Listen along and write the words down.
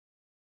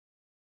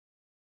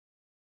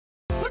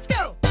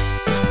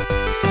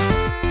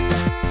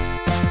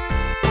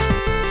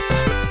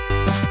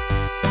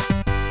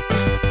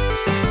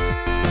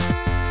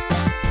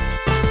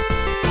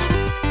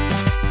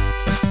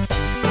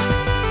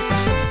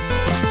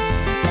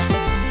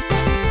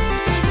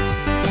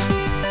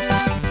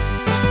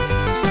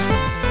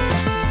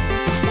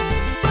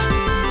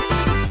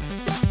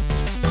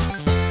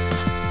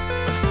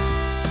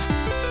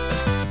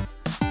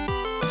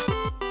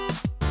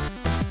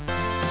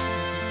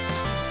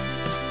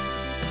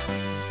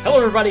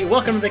Hello everybody,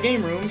 welcome to the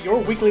Game Room, your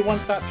weekly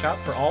one-stop shop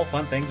for all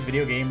fun things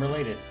video game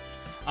related.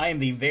 I am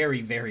the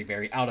very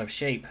out of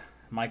shape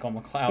Michael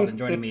McLeod, and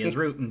joining me is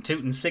Rootin'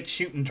 Tootin' Six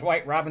Shootin'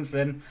 Dwight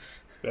Robinson.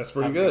 That's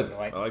pretty good.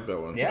 I like that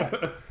one.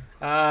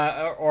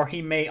 Yeah. Or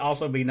he may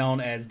also be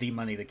known as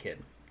D-Money the Kid.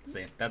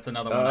 See, that's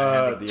another one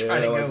I had to try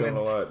to go in. I like that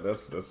a lot.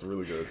 That's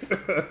really good.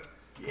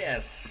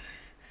 Yes.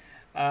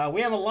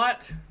 We have a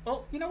lot,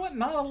 well, you know what,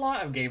 not a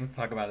lot of games to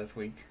talk about this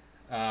week.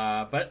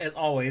 But as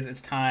always, it's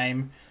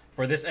time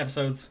for this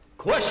episode's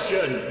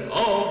Question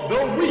of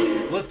the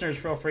Week. Listeners,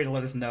 feel free to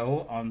let us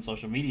know on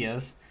social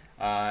medias.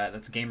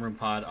 That's Game Room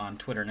Pod on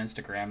Twitter and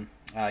Instagram.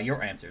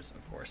 Your answers,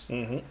 of course.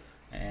 Mm-hmm.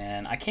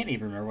 And I can't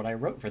even remember what I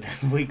wrote for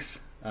this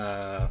week's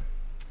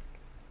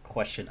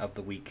Question of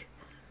the Week.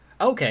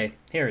 Okay,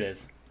 here it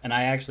is. And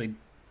I actually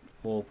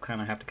will kind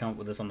of have to come up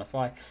with this on the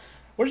fly.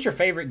 What is your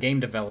favorite game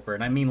developer?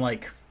 And I mean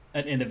like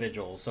an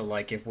individual. So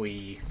like if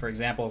we, for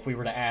example, if we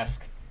were to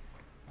ask,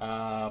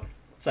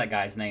 what's that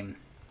guy's name?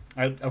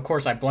 Of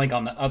course, I blank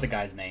on the other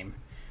guy's name.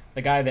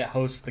 The guy that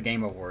hosts the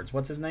Game Awards.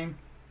 What's his name?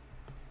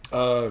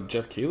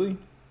 Jeff Keighley?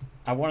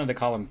 I wanted to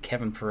call him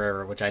Kevin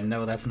Pereira, which I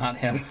know that's not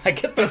him. I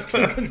get those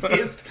two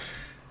confused.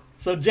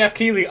 So Jeff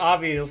Keighley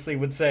obviously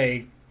would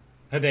say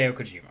Hideo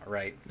Kojima,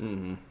 right?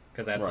 Mm-hmm.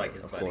 Because that's like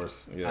his buddy. Of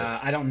course, yeah.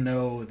 I don't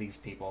know these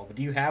people, but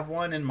do you have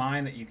one in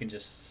mind that you can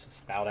just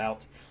spout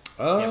out?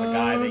 You have a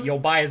guy that you'll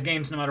buy his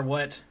games no matter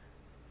what?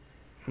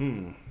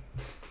 I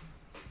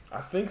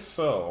think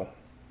so.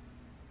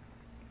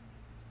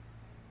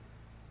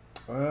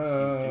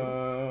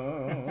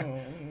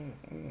 Well,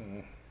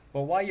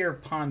 while you're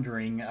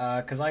pondering,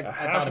 because I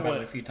thought about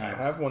it a few times.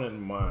 I have one in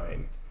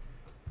mind.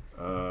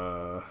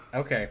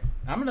 Okay,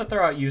 I'm gonna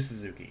throw out Yu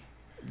Suzuki.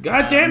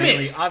 God damn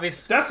it!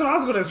 Obvious. That's what I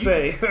was gonna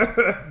say.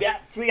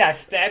 See, I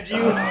stabbed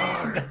you.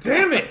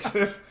 Damn it!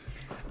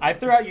 I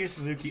threw out Yu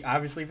Suzuki,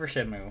 obviously for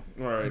Shenmue.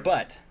 Right.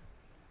 But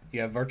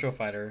you have Virtua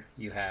Fighter,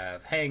 you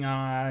have Hang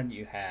On,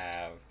 you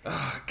have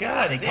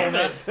God Daytona. Damn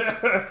it!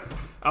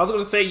 I was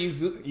gonna say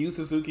Yu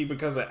Suzuki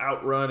because of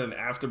Outrun and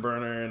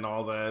Afterburner and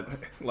all that.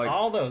 Like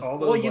all those.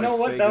 Well, you know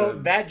what though?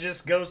 That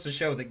just goes to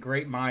show that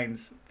great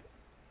minds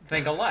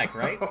think alike,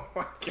 right? Oh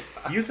my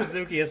God. Yu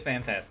Suzuki is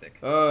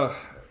fantastic.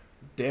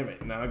 Damn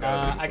it! Now I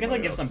guess I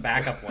give some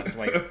backup ones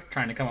while you're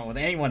trying to come up with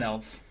anyone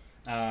else.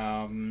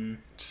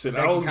 Shit,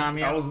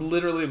 I was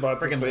literally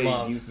about to say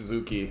Yu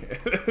Suzuki.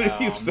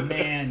 Oh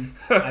man,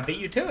 I beat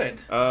you to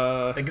it.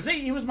 Because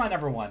he was my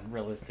number one,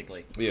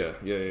 realistically. Yeah.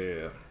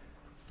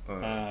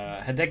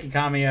 Hideki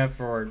Kamiya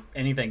for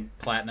anything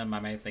platinum. I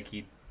may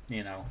think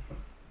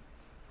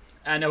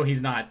I know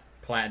he's not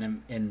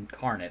platinum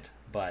incarnate,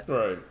 but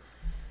right.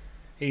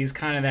 He's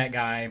kind of that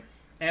guy.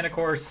 And of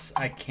course,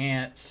 I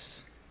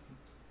can't,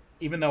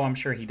 even though I'm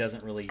sure he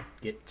doesn't really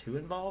get too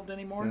involved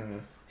anymore. Mm-hmm.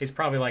 He's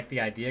probably like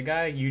the idea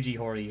guy, Yuji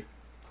Horii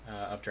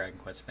of Dragon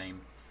Quest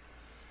fame.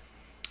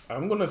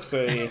 I'm going to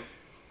say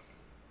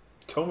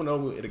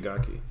Tomonobu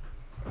Itagaki.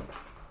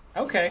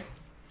 Okay.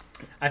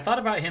 I thought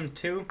about him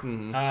too.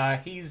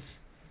 Mm-hmm. He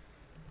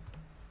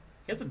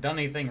hasn't done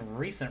anything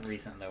recent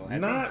though,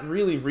 has he? Not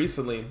really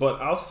recently,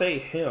 but I'll say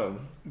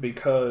him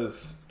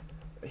because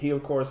he,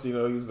 of course, he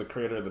was the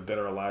creator of the Dead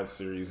or Alive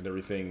series and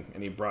everything,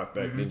 and he brought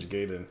back Ninja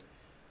Gaiden.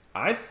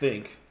 I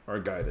think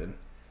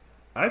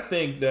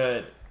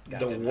that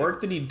the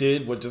work that he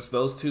did with just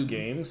those two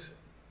games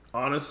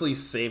honestly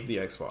saved the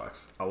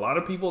Xbox. A lot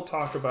of people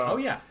talk about... Oh,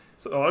 yeah.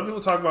 So a lot of people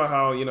talk about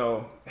how,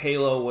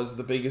 Halo was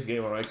the biggest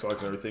game on Xbox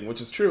and everything,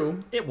 which is true.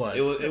 It was.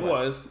 It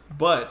was.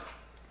 But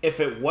if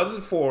it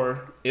wasn't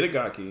for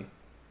Itagaki,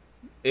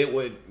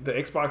 the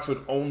Xbox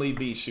would only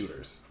be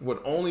shooters. Would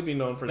only be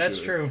known for shooters.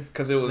 That's true.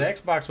 Because the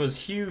Xbox was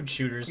huge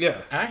shooters.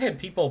 Yeah. I had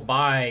people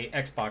buy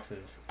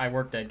Xboxes. I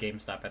worked at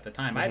GameStop at the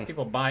time. I had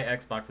people buy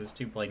Xboxes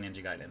to play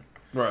Ninja Gaiden.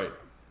 Right.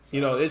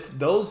 So. It's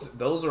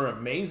those are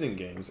amazing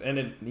games.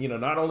 And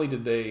not only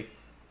did they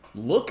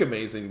look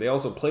amazing, they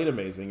also played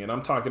amazing. And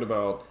I'm talking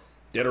about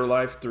Dead or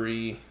Alive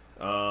 3, Dead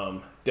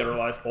or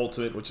Alive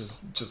Ultimate, which is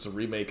just a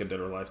remake of Dead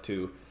or Alive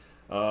 2.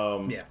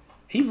 Yeah.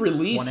 He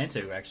released 1 and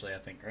 2 actually, I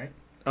think, right?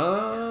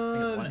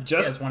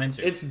 Just 1 and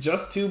 2. It's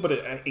just 2, but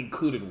it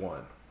included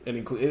 1.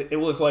 It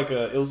was like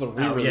a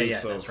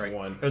re-release of right.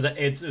 1. It was an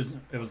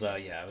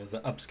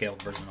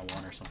upscaled version of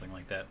 1 or something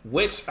like that.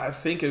 Which I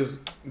think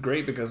is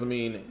great because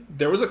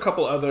there was a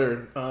couple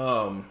other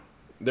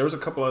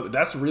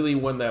that's really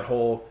when that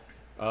whole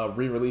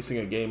re-releasing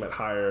a game at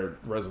higher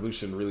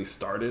resolution really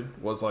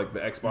started, was like the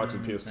Xbox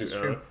and PS2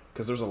 era.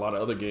 Because there's a lot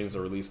of other games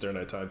that released during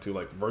that time too,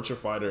 like Virtua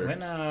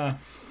Fighter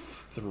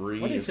 3.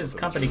 What is his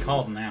company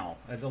called now?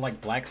 Is it like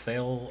Black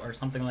Sail or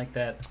something like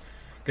that?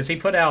 Because he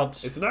put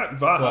out... It's not...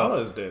 Valhalla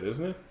is dead,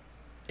 isn't it?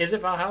 Is it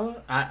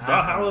Valhalla?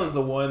 Valhalla is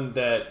the one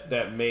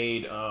that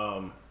made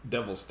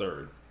Devil's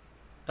Third.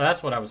 Oh,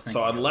 that's what I was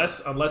thinking. So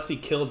unless he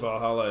killed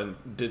Valhalla and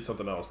did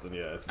something else, then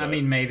yeah, it's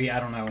dead. Maybe. I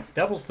don't know.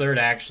 Devil's Third,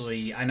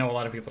 actually, I know a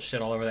lot of people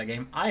shit all over that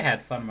game. I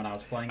had fun when I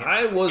was playing it.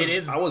 I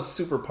was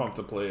super pumped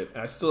to play it.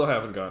 I still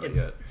haven't gotten it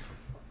yet.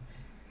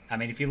 I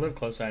mean, if you live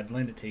close, I'd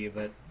lend it to you,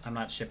 but I'm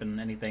not shipping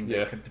anything Yeah.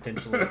 that could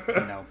potentially,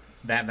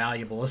 that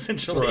valuable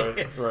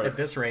essentially Right. at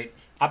this rate.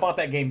 I bought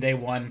that game day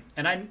one,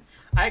 and I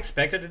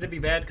expected it to be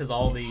bad because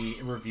all the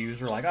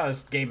reviews were like, "Oh,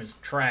 this game is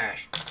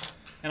trash,"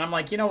 and I'm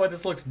like, you know what?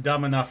 This looks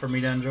dumb enough for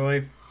me to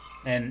enjoy,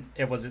 and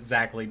it was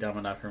exactly dumb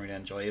enough for me to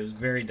enjoy. It was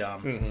very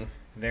dumb,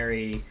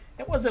 very.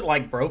 It wasn't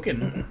like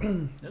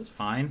broken. It was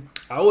fine.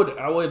 I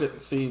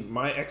would see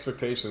my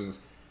expectations.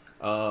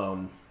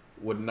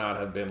 Would not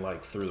have been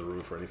like through the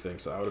roof or anything,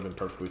 so I would have been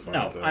perfectly fine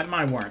No, with that.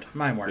 mine weren't.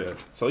 Yeah.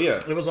 So yeah,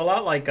 It was a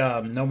lot like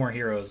No More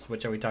Heroes,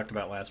 which we talked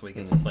about last week.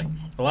 It's just like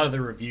a lot of the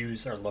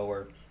reviews are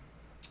lower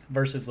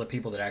versus the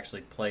people that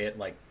actually play it,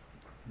 like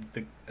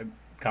the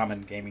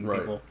common gaming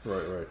people.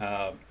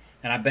 Right.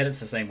 And I bet it's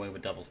the same way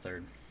with Devil's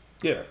Third.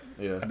 Yeah.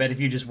 I bet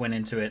if you just went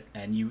into it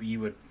and you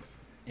would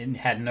and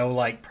had no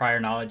like prior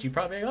knowledge, you'd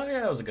probably be like, oh yeah,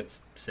 that was a good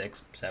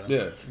 6, 7.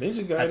 Yeah,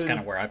 Ninja Gaiden. That's kind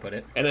of where I put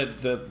it. And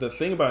the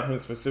thing about him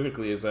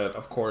specifically is that,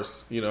 of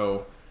course, he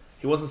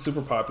wasn't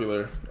super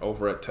popular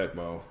over at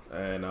Tecmo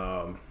and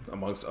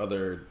amongst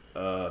other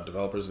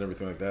developers and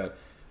everything like that.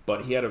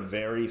 But he had a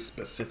very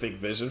specific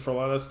vision for a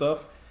lot of that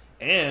stuff.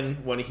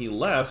 And when he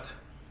left,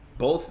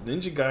 both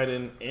Ninja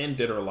Gaiden and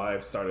Dead or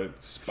Alive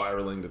started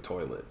spiraling the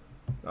toilet.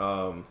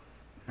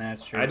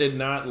 That's true. I did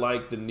not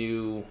like the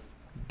new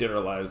Dead or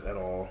Alives at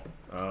all.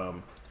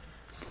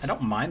 I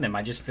don't mind them.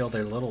 I just feel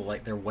they're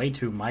they're way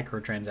too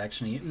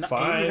microtransaction-y.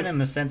 Five- Even in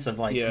the sense of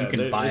like Yeah, you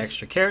can buy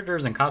extra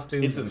characters and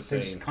costumes. it's and they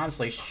insane. just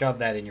constantly shove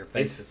that in your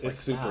face. It's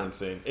super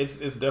insane. It's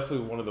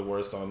definitely one of the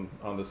worst on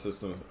the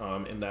system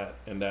in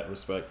that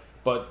respect.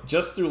 But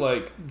just through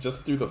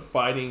the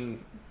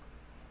fighting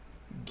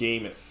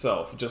game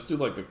itself, just through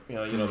like the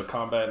the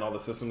combat and all the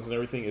systems and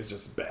everything is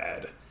just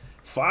bad.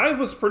 5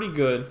 was pretty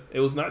good.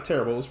 It was not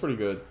terrible. It was pretty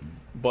good.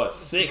 But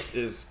 6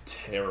 is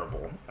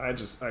terrible. I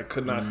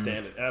could not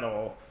stand it at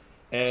all.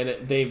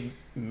 And they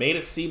made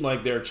it seem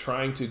like they're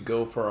trying to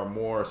go for a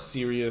more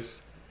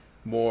serious,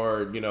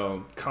 more,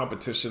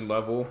 competition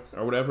level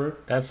or whatever.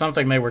 That's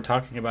something they were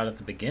talking about at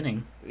the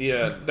beginning.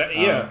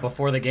 Yeah.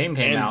 Before the game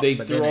came out. And they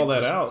but threw then all it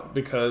that just- out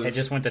because It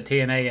just went to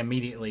TNA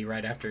immediately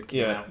right after it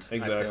came out.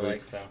 exactly. I feel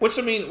like,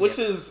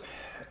 so.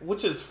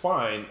 Which is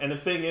fine. And the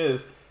thing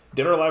is,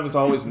 Dead or Alive is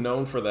always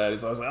known for that.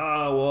 It's always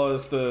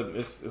like,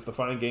 it's the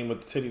fighting game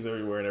with the titties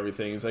everywhere and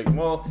everything. It's like,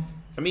 well,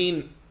 I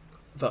mean,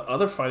 the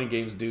other fighting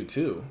games do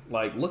too.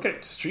 Like, look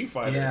at Street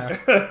Fighter.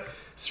 Yeah.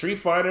 Street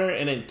Fighter,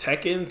 and then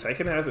Tekken.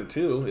 Tekken has it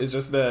too. It's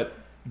just that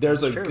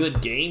there's a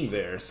good game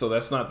there, so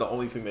that's not the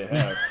only thing they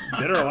have.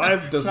 Dead or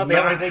Alive does not not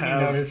the only thing you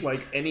have notice.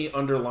 like any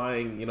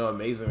underlying,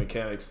 amazing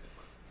mechanics.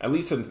 At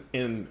least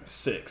in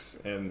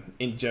 6 and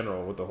in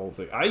general with the whole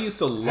thing. I used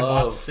to I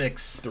bought love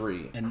 6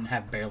 3. and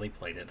have barely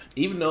played it.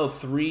 Even though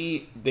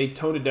 3, they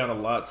toned it down a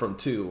lot from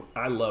 2.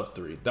 I love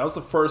 3. That was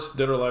the first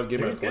Dead or Alive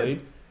game I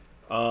played.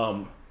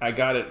 I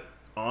got it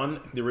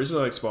on the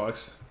original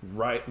Xbox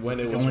right when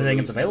It's it the was only thing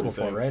released it's and available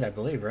for, everything. right? I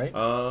believe,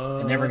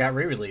 right? It never got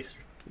re-released.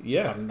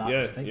 Yeah, I'm not yeah,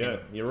 mistaken. yeah.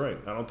 You're right.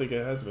 I don't think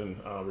it has been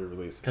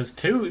re-released. Because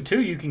 2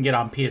 you can get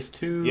on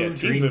PS2, Yeah,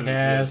 T's been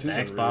Dreamcast, re-released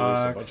a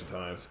Xbox. bunch of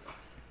times.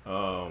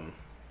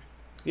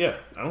 Yeah,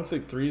 I don't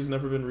think 3's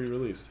never been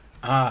re-released.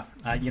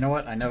 You know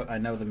what? I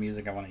know the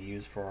music I want to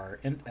use for our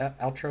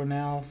outro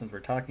now, since we're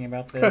talking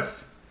about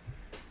this.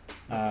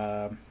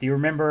 Do you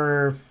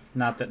remember?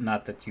 Not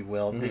that you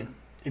will.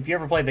 If you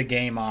ever played the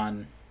game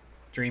on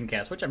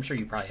Dreamcast, which I'm sure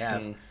you probably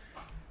have, you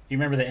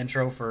remember the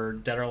intro for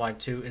Dead or Alive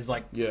 2 is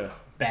like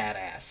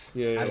badass.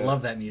 I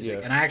love that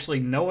music, and I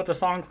actually know what the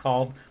song's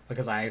called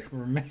because I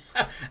remember.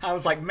 I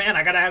was like, man,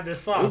 I gotta have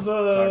this song. It was, So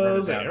I wrote it it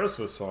was an down.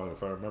 Aerosmith song,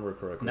 if I remember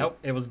correctly. Nope,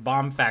 it was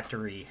Bomb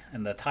Factory,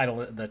 and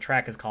the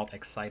track is called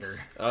Exciter.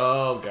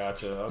 Oh,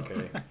 gotcha.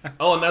 Okay.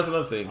 Oh, and that's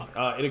another thing.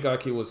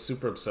 Itagaki was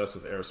super obsessed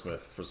with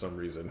Aerosmith for some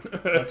reason.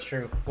 That's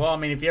true. Well, I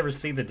mean, if you ever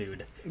see the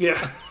dude, Yeah.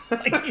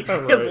 he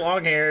has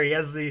long hair.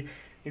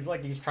 He's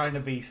like he's trying to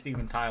be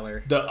Steven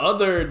Tyler. The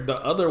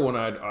other one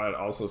I'd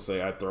also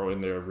say I'd throw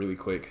in there really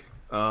quick.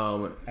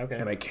 Okay.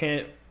 And I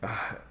can't.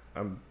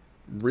 I'm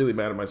really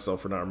mad at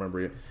myself for not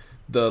remembering it.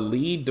 The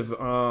lead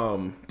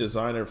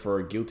designer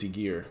for Guilty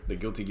Gear, the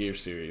Guilty Gear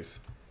series.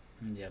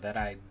 Yeah, that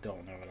I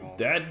don't know at all.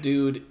 That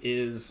dude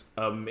is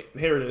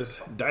here it is,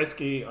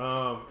 Daisuke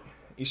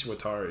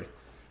Ishiwatari.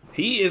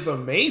 He is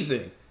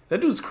amazing.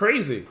 That dude's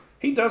crazy.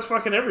 He does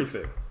fucking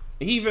everything.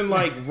 He even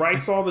like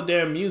writes all the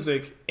damn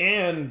music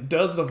and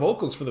does the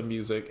vocals for the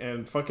music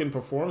and fucking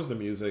performs the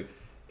music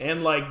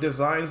and like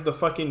designs the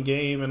fucking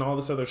game and all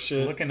this other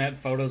shit. Looking at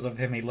photos of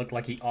him, he looked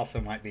like he also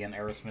might be an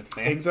Aerosmith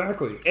fan.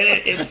 Exactly, and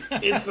it's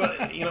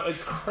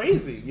it's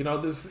crazy.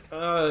 This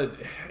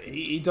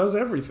he does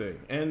everything,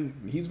 and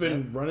he's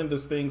been running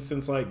this thing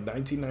since like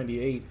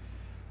 1998.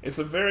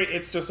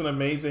 It's just an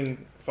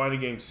amazing fighting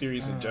game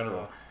series in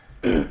general.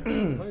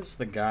 What is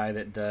the guy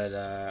that did?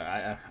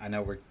 I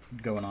know we're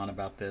going on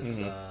about this.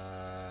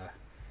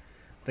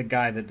 The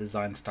guy that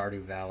designed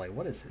Stardew Valley.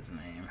 What is his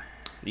name?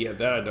 Yeah,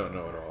 that I don't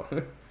know at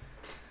all.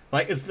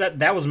 Like it's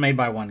that was made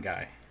by one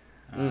guy,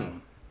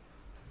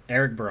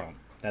 Eric Brome.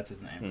 That's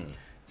his name.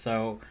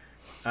 So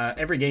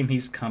Every game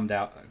he's came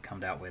out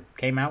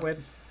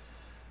with.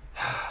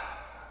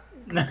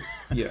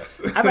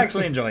 Yes. I've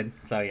actually enjoyed.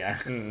 So yeah,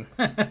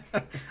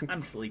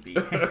 I'm sleepy.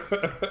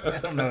 I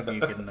don't know if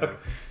you can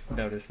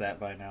notice that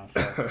by now.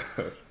 So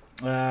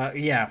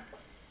yeah,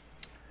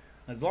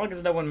 as long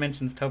as no one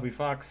mentions Toby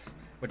Fox,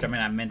 which I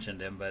mean I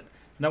mentioned him, but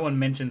no one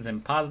mentions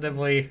him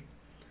positively.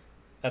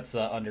 That's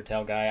the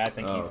Undertale guy. I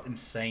think he's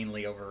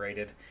insanely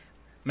overrated.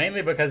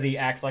 Mainly because he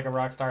acts like a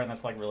rock star, and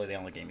that's like really the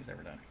only game he's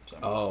ever done.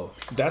 So.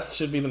 That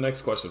should be the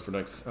next question for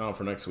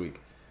next week.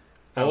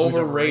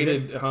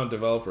 Overrated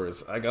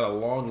developers. I got a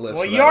long list.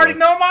 Well, you already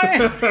know my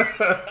answer.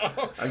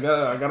 So. I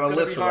got a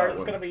list for that one.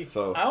 It's gonna be.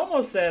 So I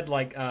almost said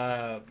like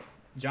John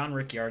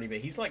Ricciardi, but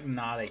he's like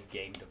not a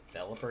game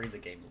developer. He's a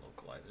game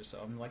localizer. So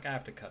I'm like I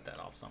have to cut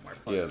that off somewhere.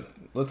 Plus, yeah,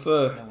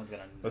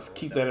 let's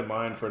keep that in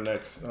mind for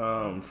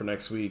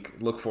next week.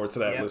 Look forward to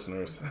that,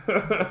 listeners.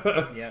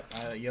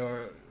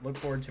 Look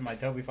forward to my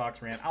Toby Fox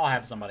rant. I'll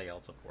have somebody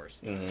else, of course.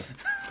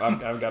 Mm-hmm.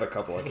 I've got a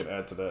couple I can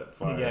add to that.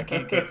 Fine. Yeah,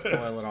 can't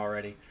spoil it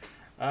already.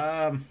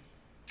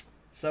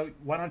 So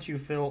why don't you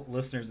fill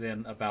listeners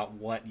in about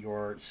what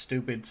your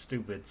stupid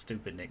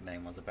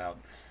nickname was about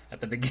at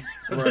the beginning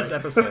of this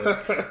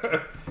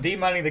episode?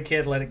 D-Money the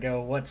Kid, let it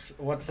go. What's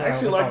I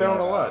actually like that one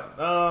a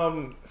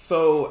lot.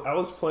 So I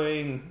was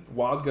playing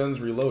Wild Guns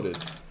Reloaded,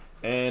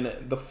 and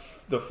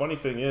the funny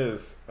thing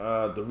is,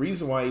 the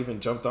reason why I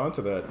even jumped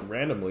onto that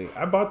randomly,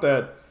 I bought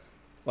that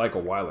like a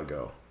while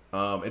ago.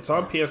 It's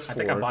on PS4. I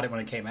think I bought it when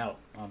it came out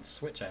on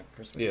Switch.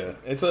 Yeah,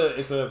 it's a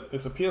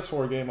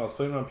PS4 game. I was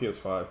playing it on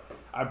PS5.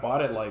 I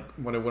bought it like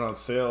when it went on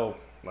sale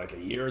like a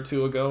year or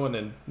two ago, and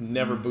then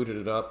never booted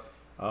it up.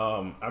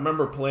 I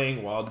remember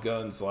playing Wild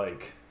Guns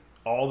like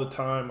all the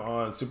time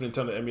on Super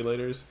Nintendo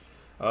emulators,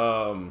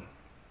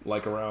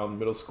 like around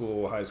middle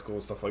school, high school,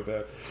 stuff like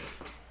that.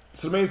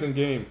 It's an amazing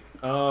game.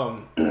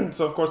 So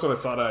of course when I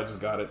saw that, I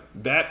just got it.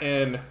 That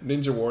and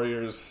Ninja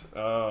Warriors.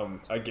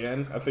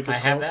 Again, I think it's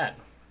have that.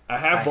 I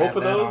have both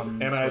of those,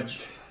 and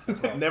Switch.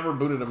 I never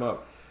booted them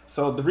up.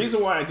 So the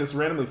reason why I just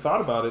randomly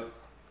thought about it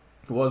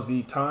was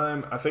the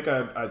time, I think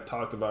I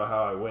talked about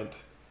how I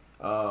went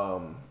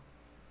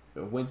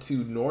to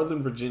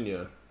Northern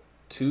Virginia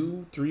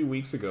 2-3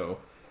 weeks ago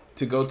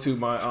to go to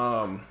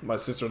my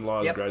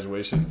sister-in-law's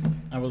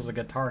graduation. That was the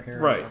Guitar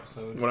Hero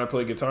episode. When I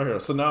played Guitar Hero.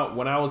 So now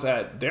when I was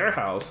at their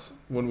house,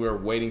 when we were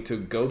waiting to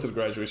go to the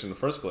graduation in the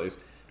first place,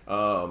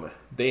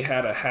 they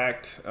had a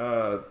hacked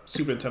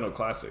Super Nintendo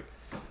Classic.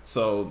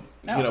 So,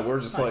 we're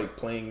just like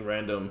playing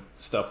random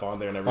stuff on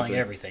there and everything.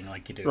 Playing everything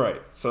like you do.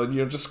 Right. So,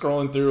 just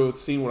scrolling through,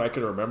 seeing what I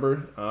could remember,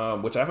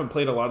 which I haven't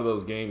played a lot of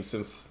those games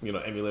since,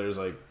 emulators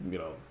like,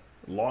 a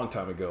long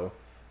time ago.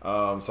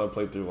 So I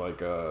played through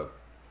like, I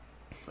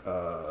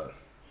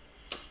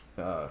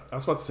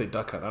was about to say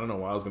Duck Hunt. I don't know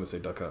why I was going to say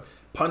Duck Hunt.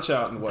 Punch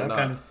Out and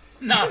whatnot.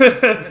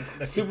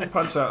 Super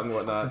Punch Out and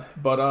whatnot.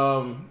 But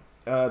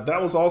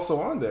that was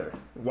also on there.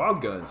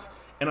 Wild Guns.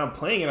 And I'm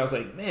playing it. I was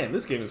like, man,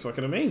 this game is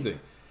fucking amazing.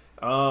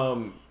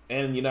 And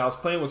I was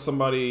playing with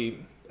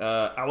somebody.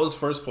 I was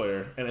first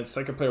player, and then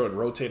second player would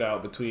rotate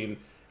out between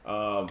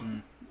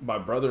my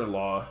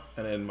brother-in-law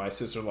and then my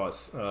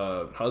sister-in-law's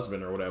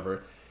husband or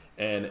whatever.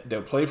 And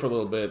they'll play for a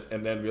little bit,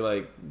 and then be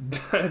like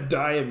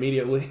die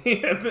immediately,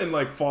 and then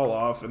like fall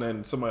off, and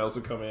then somebody else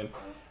would come in.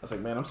 I was like,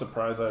 man, I'm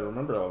surprised I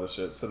remember all this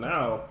shit. So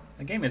now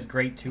the game is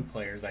great 2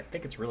 players. I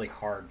think it's really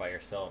hard by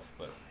yourself,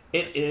 but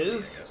it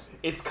is.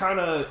 It's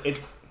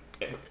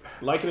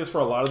like it is for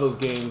a lot of those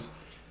games.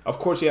 Of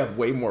course, you have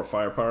way more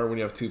firepower when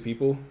you have 2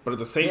 people, but at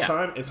the same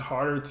time, it's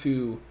harder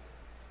to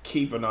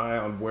keep an eye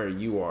on where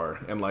you are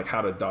and like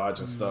how to dodge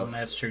and stuff.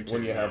 That's true too.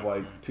 When you have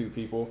like 2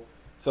 people.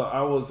 So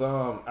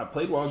I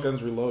played Wild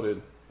Guns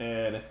Reloaded,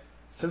 and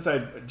since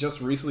I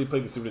just recently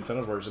played the Super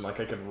Nintendo version, like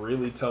I can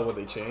really tell what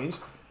they changed.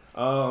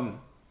 I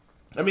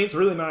mean, it's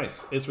really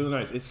nice. It's really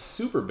nice. It's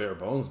super bare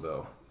bones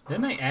though.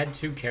 Didn't they add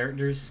 2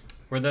 characters?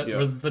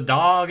 Was the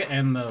dog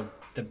and the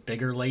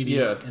bigger lady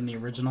in the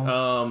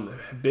original?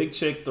 Big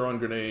chick throwing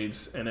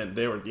grenades, and then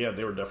they were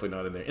definitely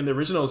not in there. In the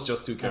original, it's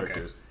just 2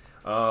 characters.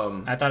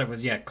 Okay. I thought it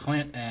was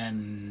Clint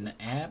and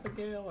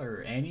Abigail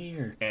or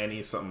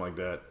Annie, something like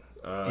that.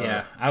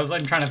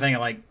 I'm trying to think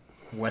of like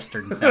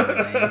Western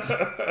sounding names.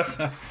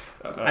 So,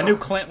 I knew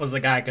Clint was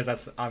the guy because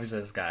that's obviously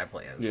this guy I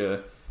play as.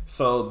 Yeah.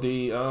 So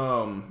the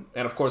and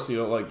of course the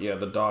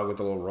dog with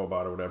the little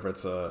robot or whatever.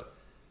 It's a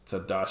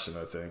Dachshund,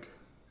 I think.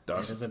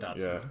 It is a Dachshund.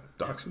 Yeah,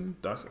 Dachshund.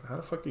 How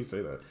the fuck do you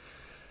say that?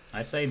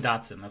 I say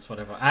Dachshund. That's what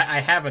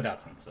I have a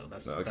Dachshund, so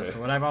that's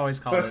what I've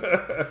always called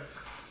it.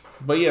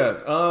 But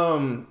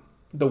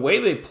the way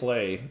they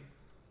play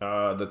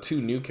the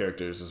 2 new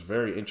characters is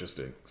very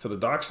interesting. So the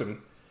Dachshund,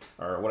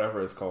 or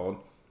whatever it's called,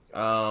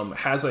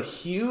 has a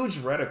huge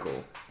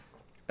reticle,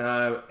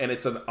 and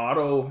it's an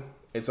auto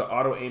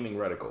aiming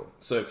reticle.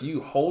 So if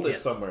you hold it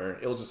somewhere,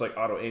 it'll just like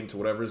auto aim to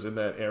whatever's in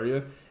that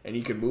area, and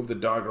you can move the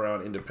dog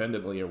around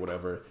independently or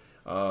whatever.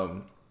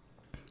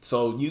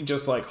 So you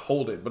just like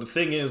hold it. But the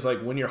thing is, like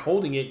when you're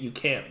holding it, you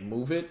can't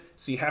move it.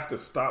 So you have to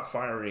stop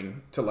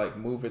firing to like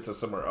move it to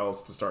somewhere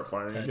else to start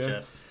firing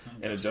again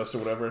and adjust or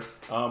whatever.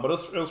 But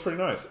it was pretty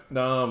nice.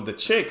 The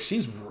chick,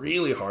 she's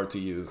really hard to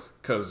use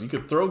because you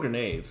could throw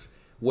grenades,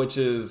 which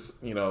is,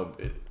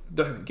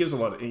 it gives a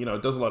lot of,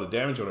 it does a lot of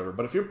damage or whatever.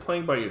 But if you're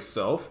playing by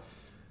yourself,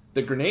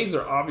 the grenades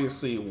are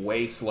obviously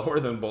way slower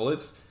than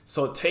bullets.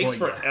 So it takes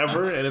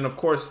forever. And then, of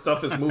course,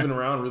 stuff is moving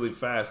around really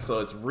fast. So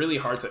it's really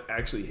hard to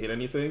actually hit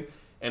anything.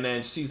 And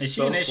then she's Is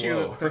she so an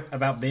slow. issue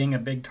about being a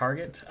big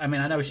target? I mean,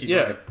 I know she's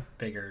like a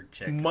bigger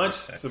chick.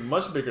 It's a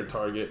much bigger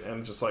target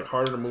and just like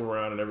harder to move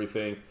around and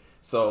everything.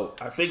 So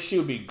I think she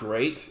would be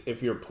great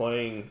if you're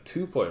playing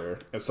 2-player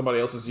and somebody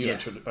else is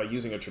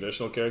using a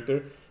traditional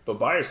character. But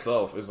by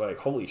yourself is like,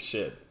 holy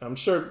shit. I'm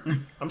sure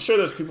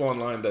there's people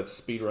online that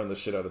speedrun the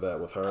shit out of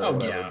that with her. Oh,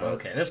 whatever,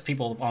 okay. There's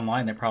people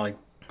online that probably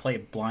play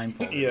it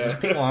blindfolded. Yeah. There's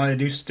people online that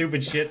do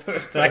stupid shit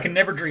that I can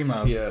never dream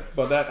of. Yeah,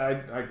 but that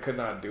I could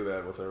not do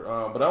that with her.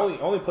 But I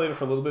only played it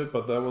for a little bit,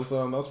 but that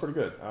was pretty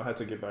good. I'll have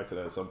to get back to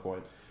that at some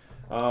point.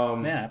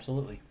 Yeah,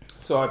 absolutely.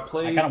 So I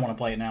played. I kind of want to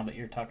play it now that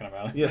you're talking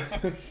about it.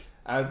 Yeah,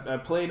 I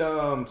played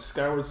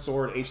Skyward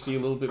Sword HD a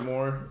little bit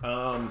more.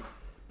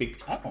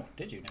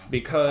 Did you now?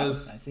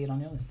 Because I see it on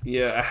the list.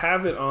 Yeah, I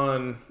have it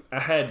on. I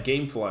had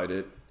GameFly'd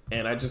it,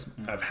 and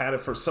I've had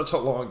it for such a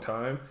long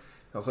time.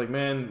 I was like,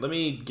 man, let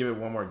me give it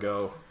one more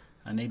go.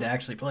 I need to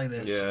actually play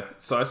this. Yeah,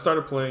 so I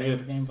started playing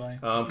it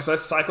because I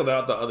cycled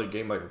out the other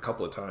game like a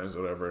couple of times,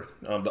 or whatever.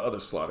 The other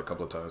slot a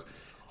couple of times.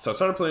 So I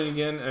started playing it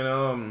again,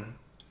 and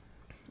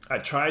I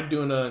tried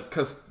doing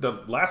because the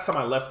last time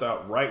I left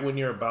out, right when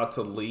you're about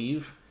to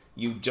leave,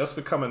 you just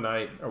become a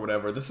knight or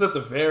whatever. This is at the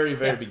very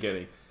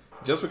beginning.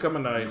 Just become a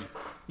knight.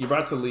 You're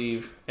about to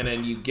leave, and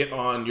then you get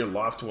on your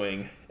loft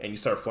wing and you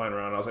start flying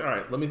around. I was like, all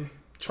right, let me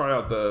try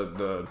out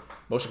the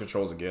motion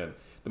controls again.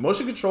 The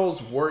motion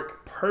controls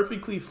work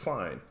perfectly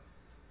fine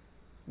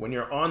when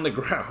you're on the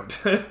ground.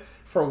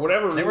 For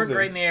whatever reason. They work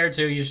great in the air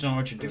too. You just don't know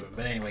what you're doing.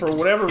 But anyway. For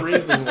whatever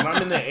reason, when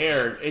I'm in the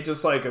air, it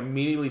just like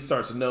immediately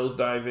starts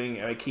nosediving,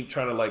 and I keep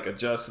trying to like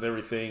adjust and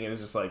everything, and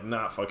it's just like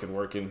not fucking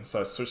working. So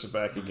I switch it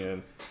back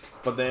again.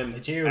 But then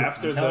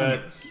after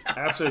that,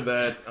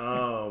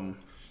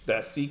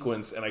 that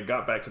sequence, and I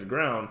got back to the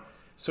ground,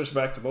 switched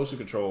back to motion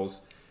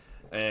controls,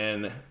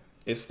 and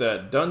it's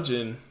that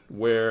dungeon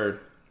where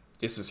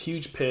it's this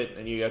huge pit,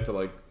 and you have to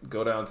like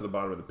go down to the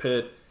bottom of the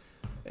pit,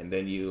 and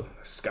then you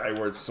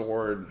skyward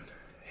sword,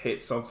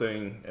 hit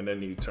something, and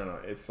then you turn on.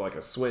 It's like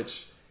a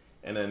switch,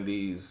 and then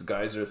these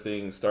geyser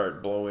things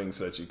start blowing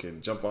so that you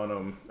can jump on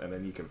them, and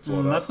then you can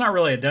float up. That's not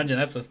really a dungeon.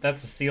 That's the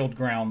sealed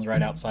grounds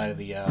right outside of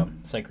the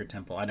sacred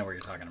temple. I know what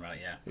you're talking about.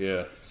 Yeah.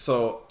 Yeah.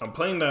 So I'm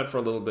playing that for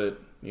a little bit.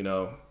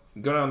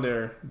 Go down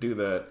there, do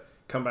that,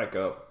 come back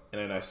up, and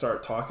then I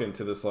start talking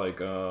to this like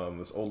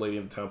this old lady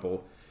in the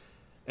temple,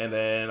 and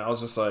then I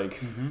was just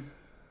like,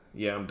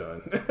 yeah, I'm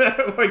done.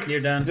 Like you're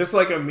done. Just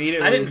like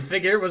immediately. I didn't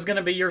figure it was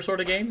gonna be your sort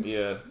of game.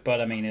 Yeah.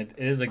 But I mean, it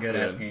is a good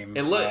ass game.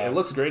 It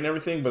looks great and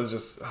everything, but it's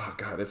just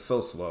god, it's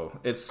so slow.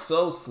 It's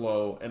so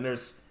slow, and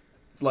it's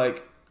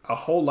like a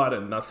whole lot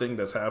of nothing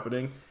that's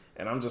happening,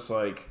 and I'm just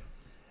like.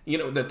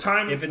 The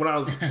time when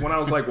I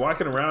was like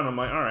walking around, I'm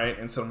like, all right.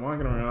 And so I'm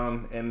walking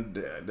around, and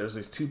there's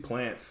these 2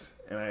 plants,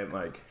 and I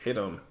like hit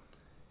them,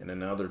 and then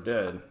now they're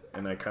dead.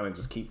 And I kind of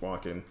just keep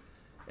walking,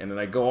 and then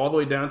I go all the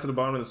way down to the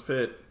bottom of this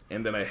pit,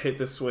 and then I hit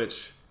the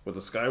switch with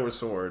the skyward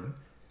sword,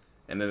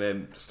 and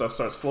then stuff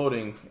starts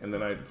floating, and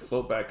then I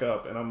float back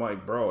up, and I'm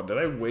like, bro, did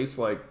I waste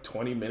like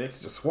 20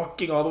 minutes just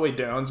walking all the way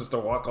down just to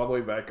walk all the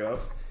way back up?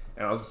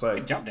 And I was just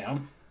like, jump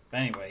down.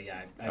 Anyway,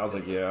 yeah. I was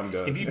like, yeah, I'm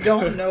done. If you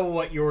don't know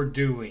what you're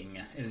doing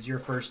is your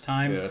first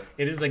time,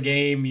 it is a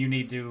game you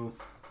need to,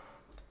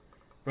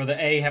 whether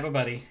A, have a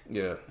buddy,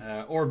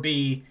 or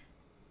B,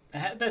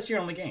 that's your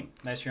only game.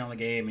 That's your only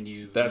game,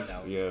 and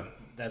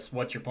that's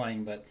what you're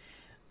playing. But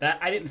that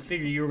I didn't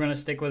figure you were going to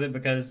stick with it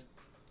because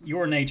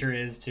your nature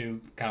is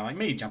to kind of like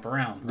me, jump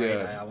around. Right?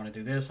 Yeah. I want to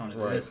do this. I want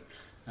to do this.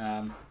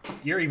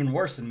 You're even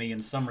worse than me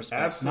in some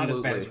respects.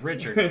 Absolutely. Not as bad as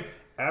Richard.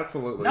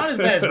 Absolutely. Not as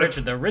bad as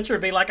Richard, though. Richard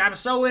would be like, I'm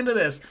so into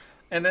this.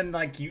 And then,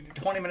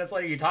 20 minutes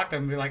later, you talk to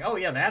him and be like, oh,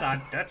 yeah,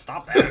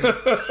 stop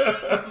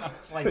that.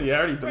 It's like, yeah, I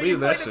already deleted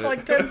that shit. For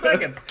like 10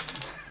 seconds.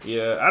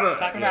 Yeah, I don't...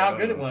 Talking about how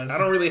good it was. I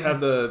don't really have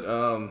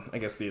the,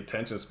 the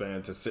attention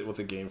span to sit with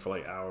a game for,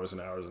 like, hours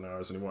and hours and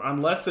hours anymore.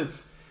 Unless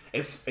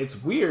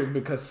it's weird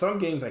because some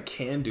games I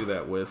can do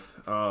that with.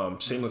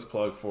 Shameless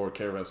plug for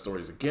Caravan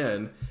Stories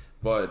again.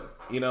 But,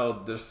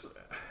 there's...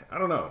 I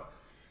don't know.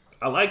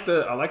 I like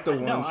the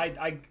ones. No,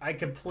 I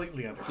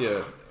completely understand.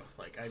 Yeah,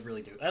 like I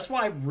really do. That's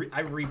why I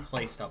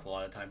replay stuff a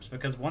lot of times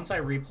because once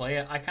I replay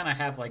it, I kind of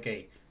have like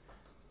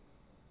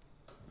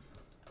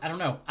I don't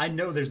know. I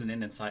know there's an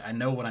end in sight. I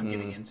know what I'm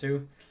getting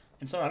into,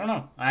 and so I don't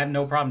know. I have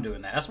no problem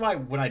doing that. That's why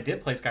when I did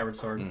play Skyward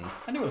Sword,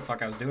 I knew what the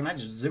fuck I was doing. I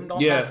just zoomed on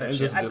past that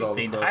shit. I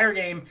beat the entire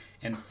game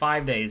in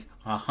 5 days,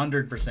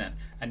 100%.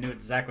 I knew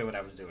exactly what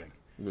I was doing.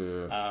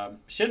 Yeah.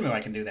 Shenmue, I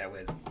can do that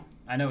with.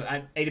 I know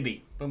A to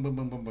B. Boom, boom,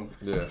 boom, boom, boom.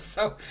 Yeah.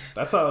 So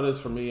that's how it is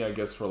for me, I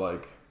guess, for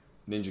like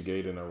Ninja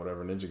Gaiden or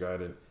whatever, Ninja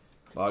Gaiden.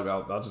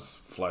 I'll just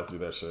fly through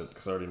that shit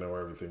because I already know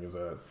where everything is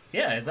at.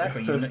 Yeah,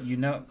 exactly. You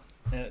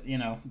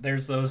know,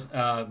 there's those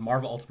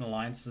Marvel Ultimate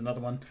Alliance is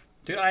another one.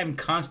 Dude, I'm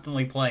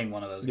constantly playing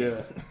one of those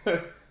games. Yeah.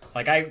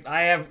 Like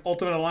I have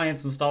Ultimate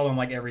Alliance installed on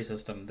like every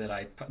system that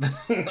I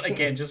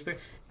can't just in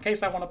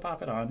case I want to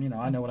pop it on. You know,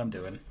 I know what I'm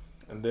doing.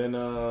 And then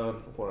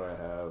what do I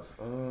have?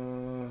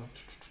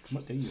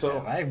 What do you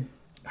have? I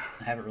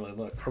haven't really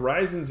looked.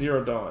 Horizon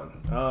Zero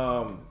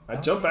Dawn. I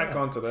jumped back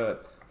onto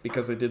that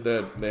because they did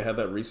that. They had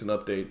that recent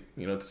update,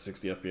 you know, to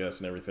 60 FPS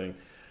and everything.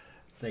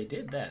 They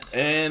did that.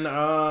 And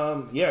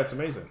yeah, it's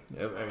amazing.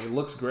 I mean, it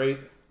looks great.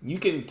 You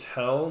can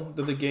tell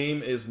that the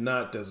game is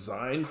not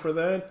designed for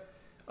that.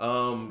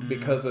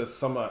 Because of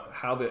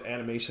how the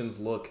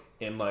animations look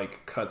in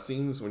like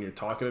cutscenes when you're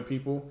talking to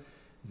people,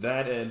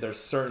 that and there's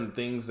certain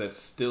things that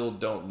still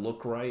don't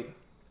look right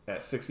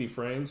at 60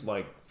 frames,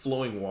 like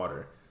flowing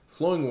water.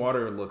 Flowing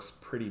water looks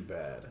pretty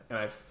bad, and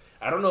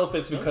I don't know if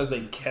it's because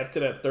they kept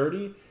it at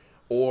 30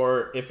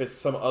 or if it's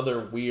some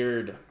other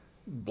weird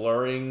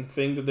blurring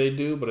thing that they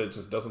do, but it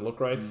just doesn't look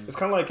right. It's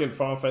kind of like in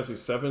Final Fantasy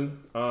VII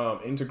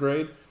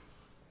Intergrade.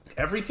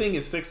 Everything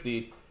is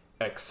 60.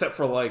 Except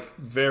for like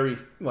very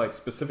like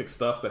specific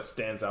stuff that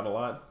stands out a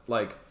lot,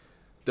 like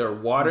the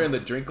water in the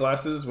drink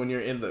glasses when you're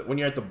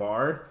at the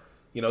bar,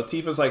 you know,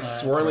 Tifa's like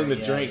swirling the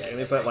drink and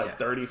it's at like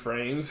 30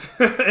 frames,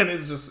 and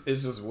it's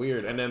just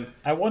weird. And then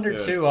I wonder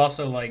too,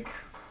 also like,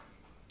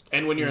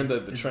 and when you're in the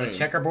train, the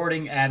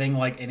checkerboarding adding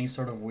like any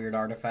sort of weird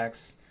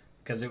artifacts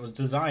because it was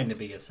designed to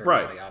be a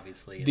certain way,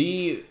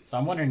 obviously. So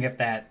I'm wondering if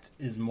that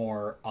is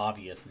more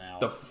obvious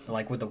now,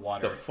 like with the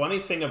water. The funny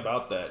thing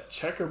about that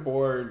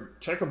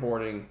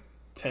checkerboarding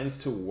tends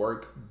to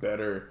work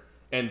better,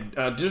 and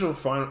Digital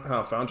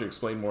Foundry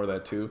explained more of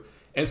that too.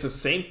 And it's the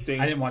same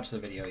thing. I didn't watch the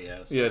video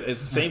yet. So. Yeah, it's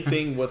the same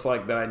thing with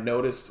like that I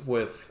noticed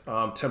with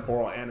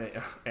temporal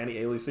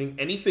anti-aliasing.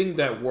 Anything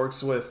that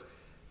works with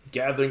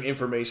gathering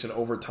information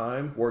over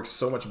time works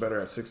so much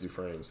better at 60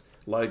 frames.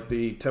 Like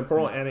the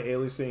temporal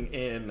anti-aliasing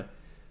in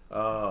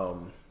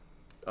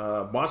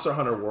Monster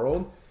Hunter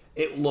World,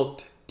 it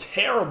looked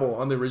terrible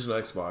on the original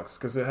Xbox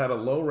because it had a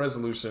low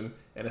resolution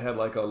and it had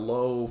like a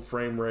low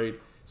frame rate.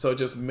 So it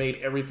just made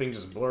everything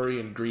just blurry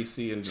and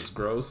greasy and just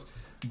gross.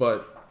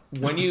 But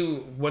when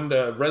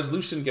the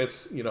resolution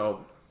gets, you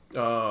know,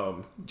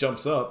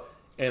 jumps up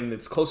and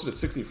it's closer to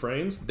 60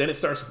 frames, then it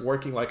starts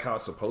working like how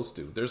it's supposed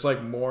to. There's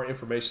like more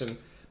information.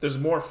 There's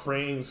more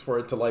frames for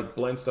it to like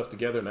blend stuff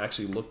together and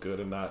actually look good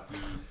and not.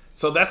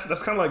 So that's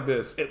kind of like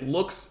this. It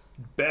looks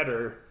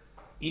better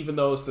even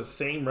though it's the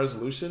same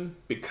resolution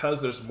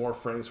because there's more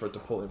frames for it to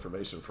pull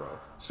information from.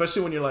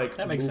 Especially when you're like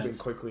moving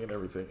quickly and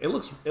everything. It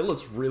looks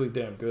really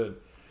damn good.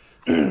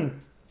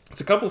 It's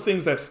a couple of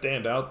things that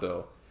stand out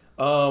though.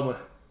 I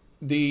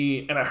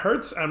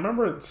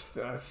remember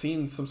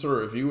seeing some sort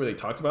of review where they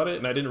talked about it,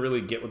 and I didn't really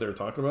get what they were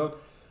talking about.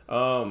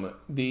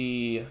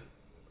 The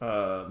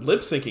lip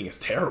syncing is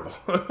terrible.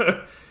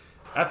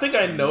 I think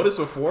I noticed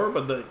before,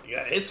 but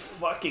it's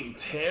fucking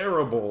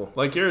terrible.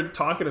 Like you're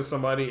talking to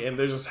somebody and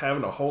they're just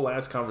having a whole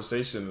ass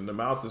conversation, and the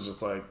mouth is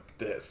just like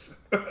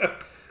this.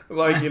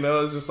 Like, you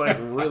know, it's just like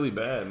really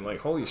bad. And like,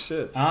 holy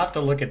shit. I'll have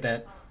to look at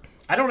that.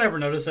 I don't ever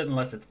notice it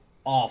unless it's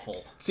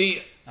awful.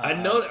 See, I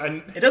know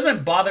it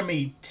doesn't bother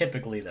me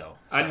typically though.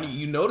 So.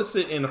 You notice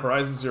it in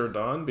Horizon Zero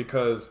Dawn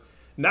because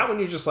not when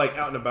you're just like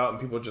out and about and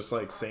people are just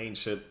like saying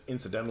shit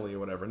incidentally or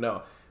whatever.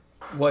 No,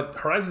 what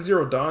Horizon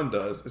Zero Dawn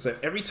does is that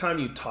every time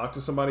you talk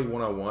to somebody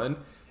one-on-one,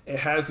 it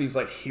has these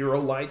like hero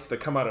lights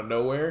that come out of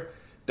nowhere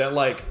that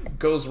like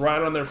goes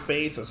right on their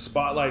face, a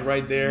spotlight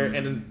right there,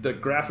 and then the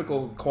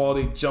graphical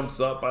quality jumps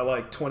up by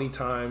like 20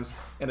 times,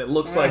 and it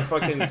looks like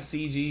fucking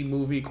CG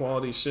movie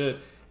quality shit.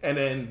 And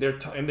then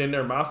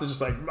their mouth is just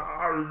like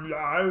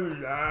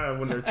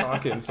when they're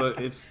talking. So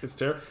it's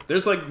terrible.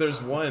 There's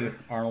one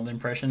Arnold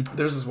impression.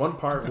 There's this one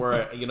part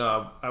where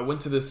I went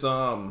to this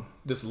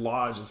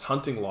lodge, this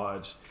hunting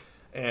lodge,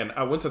 and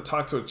I went to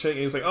talk to a chick.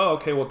 And he's like, "Oh,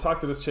 okay, well, talk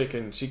to this chick,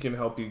 and she can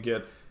help you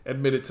get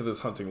admitted to this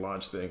hunting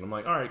lodge thing." I'm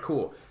like, "All right,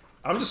 cool."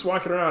 I'm just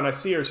walking around. I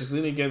see her. She's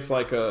leaning against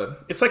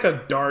it's like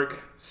a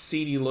dark,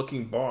 seedy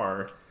looking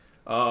bar,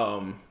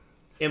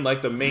 in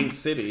like the main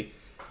city.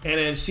 And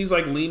then she's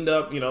like leaned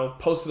up,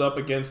 posted up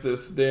against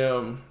this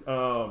damn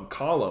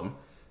column,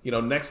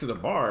 next to the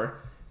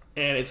bar.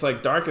 And it's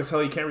like dark as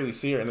hell. You can't really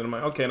see her. And then I'm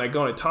like, okay. And I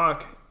go and I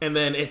talk. And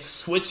then it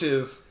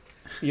switches,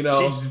 it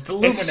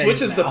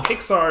switches the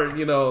Pixar,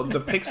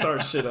 the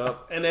Pixar shit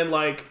up. And then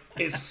like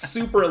it's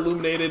super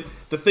illuminated.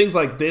 The things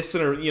like this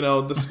in her,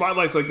 the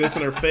spotlight's like this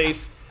in her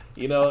face.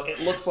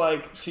 It looks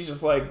like she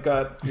just like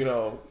got,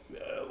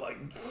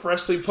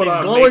 freshly put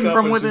on glowing makeup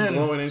from and within. she's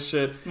glowing and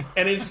shit,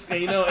 and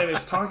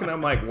it's talking.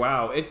 I'm like,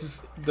 wow,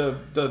 it's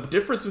the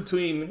difference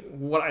between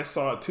what I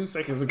saw 2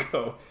 seconds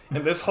ago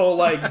and this whole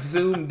like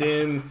zoomed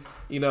in,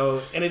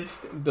 and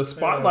it's the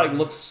spotlight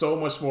looks so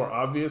much more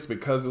obvious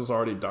because it was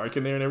already dark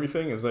in there and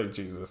everything. It's like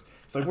Jesus.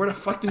 It's like, where the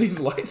fuck did these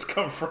lights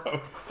come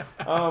from?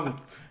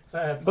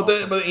 But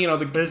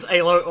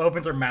Aloy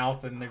opens her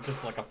mouth and there's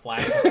just like a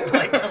flash of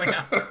light coming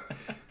out.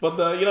 But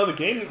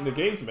the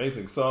game's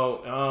amazing.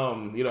 So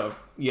if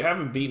you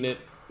haven't beaten it,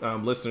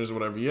 listeners or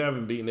whatever, you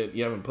haven't beaten it,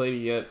 you haven't played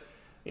it yet,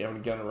 you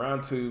haven't gotten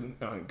around to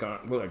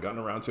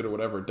it or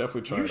whatever,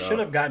 definitely try it out. You should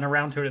have gotten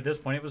around to it at this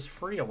point. It was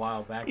free a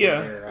while back.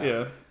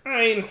 Yeah. I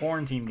mean,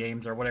 quarantine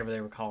games or whatever they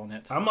were calling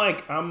it.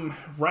 I'm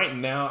right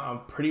now,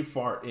 I'm pretty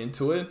far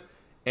into it,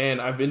 and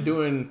I've been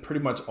doing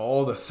pretty much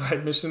all the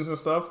side missions and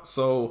stuff.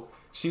 So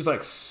she's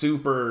like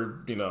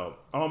super,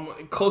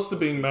 close to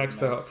being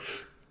maxed out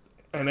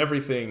and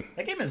everything.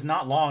 That game is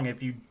not long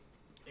if you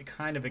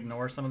kind of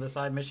ignore some of the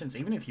side missions.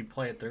 Even if you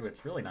play it through,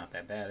 it's really not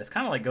that bad. It's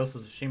kind of like Ghost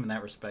of Tsushima in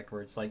that respect,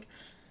 where it's like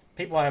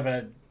people have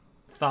a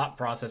thought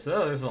process.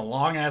 Oh, this is a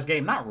long ass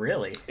game. Not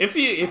really. If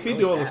you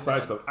do all the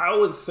side stuff, I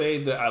would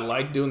say that I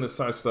like doing the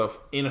side stuff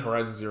in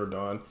Horizon Zero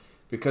Dawn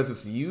because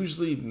it's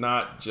usually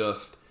not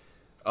just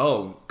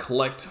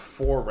collect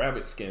 4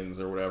 rabbit skins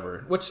or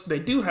whatever, which they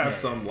do have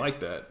some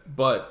like that,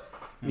 but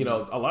a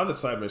lot of the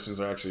side missions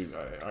are actually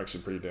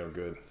pretty damn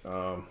good.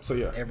 So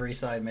yeah, every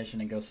side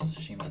mission in Ghost of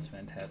Tsushima is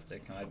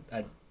fantastic.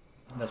 I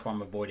that's why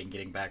I'm avoiding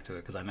getting back to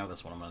it because I know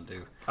that's what I'm gonna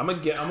do. I'm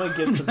gonna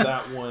get to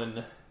that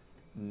one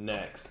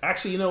next.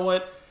 Actually, you know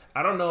what?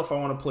 I don't know if I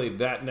want to play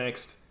that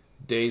next,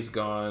 Days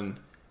Gone,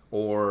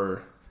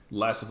 or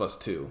Last of Us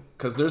 2,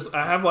 because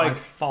I've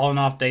fallen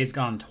off Days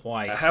Gone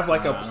twice. I have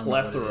like a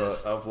plethora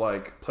of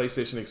like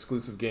PlayStation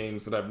exclusive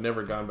games that I've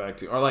never gone back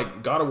to, or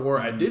like God of War.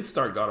 I did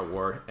start God of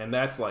War, and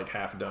that's like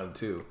half done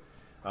too.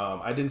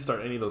 I didn't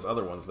start any of those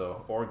other ones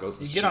though, or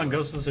Ghost of Tsushima. You get on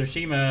Ghost of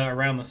Tsushima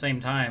around the same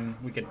time.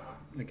 We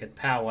could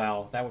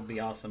powwow. That would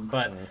be awesome.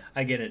 But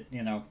I get it.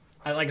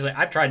 Like I said,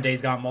 I've tried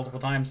Days Gone multiple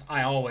times.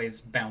 I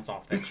always bounce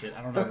off that shit.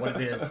 I don't know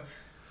what it is.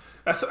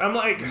 I'm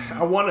like,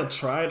 I want to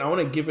try it. I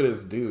want to give it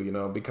its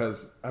due,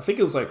 because I think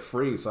it was like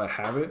free, so I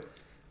have it.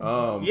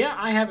 Yeah,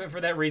 I have it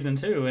for that reason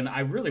too, and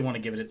I really want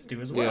to give it its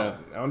due as well.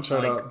 Yeah, I want to try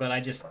it out. But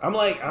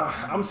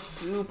I'm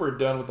super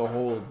done with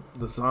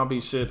the zombie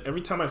shit.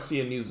 Every time I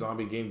see a new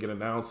zombie game get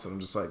announced, I'm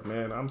just like,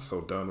 man, I'm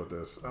so done with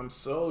this. I'm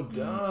so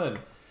done.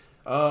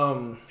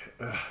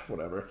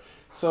 Whatever.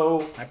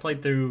 So I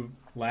played through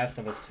Last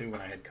of Us 2 when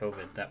I had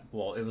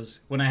COVID. It was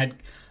when I had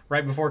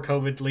right before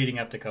COVID, leading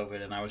up to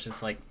COVID, and I was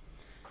just like.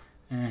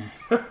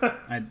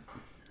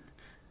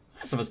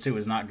 Last of Us 2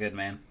 was not good,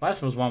 man.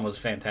 Last of Us 1 was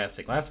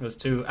fantastic. Last of Us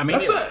 2, I mean,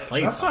 that's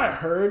what I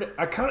heard.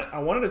 I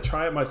wanted to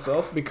try it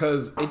myself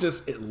because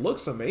it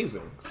looks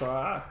amazing.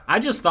 So I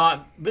just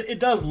thought it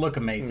does look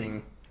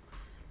amazing.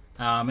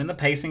 And the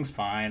pacing's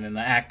fine, and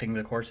the acting,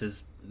 of course,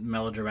 is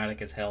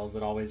melodramatic as hell as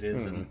it always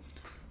is. And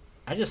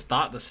I just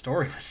thought the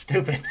story was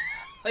stupid.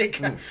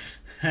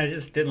 I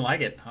just didn't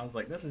like it. I was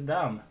like, this is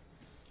dumb.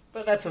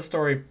 But that's a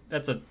story.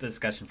 That's a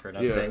discussion for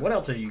another day. What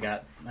else have you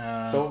got?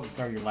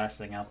 Or your last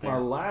thing out there? My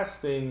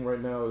last thing right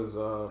now is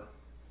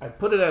I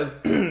put it as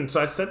so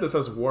I set this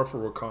as War for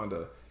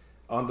Wakanda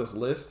on this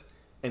list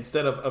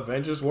instead of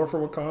Avengers War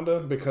for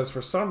Wakanda because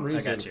for some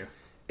reason I got you.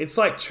 It's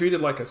like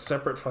treated like a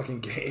separate fucking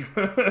game.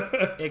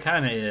 It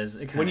kind of is.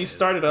 When you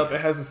start it up,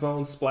 it has its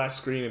own splash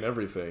screen and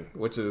everything,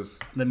 which is...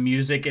 The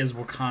music is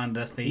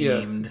Wakanda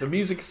themed. Yeah, the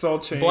music's all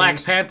changed.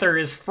 Black Panther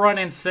is front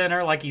and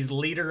center like he's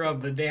leader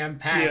of the damn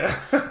pack.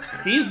 Yeah.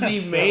 He's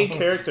the main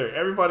character.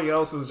 Everybody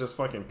else is just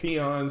fucking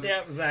peons.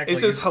 Yeah, exactly.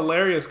 It's just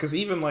hilarious because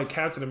even like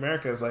Captain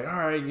America is like,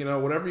 all right,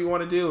 whatever you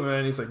want to do,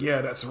 man. He's like,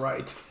 yeah, that's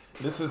right.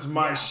 This is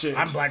my shit.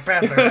 I'm Black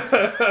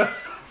Panther.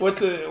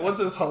 What's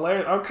this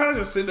hilarious? I'm kind of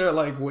just sitting there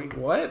like, wait,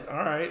 what?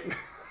 All right,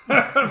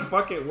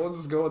 fuck it, we'll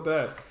just go with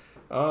that.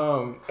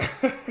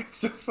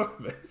 It's just so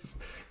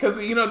amazing because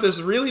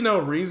there's really no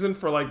reason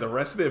for like the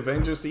rest of the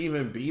Avengers to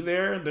even be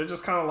there. They're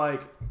just kind of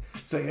like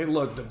saying, hey,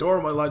 look, the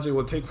Dora Milaje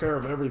will take care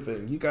of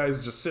everything. You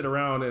guys just sit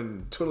around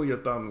and twiddle your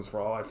thumbs for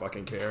all I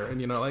fucking care. And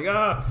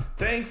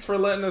thanks for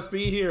letting us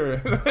be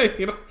here.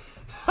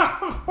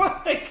 I'm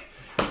like,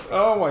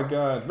 oh my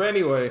god. But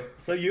anyway,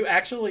 so did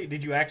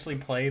you actually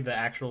play the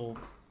actual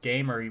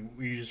game, or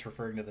were you just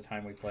referring to the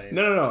time we played?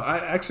 No. I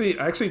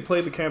actually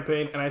played the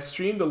campaign, and I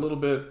streamed a little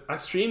bit. I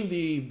streamed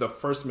the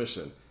first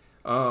mission.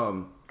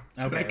 And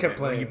I kept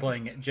playing. Were you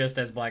playing it just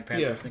as Black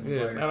Panther single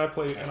player? And I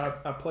played. And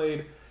I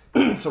played.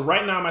 So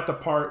right now I'm at the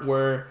part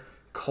where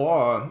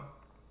Claw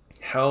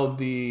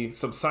held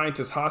some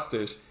scientist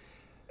hostage,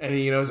 and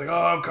he's like,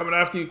 "Oh, I'm coming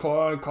after you,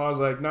 Claw." And Claw's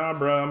like, "Nah,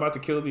 bro, I'm about to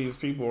kill these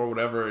people or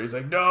whatever." He's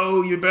like,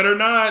 "No, you better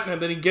not."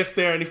 And then he gets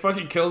there and he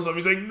fucking kills them.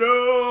 He's like,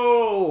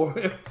 "No."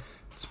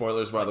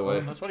 Spoilers, by the way.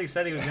 That's what he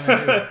said he was going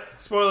to do.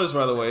 Spoilers,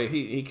 by the way.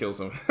 He kills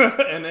him.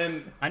 And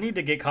then I need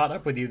to get caught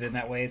up with you then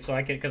that way, so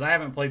I can, because I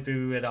haven't played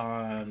through it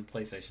on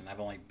PlayStation. I've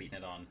only beaten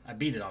it on. I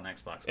beat it on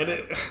Xbox. And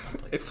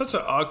it's such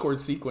an awkward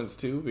sequence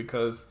too,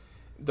 because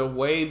the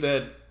way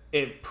that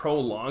it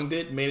prolonged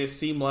it made it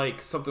seem like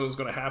something was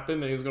going to happen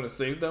and he was going to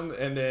save them,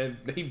 and then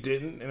he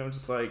didn't. And I'm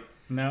just like,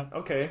 no.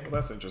 Okay, well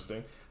that's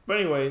interesting.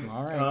 But anyway,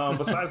 all right.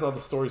 Besides all the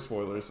story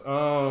spoilers,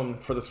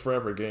 for this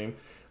Forever game.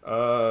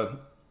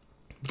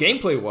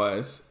 Gameplay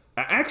wise,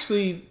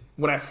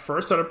 when I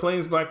first started playing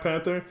as Black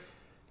Panther,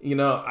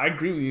 I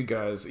agree with you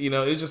guys.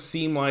 It just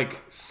seemed like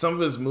some of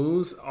his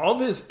moves, all of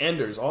his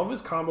enders, all of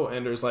his combo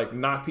enders, like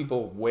knock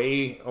people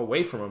way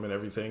away from him and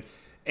everything.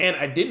 And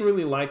I didn't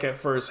really like at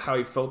first how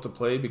he felt to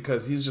play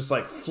because he's just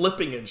like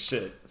flipping and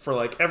shit for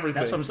like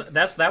everything. That's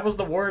what that was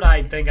the word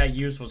I think I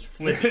used was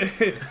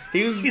flipping.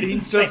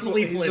 he's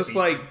just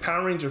like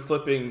Power Ranger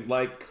flipping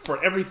like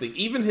for everything,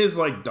 even his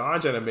like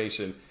dodge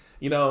animation.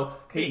 He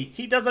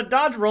does a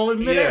dodge roll in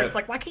midair. Yeah. It's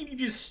like, why can't you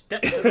just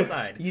step to the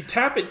side? You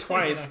tap it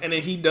twice, and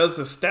then he does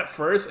a step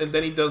first, and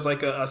then he does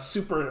like a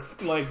super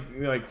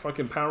like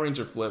fucking Power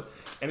Ranger flip,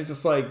 and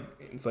it's like,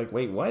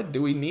 wait, what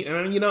do we need?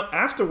 And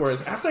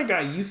afterwards, after I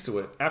got used to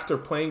it, after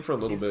playing for a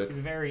little bit, it's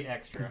very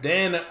extra.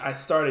 Then I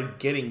started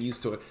getting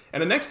used to it,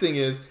 and the next thing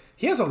is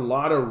he has a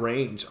lot of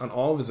range on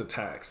all of his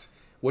attacks.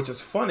 Which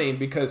is funny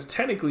because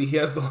technically he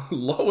has the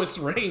lowest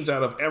range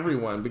out of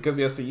everyone because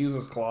he has to use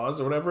his claws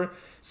or whatever.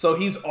 So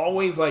he's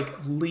always like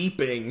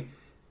leaping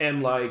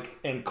and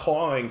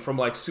clawing from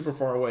like super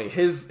far away.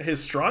 His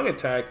strong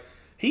attack,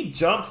 he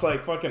jumps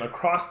like fucking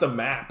across the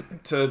map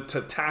to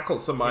tackle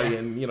somebody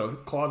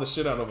and claw the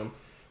shit out of them,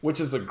 which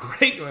is a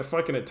great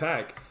fucking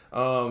attack.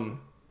 So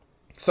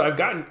I've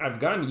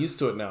gotten used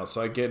to it now.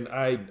 So I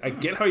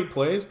get how he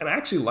plays, and I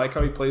actually like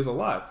how he plays a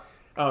lot,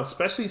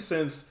 especially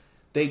since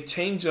they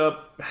change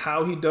up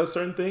how he does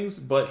certain things,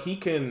 but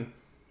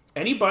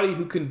anybody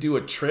who can do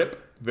a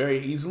trip very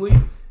easily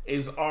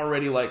is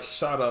already like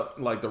shot up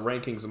like the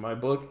rankings in my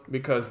book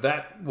because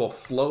that will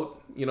float,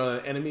 an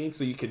enemy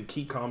so you can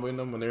keep comboing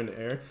them when they're in the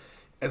air.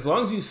 As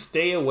long as you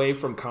stay away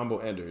from combo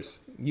enders,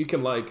 you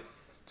can like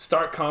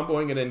start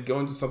comboing and then go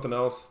into something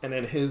else. And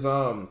then his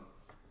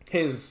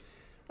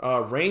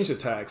range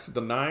attacks,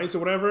 the knives or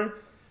whatever,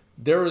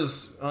 there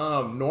is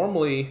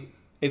normally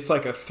it's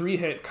like a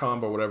 3-hit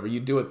combo or whatever. You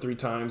do it 3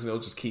 times and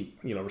it'll just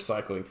keep,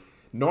 recycling.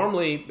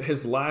 Normally,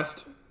 his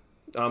last,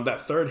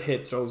 that third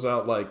hit throws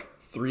out like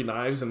 3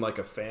 knives and like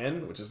a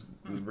fan, which is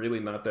really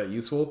not that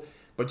useful.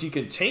 But you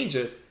can change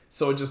it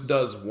so it just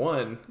does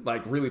one,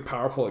 like really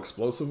powerful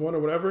explosive one or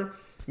whatever.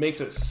 Makes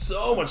it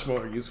so much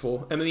more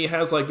useful. And then he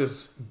has like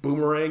this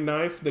boomerang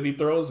knife that he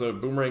throws, a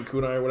boomerang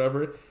kunai or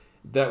whatever,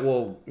 that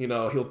will,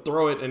 he'll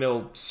throw it and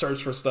it'll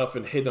search for stuff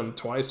and hit him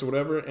twice or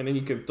whatever. And then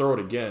you can throw it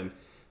again.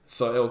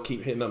 So it'll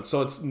keep hitting them.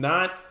 So it's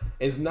not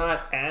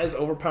as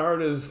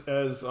overpowered as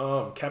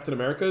Captain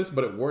America's,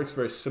 but it works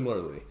very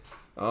similarly.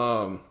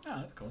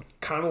 That's cool.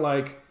 Kind of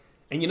like,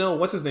 and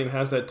what's his name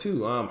has that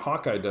too.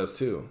 Hawkeye does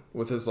too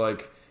with his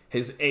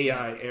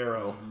AI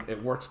arrow.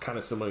 It works kind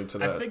of similarly to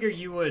that. I figure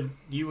you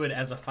would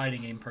as a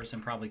fighting game person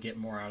probably get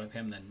more out of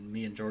him than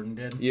me and Jordan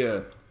did.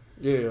 Yeah.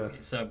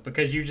 So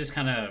because you just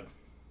kind of.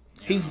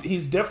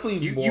 He's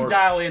definitely more. You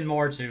dial in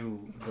more to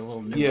the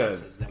little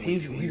nuances. Yeah,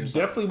 he's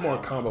definitely more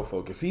combo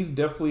focused. He's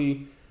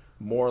definitely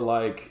more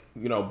like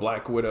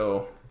Black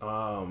Widow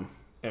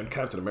and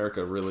Captain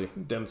America really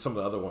than some of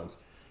the other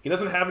ones. He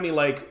doesn't have any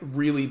like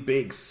really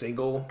big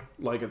single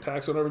like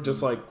attacks or whatever.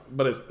 Just like,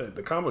 but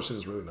the combo shit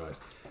is really nice.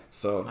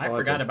 So I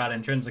forgot about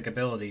intrinsic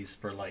abilities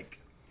for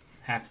like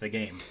half the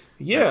game.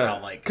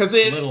 Yeah, because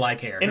little I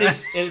care. And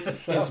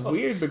it's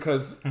weird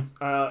because.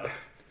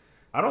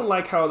 I don't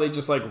like how they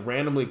just like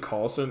randomly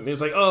call something.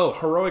 It's like, oh,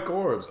 heroic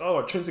orbs, oh,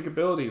 intrinsic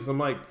abilities. I'm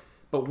like,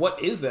 but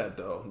what is that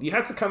though? You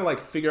have to kind of like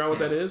figure out what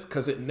that is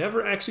because it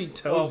never actually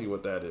tells you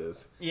what that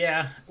is.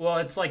 Yeah, well,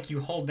 it's like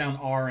you hold down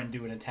R and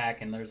do an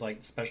attack, and there's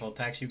like special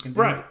attacks you can do.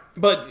 Right,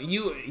 but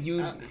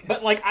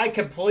but like I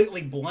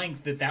completely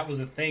blanked that was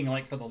a thing.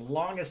 Like for the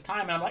longest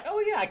time, and I'm like, oh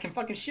yeah, I can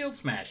fucking shield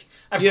smash.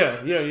 I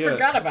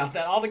forgot about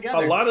that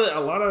altogether. A lot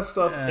of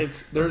stuff.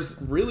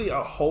 There's really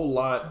a whole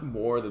lot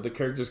more that the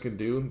characters can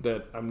do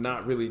that I'm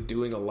not really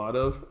doing a lot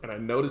of, and I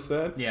noticed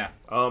that. Yeah.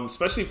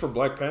 Especially for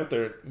Black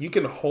Panther, you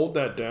can hold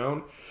that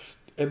down.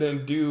 And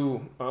then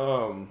do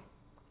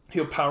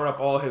he'll power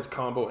up all his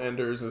combo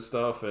enders and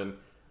stuff, and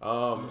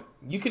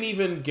you can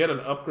even get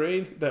an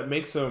upgrade that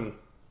makes him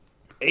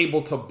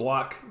able to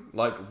block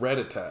like red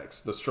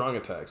attacks, the strong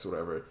attacks,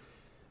 whatever.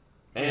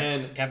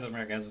 And Captain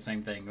America has the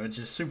same thing, which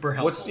is super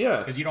helpful.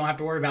 Because you don't have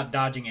to worry about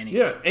dodging anything.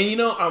 Yeah, and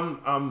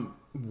I'm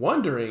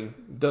wondering,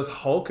 does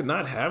Hulk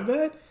not have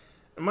that?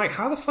 I'm like,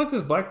 how the fuck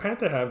does Black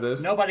Panther have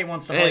this? Nobody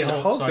wants to play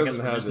Hulk, so I guess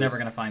we're just never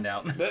going to find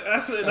out.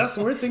 That's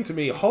the weird thing to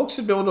me. Hulk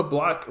should be able to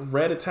block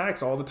red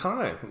attacks all the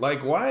time.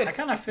 Like, why? I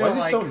kind of feel why is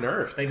he so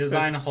nerfed? They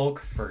design Hulk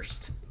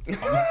first.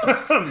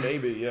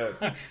 Maybe,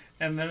 yeah.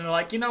 And then they're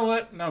like, you know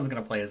what? No one's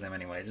going to play as him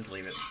anyway. Just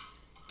leave it.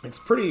 It's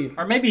pretty...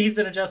 Or maybe he's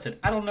been adjusted.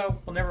 I don't know.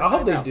 We'll never I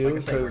find hope out. they do,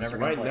 because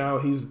right now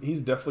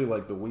he's definitely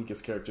like the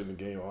weakest character in the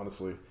game,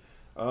 honestly.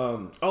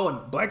 And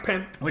Black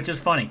Panther, which is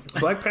funny.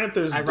 Black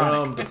Panther's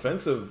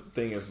defensive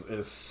thing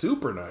is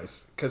super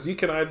nice because you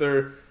can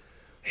either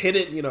hit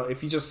it.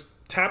 If you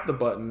just tap the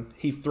button,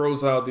 he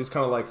throws out these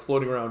kind of like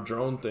floating around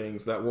drone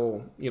things that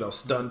will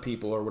stun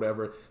people or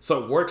whatever.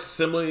 So it works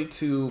similarly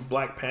to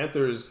Black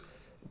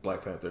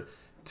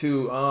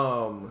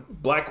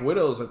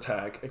Widow's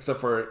attack, except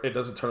for it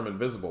doesn't turn him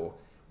invisible.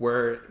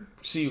 where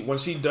when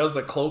she does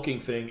the cloaking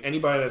thing,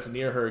 anybody that's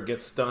near her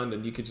gets stunned,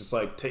 and you could just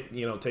like take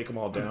them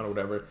all down or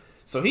whatever.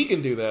 So he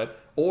can do that.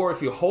 Or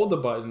if you hold the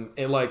button,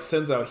 it like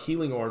sends out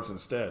healing orbs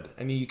instead,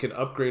 and you can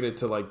upgrade it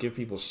to like give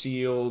people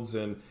shields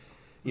and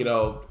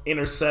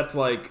intercept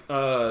like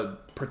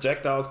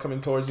projectiles coming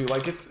towards you.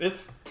 Like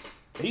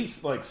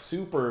he's like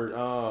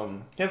super.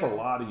 He has a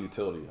lot of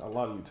utility.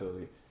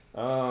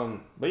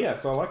 But yeah,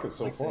 so I like it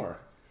so far.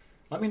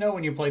 Let me know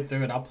when you play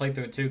through it. I'll play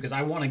through it too because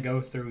I want to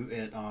go through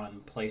it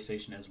on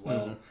PlayStation as well.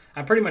 Mm-hmm.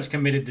 I'm pretty much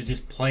committed to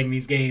just playing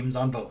these games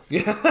on both.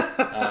 Yeah.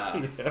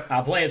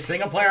 I'll play it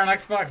single player on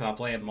Xbox. I'll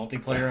play it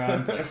multiplayer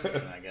on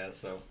PlayStation, I guess.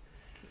 So,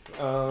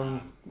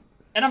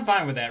 and I'm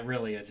fine with that.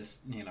 Really, I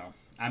just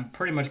I'm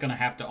pretty much gonna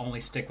have to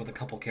only stick with a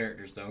couple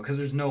characters though because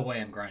there's no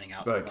way I'm grinding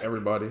out like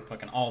everybody.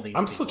 Fucking all these.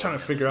 I'm still trying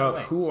to figure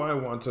out who I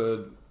want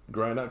to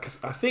grind out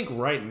because I think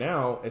right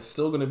now it's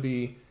still gonna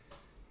be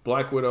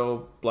Black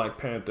Widow, Black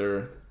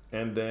Panther.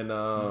 And then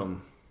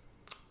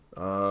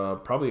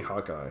probably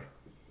Hawkeye.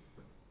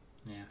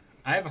 Yeah.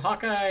 I have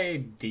Hawkeye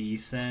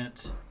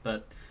decent,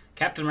 but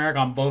Captain America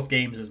on both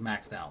games is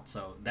maxed out.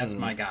 So that's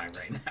my guy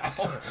right now.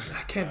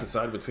 I can't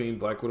decide between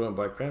Black Widow and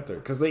Black Panther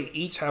because they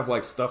each have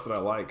like stuff that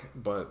I like,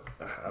 but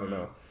I don't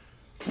know.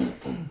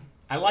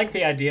 I like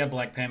the idea of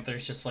Black Panther.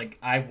 It's just like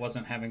I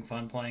wasn't having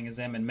fun playing as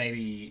him, and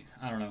maybe,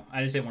 I don't know.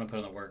 I just didn't want to put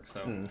in the work.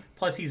 So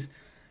plus he's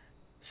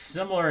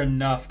similar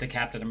enough to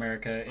Captain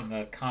America in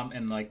the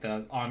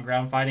the on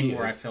ground fighting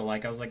where I feel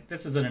like I was like,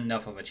 this isn't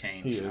enough of a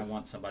change. I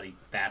want somebody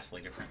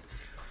vastly different.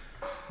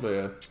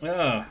 But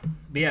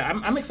yeah,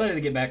 I'm excited to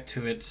get back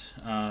to it.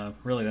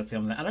 Really, that's the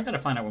only thing. And I got to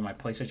find out when my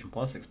PlayStation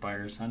Plus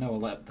expires. I know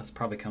that's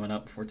probably coming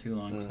up before too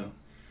long. So,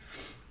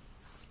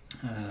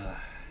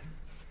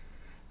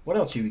 what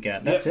else you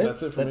got? That's it.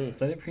 That's it for me. Is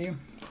that it for you?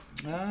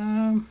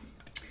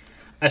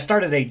 I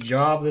started a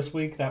job this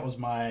week. That was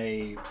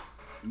my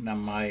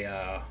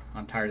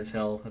I'm tired as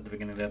hell at the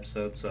beginning of the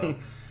episode, so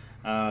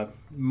I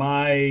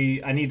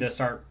need to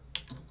start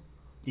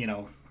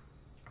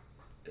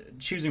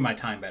choosing my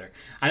time better.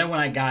 I know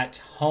when I got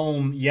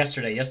home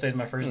yesterday's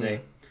my first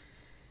day.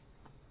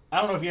 I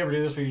don't know if you ever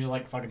do this where you're just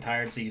like fucking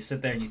tired, so you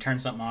sit there and you turn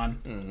something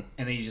on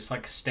and then you just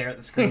like stare at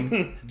the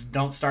screen,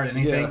 don't start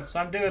anything. Yeah. So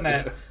I'm doing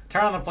that.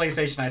 Turn on the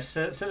PlayStation, I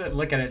sit and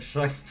look at it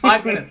for like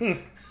 5 minutes.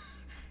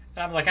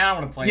 And I'm like, I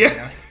don't want to play it.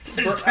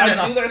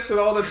 I do that shit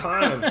all the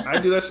time.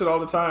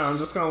 I'm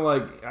just kind of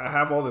like, I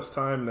have all this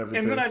time and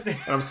everything. And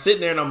I'm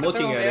sitting there and I'm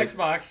looking at it.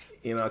 Xbox.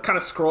 I kind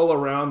of scroll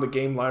around the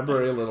game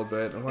library a little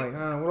bit. I'm like,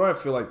 what do I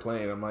feel like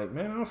playing? I'm like,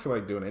 man, I don't feel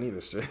like doing any of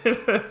this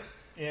shit.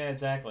 Yeah,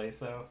 exactly.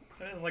 So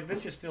it was like,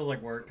 this just feels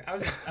like work. I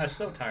was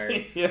so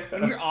tired. Yeah.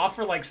 When you're off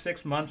for like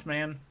 6 months,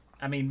 man.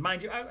 I mean,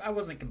 mind you, I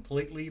wasn't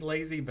completely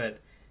lazy,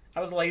 but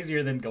I was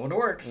lazier than going to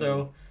work.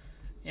 So.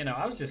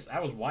 I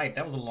was wiped.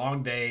 That was a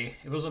long day.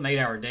 It was an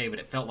 8-hour day, but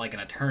it felt like an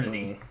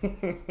eternity.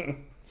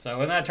 So,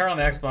 and then I turned on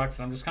the Xbox,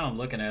 and I'm just kind of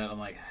looking at it. I'm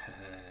like,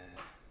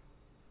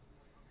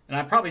 and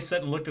I probably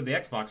sat and looked at the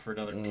Xbox for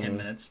another 10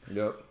 minutes.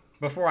 Yep.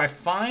 Before I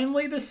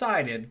finally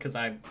decided, because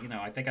I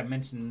think I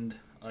mentioned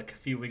like a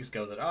few weeks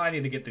ago that, I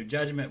need to get through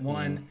Judgment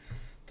 1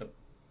 to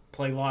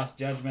play Lost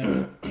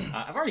Judgment.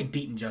 I've already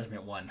beaten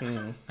Judgment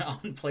 1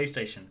 on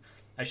PlayStation.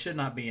 I should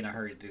not be in a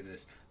hurry to do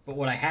this. But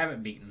what I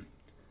haven't beaten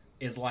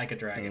is Like a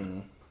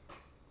Dragon.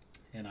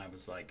 And I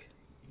was like,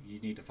 you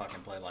need to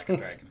fucking play Like a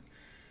Dragon.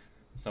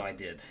 So I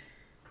did.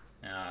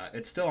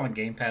 It's still on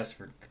Game Pass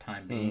for the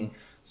time being,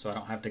 so I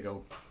don't have to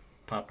go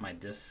pop my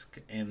disc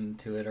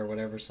into it or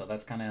whatever, so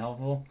that's kind of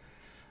helpful.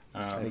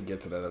 I need to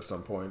get to that at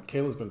some point.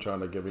 Kayla's been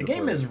trying to get me to play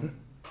it.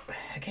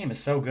 The game is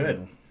so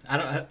good.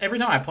 Every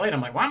time I play it,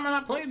 I'm like, why am I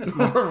not playing this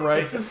more? Right.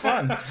 This is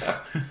fun.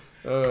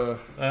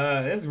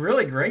 It's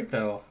really great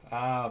though.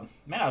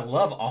 Man, I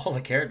love all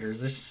the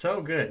characters. They're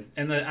so good.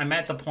 And I'm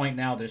at the point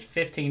now, there's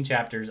 15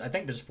 chapters. I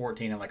think there's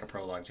 14 in like a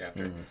prologue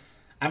chapter.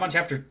 I'm on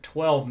chapter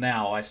 12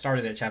 now. I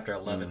started at chapter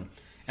 11.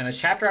 And the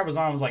chapter I was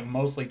on was like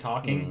mostly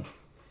talking.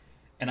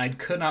 And I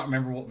could not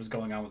remember what was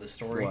going on with the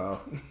story.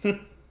 Wow.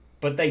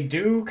 But they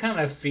do kind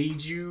of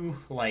feed you,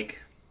 like,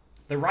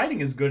 the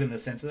writing is good in the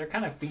sense that they're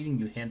kind of feeding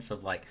you hints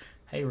of like,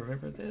 hey,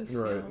 remember this?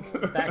 Right.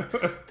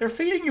 They're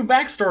feeding you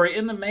backstory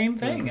in the main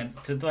thing and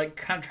to like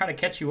kind of try to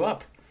catch you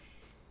up.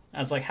 I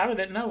was like, how did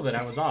it know that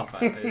I was off?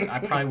 I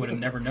probably would have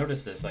never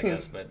noticed this, I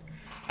guess, but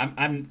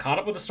I'm caught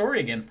up with the story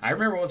again. I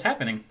remember what's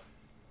happening.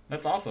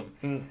 That's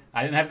awesome.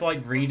 I didn't have to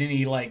like read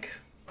any like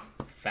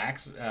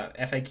facts,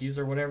 FAQs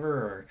or whatever,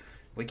 or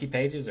wiki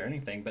pages or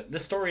anything. But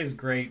this story is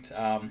great.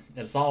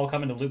 It's all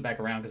coming to loop back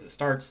around because it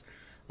starts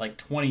like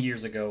 20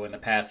 years ago in the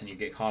past, and you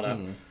get caught up,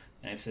 and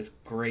it's this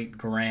great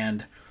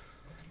grand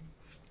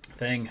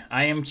thing.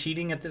 I am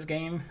cheating at this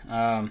game.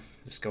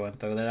 Just go and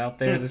throw that out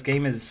there. This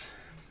game is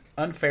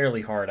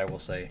unfairly hard, I will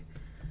say,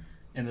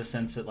 in the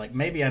sense that like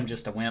maybe I'm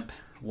just a wimp.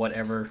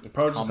 Whatever. You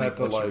probably just have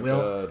to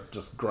like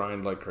just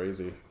grind like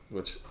crazy,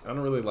 which I don't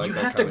really like. You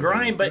have to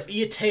grind, but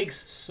it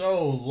takes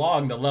so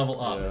long to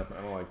level up. Yeah,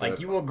 I don't like that. Like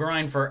you will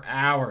grind for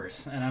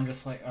hours, and I'm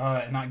just like,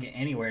 and not get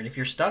anywhere. And if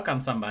you're stuck on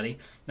somebody,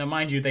 now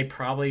mind you, they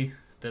probably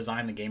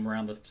design the game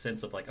around the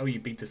sense of like, oh, you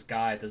beat this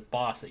guy, this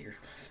boss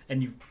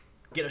and you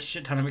get a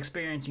shit ton of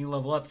experience and you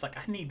level up. It's like,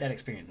 I need that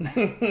experience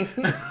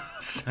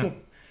now.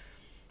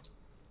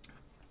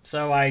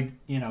 So I,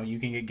 you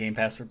can get Game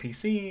Pass for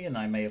PC, and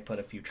I may have put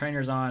a few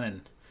trainers on,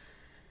 and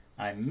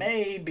I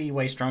may be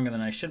way stronger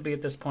than I should be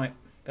at this point.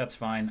 That's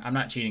fine. I'm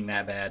not cheating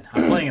that bad.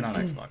 I'm playing it on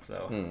Xbox,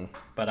 though.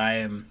 But I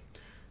am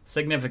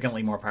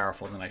significantly more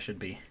powerful than I should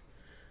be,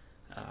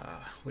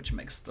 which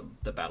makes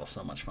the battle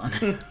so much fun.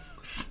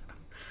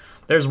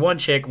 There's one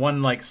chick,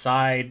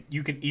 side.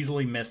 You can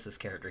easily miss this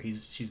character.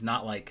 She's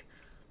not like...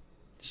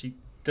 She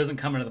doesn't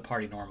come into the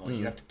party normally.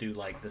 You have to do,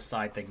 this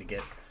side thing to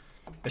get...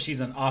 But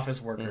she's an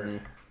office worker.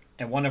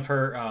 And one of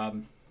her,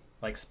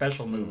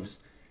 special moves...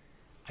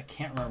 I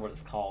can't remember what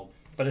it's called.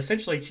 But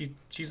essentially,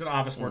 she's an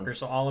office worker,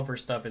 so all of her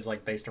stuff is,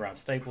 based around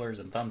staplers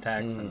and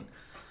thumbtacks. And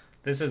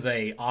this is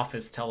a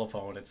office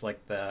telephone. It's,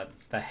 the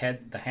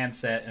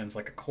handset, and it's,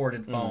 a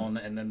corded phone,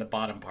 and then the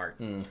bottom part.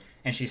 And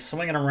she's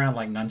swinging around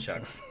like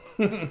nunchucks.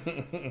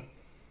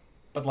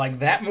 But,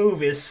 that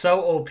move is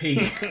so OP.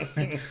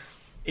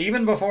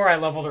 Even before I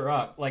leveled her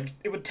up,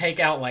 it would take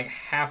out,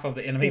 half of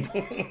the enemy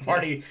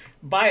party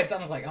by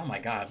itself. I was like, oh, my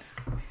God.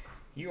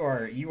 You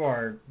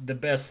are the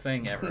best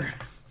thing ever.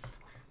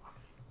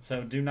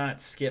 So do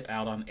not skip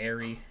out on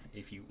Aerie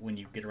when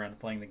you get around to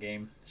playing the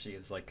game. She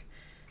is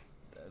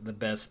the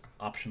best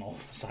optional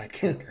side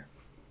character.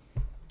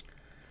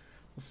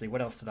 Let's see,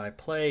 what else did I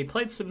play?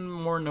 Played some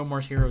more No More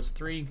Heroes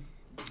 3.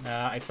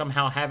 I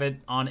somehow have it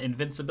on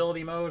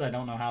invincibility mode. I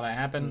don't know how that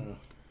happened.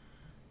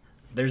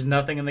 There's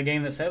nothing in the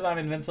game that says I'm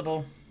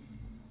invincible.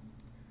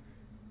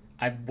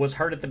 I was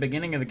hurt at the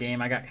beginning of the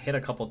game. I got hit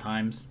a couple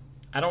times.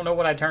 I don't know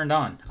what I turned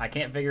on. I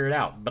can't figure it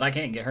out, but I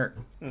can't get hurt.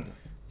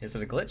 Is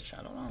it a glitch?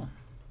 I don't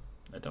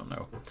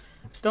know.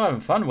 I'm still having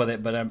fun with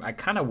it, but I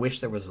kind of wish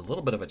there was a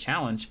little bit of a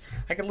challenge.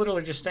 I could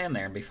literally just stand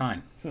there and be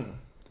fine.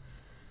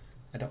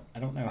 I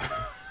don't know.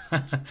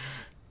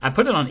 I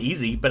put it on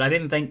easy, but I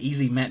didn't think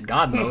easy meant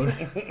God mode.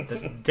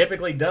 It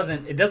typically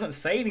doesn't. It doesn't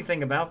say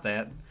anything about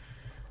that.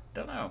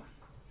 Don't know.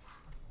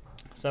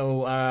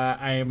 So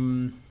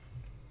I'm.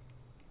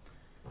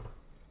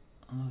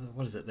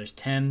 What is it? There's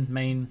 10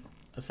 main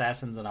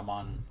assassins, and I'm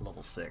on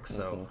level 6,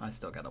 so I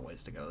still got a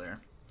ways to go there.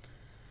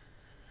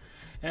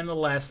 And the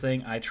last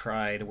thing I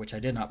tried, which I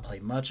did not play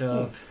much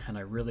of, and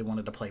I really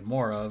wanted to play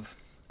more of.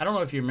 I don't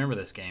know if you remember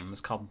this game.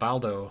 It's called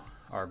Baldo.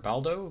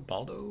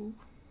 Baldo?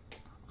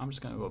 I'm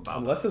just going to go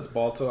Baldo. Unless it's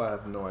Balto, I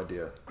have no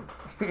idea.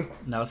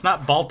 No, it's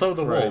not Balto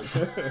the wolf.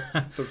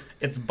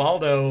 It's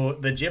Baldo,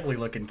 the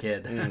Ghibli-looking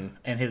kid,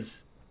 and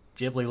his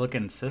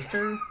Ghibli-looking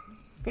sister,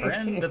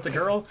 friend, that's a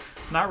girl.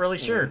 Not really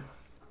sure.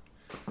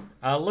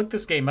 Look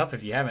this game up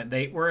if you haven't.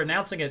 They were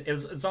announcing it.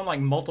 It's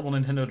on multiple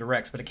Nintendo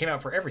Directs, but it came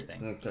out for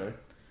everything. Okay.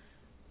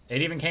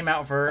 It even came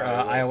out for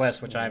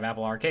iOS, which I have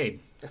Apple Arcade.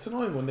 It's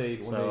annoying when they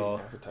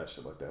advertise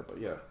shit like that,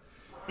 but yeah.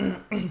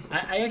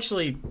 I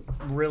actually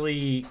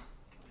really...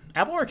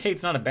 Apple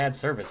Arcade's not a bad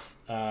service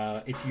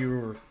if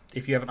you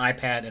have an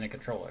iPad and a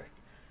controller.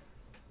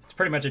 It's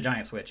pretty much a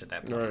giant Switch at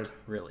that point,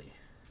 really.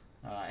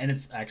 And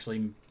it's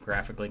actually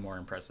graphically more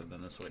impressive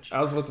than the Switch. I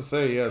was about to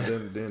say, yeah,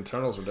 the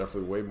internals are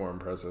definitely way more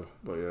impressive,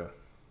 but yeah.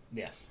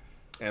 Yes.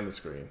 And the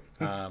screen.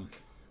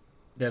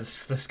 The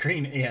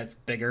screen, yeah, it's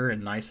bigger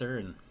and nicer,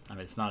 and I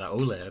mean, it's not an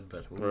OLED,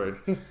 but... Right.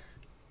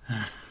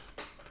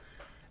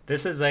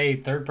 This is a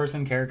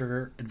third-person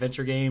character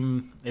adventure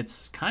game.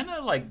 It's kind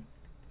of like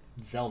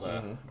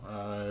Zelda.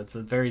 It's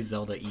a very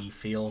Zelda-y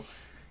feel.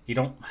 You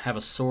don't have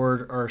a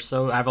sword or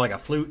so. I have a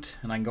flute,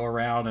 and I can go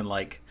around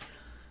and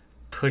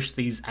push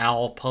these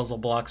owl puzzle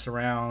blocks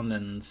around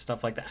and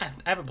stuff like that.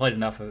 I haven't played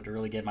enough of it to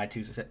really get my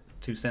two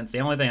cents. The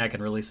only thing I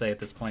can really say at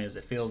this point is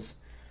it feels...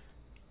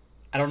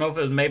 I don't know if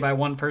it was made by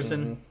one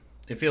person.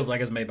 It feels like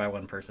it's made by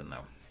one person,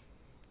 though.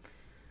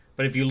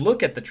 But if you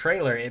look at the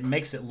trailer, it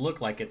makes it look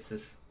like it's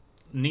this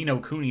Ni no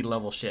Kuni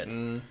level shit.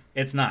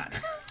 It's not.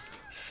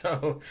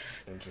 So...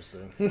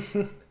 Interesting.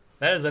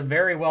 That is a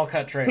very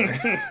well-cut trailer.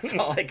 That's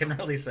all I can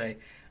really say.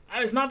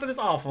 It's not that it's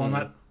awful. I'm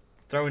not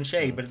throwing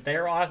shade, but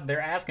they're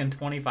asking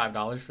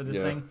 $25 for this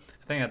thing.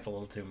 I think that's a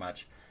little too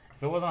much.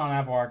 If it wasn't on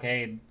Apple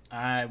Arcade,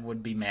 I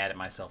would be mad at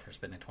myself for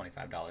spending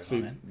 $25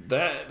 on it.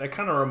 That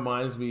kind of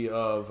reminds me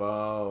of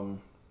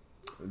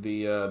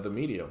the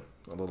Medium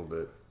a little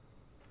bit.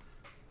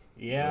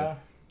 Yeah,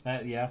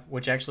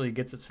 which actually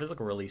gets its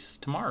physical release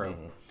tomorrow.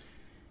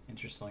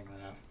 Interestingly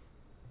enough.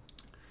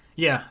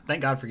 Yeah,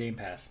 thank God for Game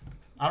Pass.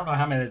 I don't know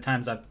how many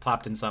times I've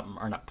popped in something,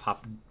 or not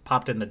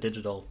popped in the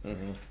digital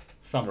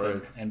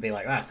something, and be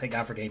like, thank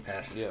God for Game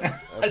Pass. Yeah,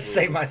 I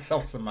save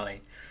myself some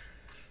money.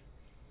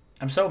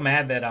 I'm so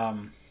mad that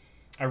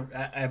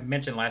I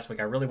mentioned last week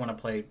I really want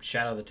to play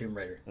Shadow of the Tomb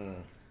Raider.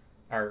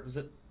 Or was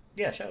it?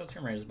 Yeah, Shadow of the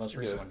Tomb Raider is the most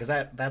recent one,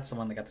 because that's the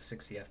one that got the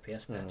 60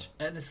 FPS patch.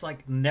 And it's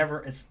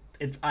never. It's.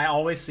 I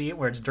always see it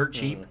where it's dirt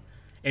cheap,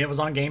 and it was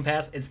on Game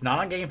Pass. It's not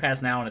on Game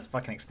Pass now, and it's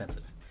fucking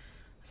expensive.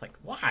 It's like,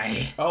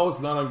 why? Oh,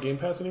 it's not on Game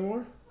Pass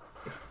anymore?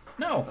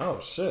 No. Oh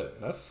shit,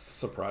 that's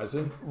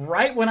surprising.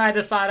 Right when I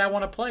decide I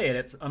want to play it,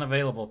 it's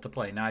unavailable to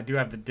play. Now I do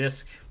have the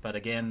disc, but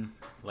again,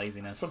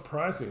 laziness.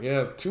 Surprising,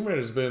 yeah. Tomb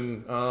Raider's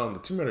been the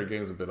Tomb Raider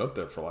games have been up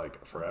there for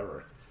like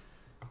forever.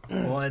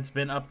 Well, it's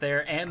been up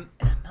there, and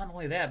not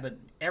only that, but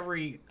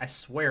I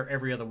swear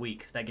every other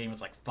week that game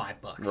was like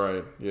 $5.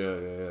 Right?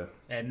 Yeah.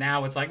 And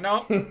now it's like,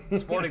 nope,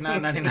 it's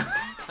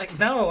 $49.99. Like,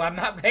 no, I'm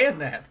not paying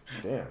that.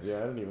 Damn, yeah,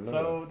 I didn't even know.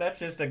 So that's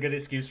just a good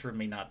excuse for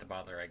me not to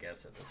bother, I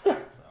guess, at this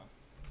point. So,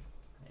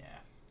 yeah,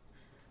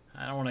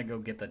 I don't want to go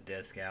get the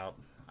disc out.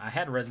 I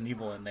had Resident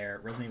Evil in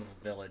there, Resident Evil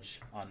Village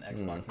on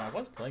Xbox, and I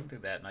was playing through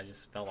that, and I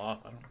just fell off.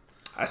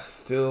 I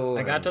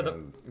got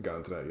to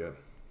gotten to that yet,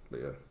 but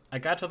yeah. I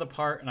got to the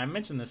part, and I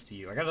mentioned this to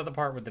you. I got to the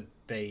part with the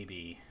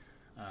baby.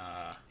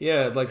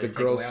 Yeah, like the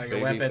gross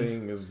baby weapons.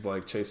 thing is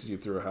like chasing you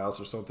through a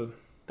house or something.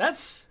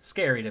 That's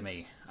scary to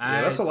me.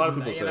 Yeah, that's a lot of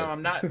people say.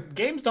 I'm not.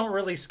 Games don't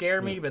really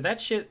scare me, but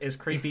that shit is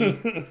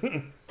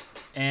creepy.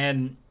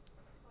 And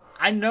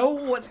I know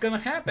what's gonna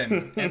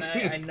happen, and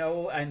I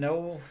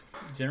know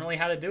generally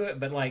how to do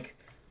it. But like,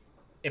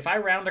 if I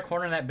round a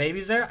corner and that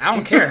baby's there, I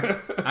don't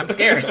care. I'm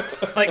scared.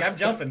 Like I'm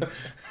jumping.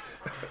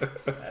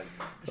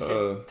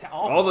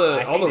 All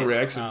the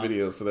reaction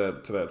videos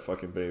to that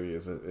fucking baby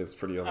is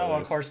pretty hilarious. Oh,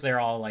 of course they're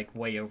all like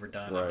way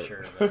overdone, right. I'm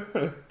sure.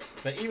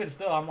 But even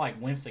still, I'm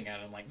like wincing at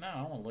it. I'm like, no, I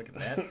don't want to look at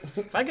that.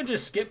 If I could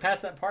just skip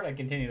past that part, I'd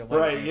continue to play.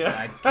 Right?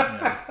 Yeah.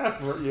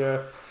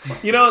 Yeah.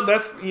 You know,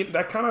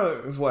 that kind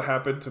of is what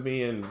happened to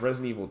me in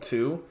Resident Evil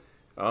 2,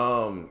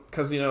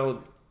 because you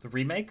know the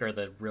remake or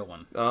the real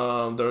one.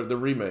 The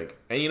remake,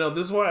 and you know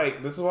this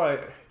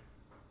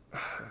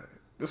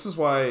is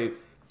why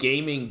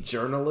gaming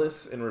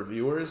journalists and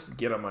reviewers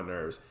get on my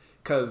nerves,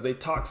 because they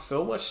talk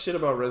so much shit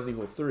about Resident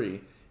Evil 3,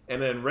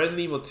 and then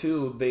Resident Evil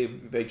 2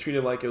 they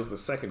treated like it was the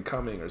second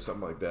coming or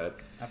something like that.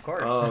 Of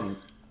course.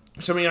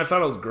 Which I mean, I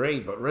thought it was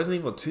great, but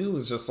Resident Evil 2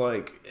 was just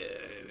like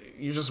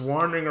you're just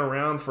wandering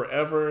around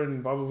forever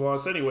and blah blah blah.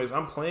 So anyways,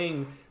 I'm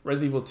playing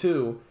Resident Evil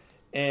 2,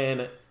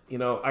 and you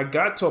know I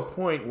got to a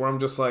point where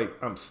I'm just like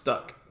I'm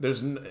stuck.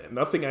 There's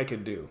nothing I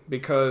can do,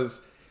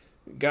 because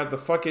got the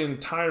fucking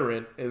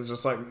tyrant is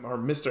just like, or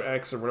Mr.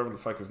 X or whatever the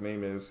fuck his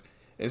name is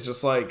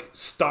just like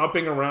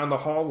stomping around the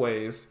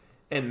hallways.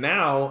 And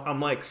now I'm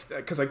like,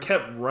 because I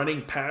kept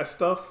running past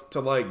stuff to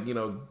like, you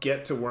know,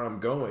 get to where I'm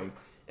going.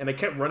 And I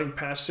kept running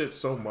past shit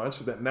so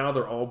much that now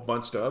they're all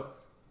bunched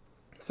up.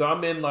 So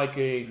I'm in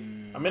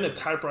a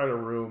typewriter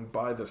room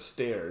by the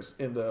stairs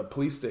in the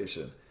police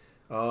station.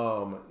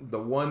 The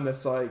one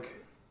that's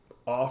like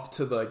off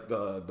to like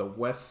the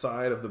west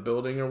side of the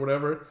building or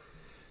whatever.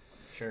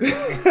 Sure.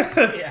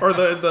 Yeah. Or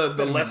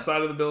the left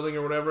side of the building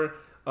or whatever.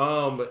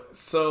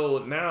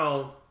 So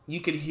now you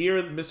could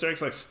hear Mr.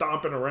 X like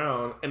stomping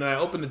around, and then I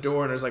open the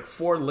door and there's like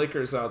 4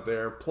 lickers out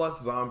there,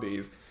 plus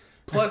zombies,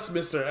 plus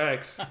Mr.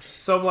 X.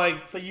 So I'm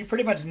like, so you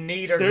pretty much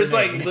need a there's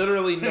grenade. Like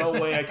literally no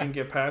way I can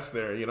get past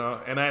there, you know.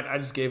 And I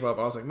just gave up.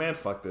 I was like, man,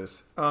 fuck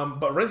this.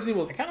 But Resident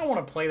Evil, I kind of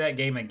want to play that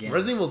game again.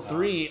 Resident Evil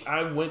 3,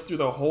 I went through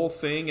the whole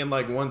thing in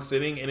like one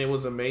sitting, and it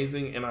was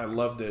amazing, and I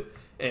loved it.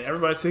 And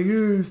everybody's saying,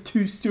 oh, it's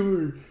too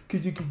short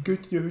because you can go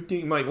to the whole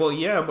thing. I'm like, well,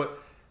 yeah, but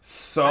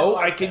so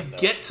I can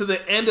get to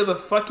the end of the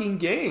fucking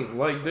game.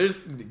 Like,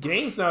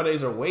 games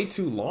nowadays are way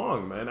too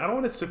long, man. I don't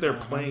want to sit there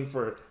playing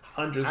for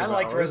hundreds of hours. I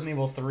liked Resident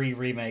Evil 3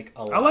 Remake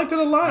a lot. I liked it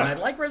a lot. And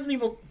I like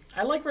Resident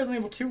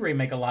Evil 2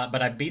 Remake a lot,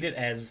 but I beat it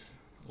as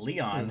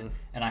Leon,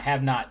 and I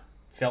have not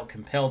felt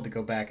compelled to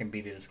go back and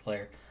beat it as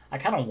Claire. I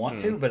kind of want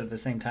to, but at the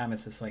same time,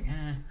 it's just like,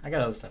 I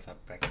got other stuff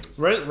I can do.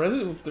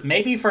 Resident Evil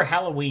maybe for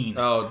Halloween.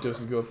 Oh,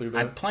 just go through that.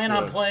 I plan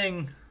on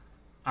playing.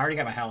 I already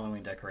got my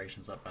Halloween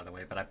decorations up, by the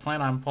way, but I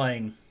plan on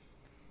playing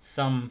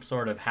some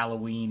sort of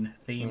Halloween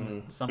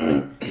theme,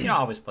 something. You know, I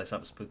always play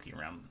something spooky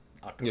around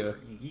October.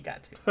 Yeah. You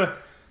got to.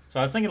 So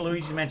I was thinking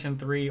Luigi Mansion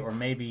 3, or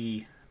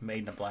maybe Made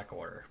in a Black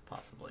Order,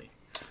 possibly.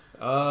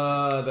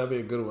 That'd be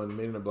a good one,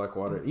 Made in a Black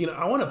Water. You know,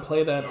 I want to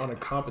play that on a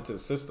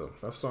competent system.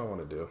 That's what I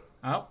want to do.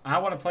 Oh, I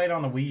want to play it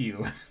on the Wii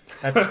U.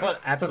 That's what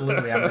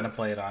absolutely I'm going to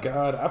play it on.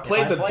 God, I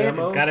played the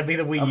demo. It's got to be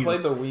the Wii U. I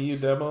played the Wii U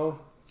demo.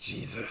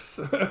 Jesus.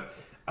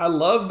 I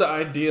love the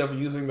idea of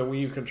using the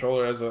Wii U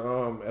controller as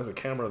a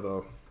camera,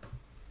 though.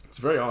 It's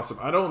very awesome.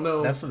 I don't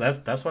know.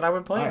 That's what I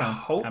would play.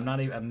 I'm not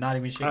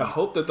even sure. I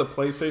hope that the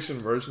PlayStation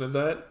version of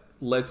that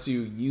lets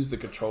you use the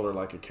controller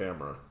like a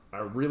camera. I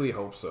really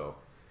hope so.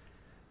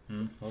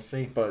 We'll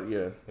see. But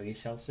yeah, we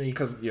shall see.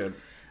 Because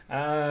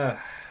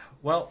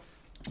well,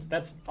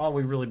 that's all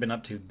we've really been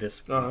up to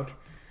this week,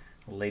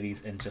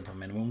 ladies and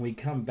gentlemen. When we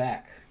come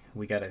back,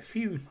 we got a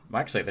few.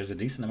 Well, actually, there's a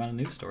decent amount of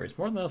news stories,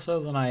 more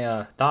so than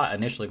I thought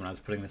initially when I was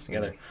putting this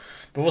together.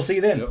 But we'll see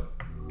you then. Yep.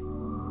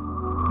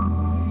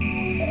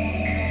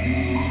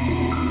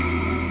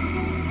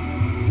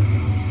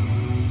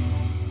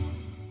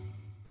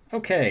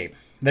 Okay,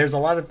 there's a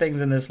lot of things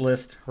in this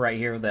list right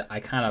here that I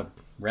kind of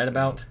read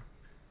about,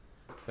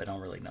 but don't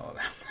really know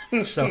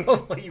about. So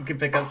hopefully you can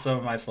pick up some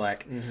of my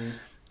slack.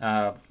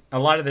 A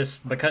lot of this,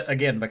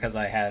 because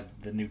I had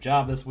the new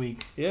job this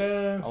week.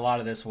 Yeah. A lot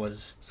of this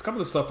was... Some of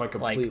the stuff I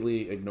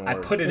completely ignored. I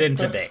put it in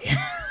today.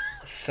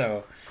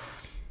 So,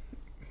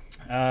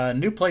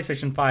 new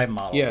PlayStation 5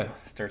 model. Yeah.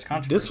 Stirs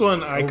controversy. This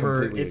one I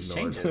over completely its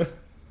ignored. changes.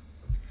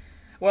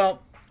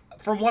 Well,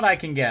 from what I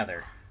can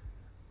gather,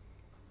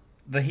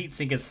 the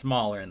heatsink is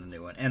smaller in the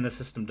new one, and the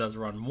system does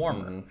run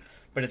warmer,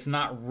 but it's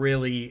not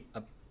really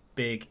a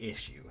big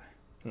issue.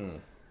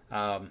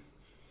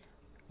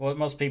 What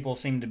most people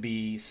seem to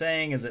be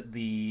saying is that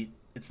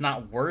it's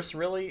not worse,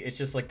 really. It's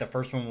just like the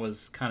first one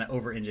was kind of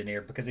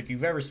over-engineered, because if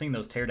you've ever seen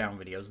those teardown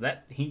videos,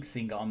 that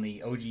heatsink on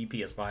the OG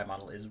PS5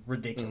 model is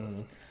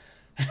ridiculous.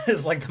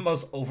 It's like the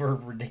most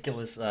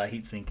over-ridiculous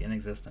heatsink in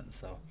existence,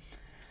 so...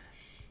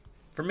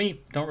 For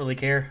me, don't really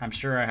care. I'm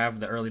sure I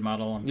have the early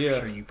model. I'm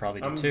sure you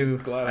probably do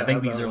too. I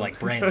think these are like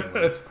brand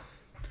new ones.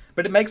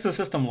 But it makes the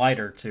system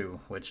lighter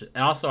too, which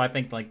also I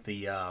think like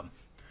the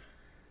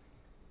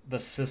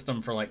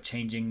system for like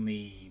changing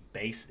the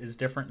base is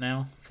different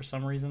now for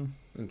some reason.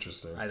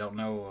 Interesting. I don't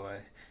know.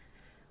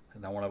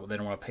 They don't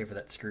want to pay for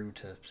that screw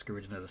to screw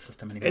it into the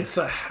system anymore. It's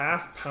a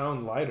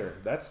half-pound lighter.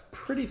 That's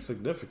pretty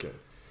significant.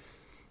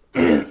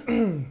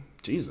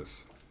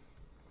 Jesus.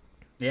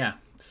 Yeah.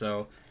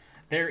 So.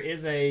 There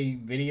is a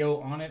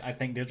video on it. I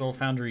think Digital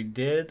Foundry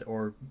did,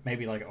 or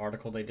maybe like an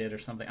article they did or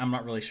something. I'm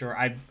not really sure.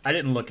 I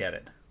didn't look at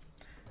it.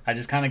 I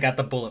just kind of got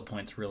the bullet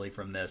points really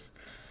from this.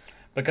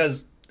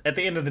 Because at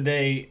the end of the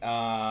day,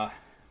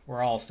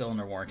 we're all still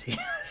under warranty.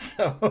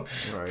 So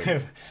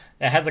it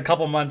has a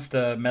couple months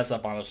to mess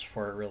up on us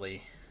before it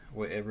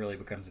really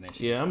becomes an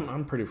issue. Yeah,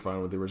 I'm pretty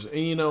fine with the original.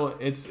 And you know,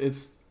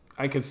 it's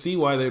I could see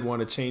why they'd want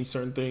to change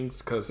certain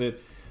things, because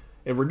it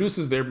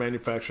reduces their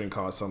manufacturing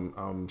costs,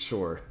 I'm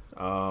sure.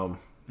 I'm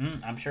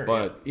sure.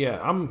 But yeah,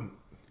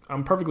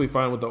 I'm perfectly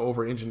fine with the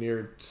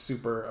over-engineered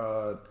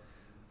super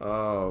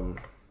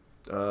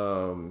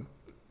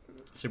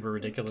super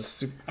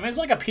ridiculous. I mean, it's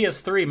like a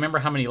PS3. Remember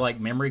how many like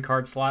memory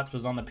card slots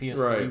was on the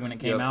PS3 when it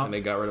came out? And they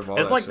got rid of all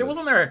it's that like shit.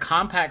 Wasn't there a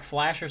compact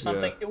flash or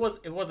something? Yeah.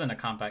 It wasn't a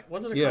compact.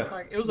 Was it a Yeah.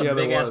 compact? It was a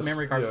big ass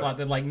memory card slot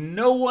that like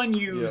no one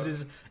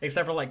uses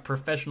except for like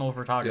professional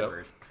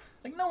photographers.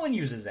 Like no one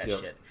uses that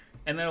shit.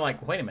 And they're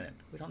like, wait a minute,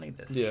 we don't need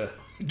this. Yeah.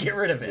 Get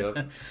rid of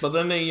it. But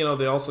then they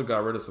also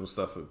got rid of some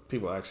stuff that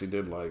people actually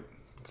did like.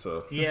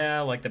 So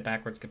yeah, like the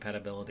backwards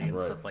compatibility and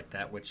stuff like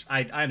that, which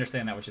I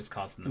understand that was just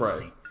costing them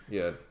money.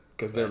 Yeah,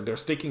 because they're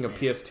sticking a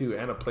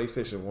PS2 and a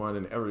PlayStation 1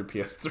 in every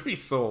PS3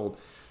 sold.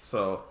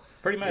 So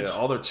pretty much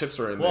all their chips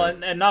are in there. there.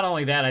 Well, and not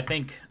only that, I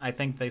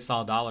think they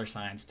saw dollar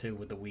signs too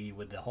with the Wii,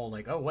 with the whole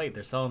like, oh wait,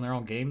 they're selling their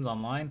own games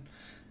online.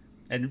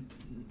 And,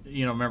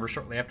 remember,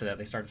 shortly after that,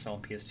 they started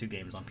selling PS2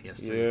 games on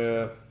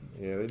PS3.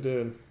 Yeah, they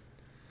did.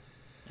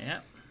 Yeah.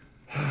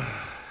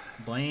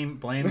 Blame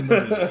the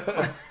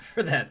Wii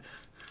for that.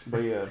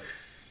 But yeah.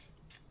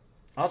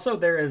 Also,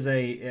 there is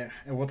and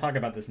we'll talk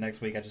about this next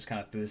week. I just kind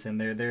of threw this in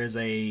there. There is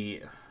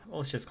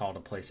let's just call it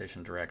a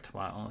PlayStation Direct.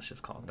 Wow, let's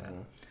just call it that.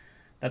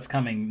 That's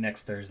coming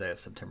next Thursday,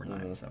 September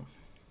 9th. So.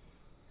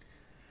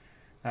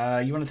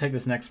 You want to take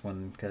this next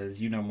one because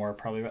you know more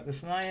probably about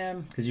this than I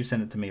am, because you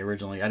sent it to me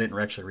originally. I didn't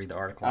actually read the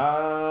article.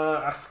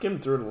 I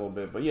skimmed through it a little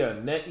bit, but yeah,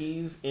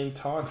 NetEase in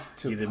talks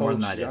to poach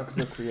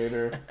Yakuza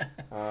creator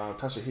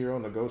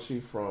Toshihiro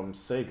Nagoshi from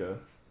Sega,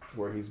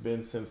 where he's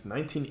been since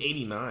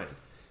 1989.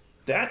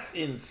 That's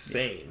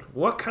insane.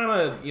 What kind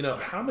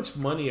of how much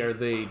money are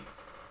they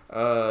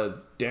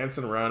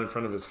dancing around in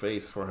front of his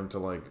face for him to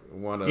like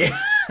want to?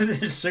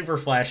 Yeah, super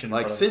flashing.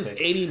 Like since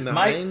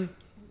 '89.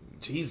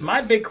 Jesus.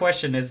 My big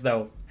question is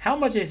though, how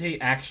much is he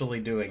actually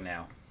doing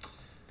now?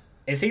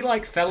 Is he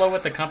like fellow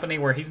with the company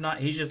where he's not?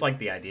 He's just like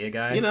the idea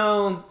guy.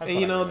 That's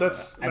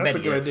a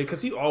good idea,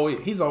 because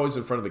he's always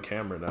in front of the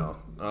camera now.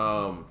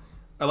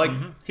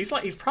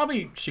 He's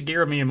probably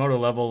Shigeru Miyamoto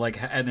level,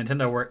 like at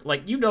Nintendo, where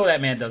like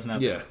that man does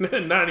nothing. Yeah,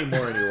 not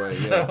anymore anyway.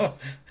 So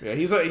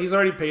he's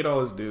already paid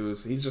all his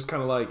dues. He's just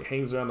kind of like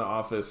hangs around the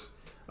office.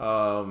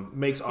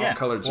 Makes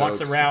off-color jokes.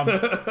 Walks around.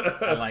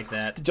 I like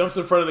that. Jumps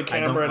in front of the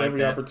camera at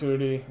every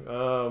opportunity.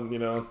 So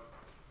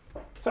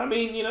I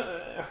mean,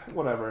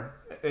 whatever.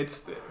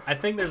 I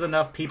think there's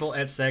enough people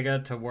at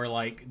Sega to where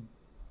like,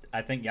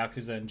 I think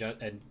Yakuza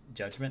and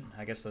Judgment.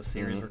 I guess the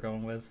series we're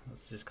going with.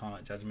 Let's just call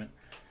it Judgment.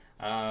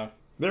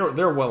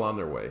 They're well on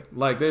their way.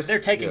 Like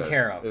they're taken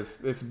care of.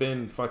 It's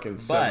been fucking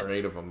 7 or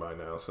 8 of them by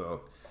now.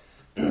 So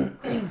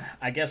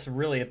I guess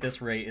really at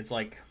this rate, it's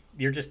like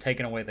you're just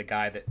taking away the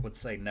guy that would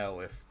say no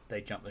if they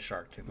jump the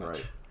shark too much.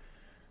 Right.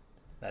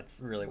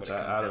 That's really what it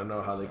comes I don't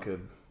know how they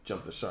could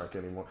jump the shark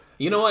anymore.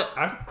 You know what?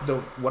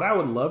 What I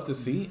would love to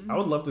see, I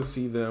would love to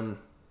see them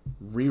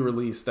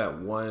re-release that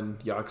one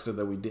Yakuza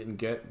that we didn't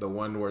get, the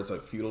one where it's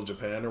like feudal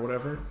Japan or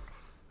whatever.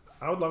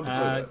 I would love to play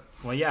that.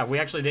 Well, yeah, we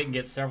actually didn't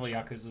get several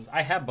Yakuzas.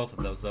 I have both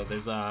of those though.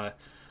 There's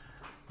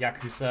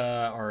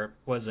Yakuza, or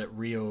was it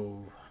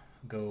Rio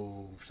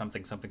Go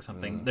something.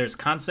 There's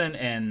Kansen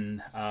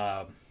and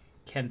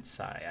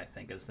Kensai, I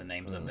think is the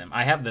names of them.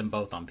 I have them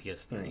both on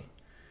PS3.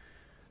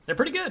 They're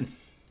pretty good.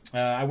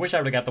 I wish I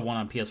would have got the one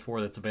on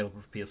PS4 that's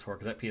available for PS4,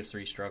 because that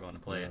PS3 is struggling to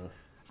play it.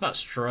 It's not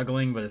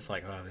struggling, but it's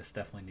like, oh, this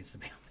definitely needs to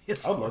be on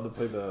PS4. I'd love to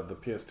play the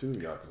PS2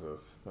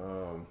 Yakuzas.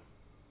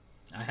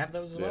 I have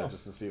those as Yeah, well.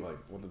 just to see like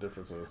what the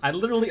difference is. I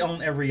literally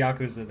own every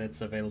Yakuza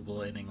that's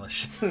available in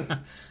English,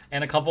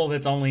 and a couple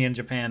that's only in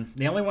Japan.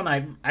 The only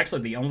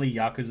the only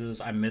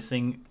Yakuzas I'm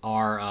missing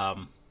are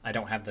I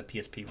don't have the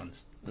PSP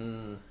ones,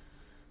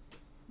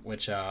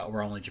 which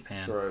were only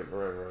Japan.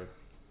 Right.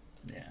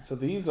 Yeah. So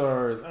these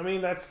are, I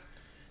mean, that's,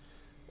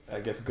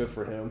 I guess, good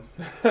for him.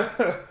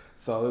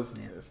 So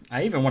this,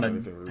 I even want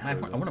anything to. really I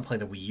crazy. want to play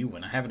the Wii U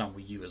one. I have it on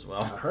Wii U as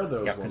well. I heard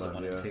those Yakuza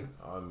one and on, 2.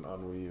 on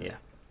Wii U. Yeah.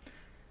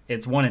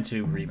 It's 1 and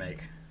 2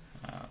 remake,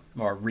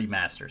 or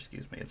remaster.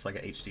 Excuse me. It's like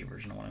an HD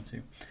version of 1 and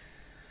 2.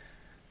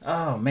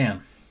 Oh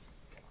man,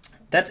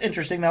 that's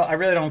interesting though. I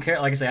really don't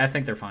care. Like I say, I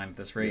think they're fine at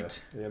this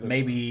rate. Yeah,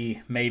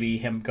 maybe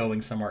him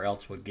going somewhere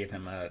else would give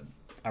him a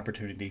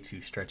opportunity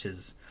to stretch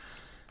his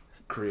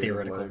Creative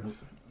theoretical,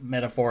 legs.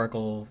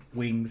 metaphorical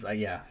wings.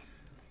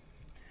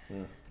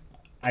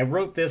 I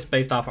wrote this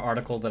based off an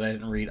article that I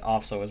didn't read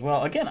also as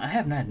well. Again, I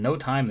haven't had no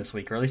time this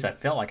week, or at least I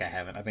felt like I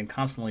haven't. I've been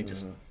constantly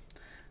just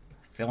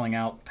filling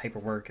out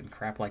paperwork and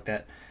crap like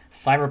that.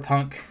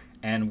 Cyberpunk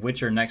and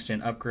Witcher Next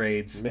Gen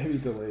upgrades Maybe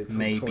delayed. till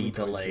may be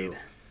 2022. delayed.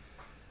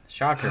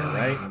 Shocker,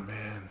 right? Oh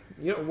man,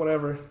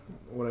 whatever.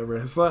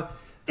 It's not.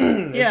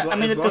 Yeah, I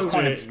mean, at this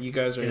point, you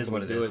guys are it is able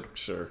what to it do is. it.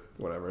 Sure,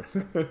 whatever.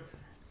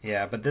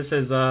 Yeah, but this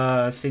is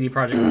CD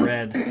Projekt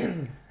Red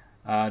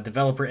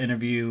developer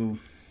interview.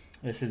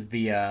 This is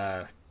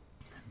via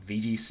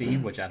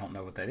VGC, which I don't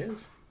know what that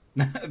is.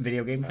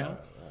 Video game channel.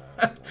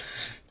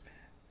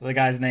 The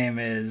guy's name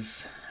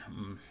is,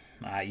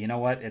 you know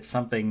what? It's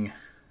something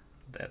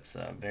that's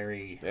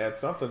very It's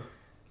something.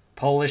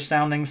 Polish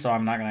sounding, so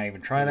I'm not going to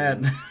even try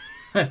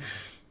that.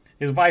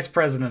 His vice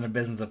president of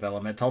business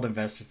development told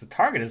investors the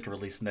target is to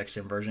release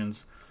next-gen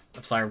versions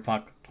of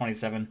Cyberpunk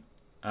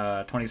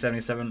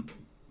 2077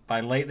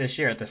 by late this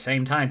year. At the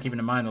same time, keeping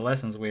in mind the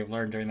lessons we have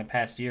learned during the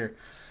past year,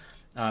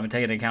 and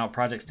taking into account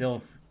projects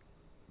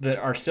that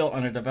are still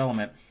under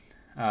development,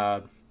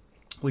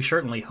 we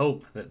certainly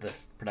hope that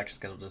this production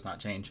schedule does not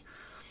change.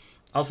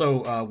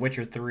 Also,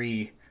 Witcher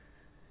 3,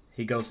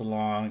 he goes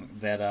along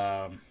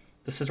that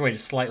the situation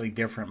is slightly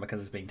different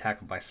because it's being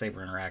tackled by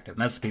Saber Interactive, and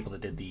that's the people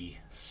that did the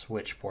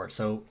Switch port.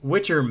 So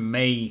Witcher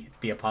may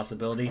be a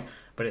possibility,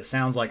 but it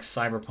sounds like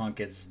Cyberpunk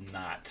is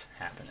not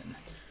happening.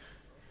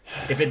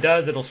 If it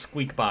does, it'll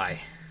squeak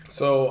by.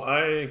 So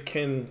I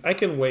can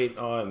wait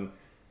on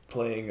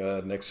playing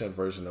a next gen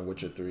version of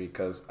Witcher 3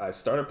 because I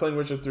started playing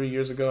Witcher 3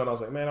 years ago and I was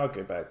like, man, I'll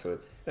get back to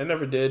it. I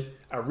never did.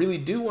 I really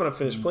do want to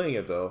finish playing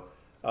it though,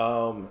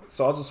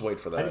 so I'll just wait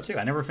for that. I do too.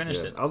 I never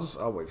finished it.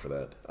 I'll wait for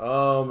that.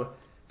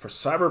 For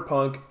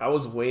Cyberpunk, I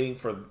was waiting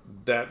for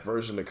that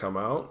version to come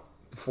out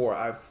before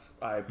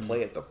I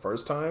play it the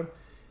first time.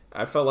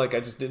 I felt like I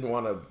just didn't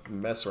want to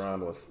mess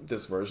around with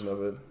this version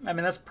of it. I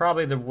mean, that's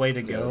probably the way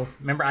to go. Yeah.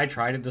 Remember, I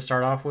tried it to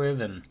start off with,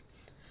 and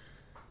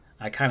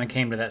I kind of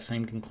came to that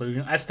same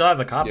conclusion. I still have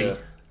the copy. Yeah.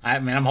 I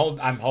mean, I'm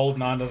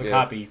holding on to the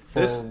copy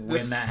for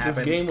when that happens.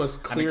 This game was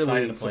I'm excited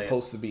clearly to play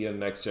supposed to be a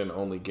next gen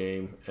only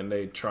game, and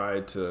they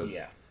tried to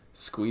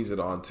squeeze it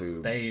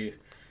onto.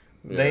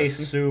 They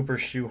super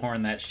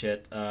shoehorn that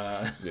shit.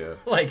 Yeah.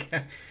 Like.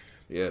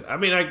 Yeah, I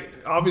mean,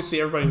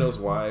 obviously everybody knows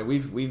why.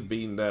 We've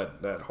beaten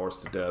that horse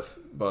to death,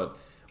 but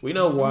we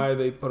know why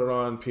they put it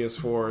on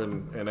PS4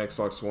 and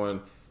Xbox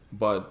One.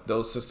 But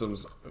those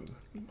systems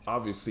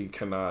obviously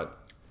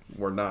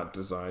were not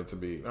designed to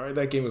be. All right,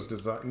 that game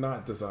was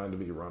not designed to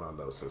be run on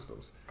those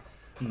systems.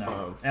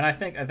 No, and I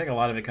think a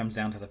lot of it comes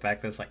down to the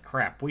fact that it's like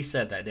crap. We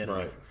said that, didn't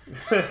we?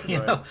 You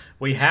Right. know,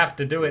 we have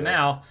to do it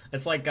now.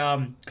 It's like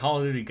Call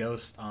of Duty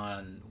Ghost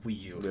on Wii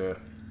U. Yeah.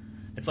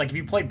 It's like if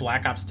you play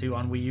Black Ops 2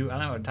 on Wii U. I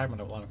know I'm talking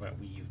a lot about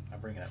Wii U. I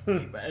bring it up,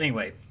 Wii U. But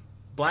anyway,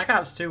 Black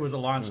Ops 2 was a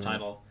launch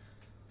title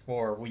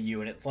for Wii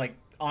U, and it's like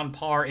on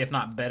par, if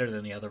not better,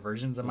 than the other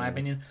versions, in my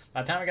opinion.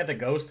 By the time I got to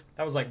Ghost,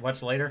 that was like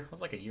much later. It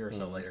was like a year or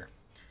so later.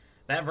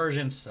 That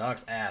version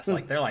sucks ass.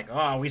 Like they're like,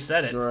 oh, we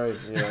said it. Right.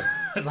 Yeah.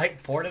 It's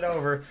like poured it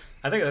over.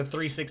 I think the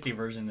 360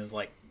 version is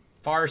like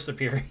far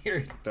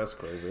superior. That's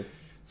crazy.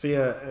 So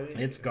yeah,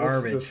 It's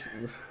garbage.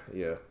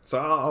 Yeah. So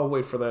I'll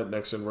wait for that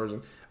next gen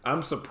version.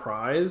 I'm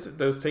surprised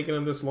that it's taken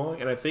them this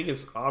long, and I think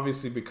it's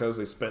obviously because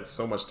they spent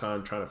so much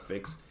time trying to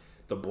fix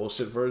the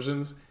bullshit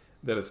versions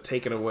that it's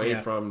taken away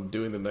from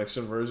doing the next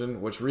gen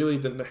version, which really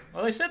didn't.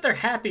 Well, they said they're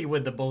happy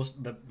with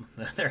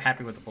they're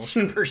happy with the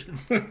bullshit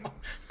versions.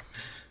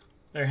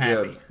 They're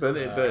happy.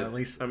 Yeah, at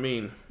least. I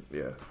mean,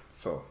 yeah.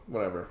 So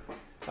whatever.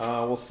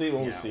 We'll see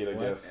when we see it. I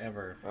guess.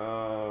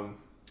 Whatever.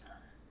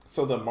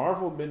 So the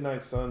Marvel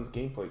Midnight Suns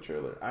gameplay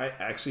trailer. I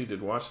actually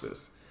did watch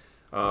this.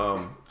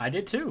 I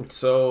did too.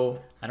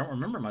 So I don't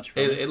remember much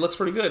from it. it looks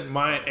pretty good.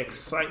 My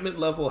excitement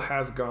level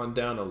has gone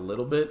down a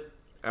little bit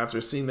after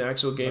seeing the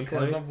actual gameplay.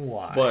 Because of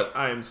why? But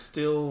I'm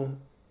still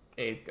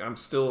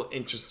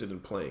interested in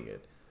playing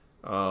it.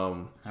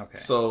 Okay.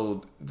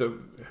 So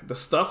the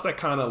stuff that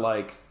kind of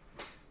like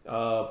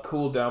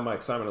cooled down my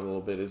excitement a little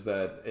bit is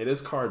that it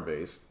is card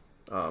based,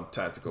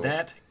 tactical.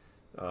 That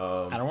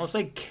I don't want to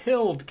say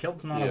killed.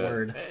 Killed's not a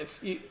word.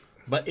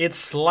 but it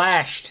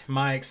slashed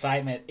my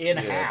excitement in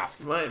half.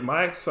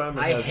 My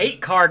excitement. I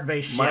hate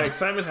card-based shit. My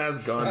excitement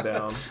has gone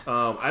down.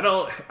 I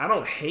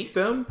don't hate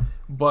them,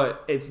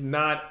 but it's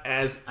not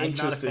as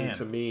interesting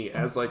to me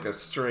as like a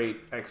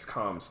straight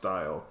XCOM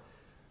style.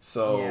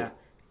 So yeah,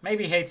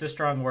 maybe hate's a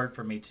strong word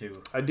for me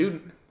too.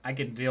 I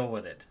can deal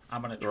with it.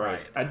 I'm gonna try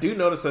it. I do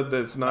notice that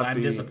it's not I'm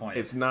disappointed.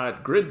 It's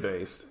not grid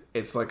based.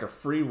 It's like a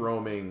free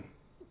roaming,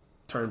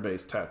 turn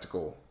based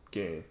tactical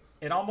game.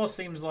 It almost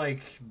seems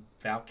like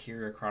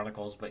Valkyria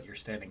Chronicles, but you're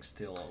standing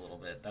still a little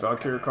bit. That's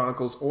Valkyria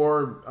Chronicles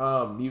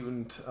or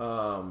Mutant.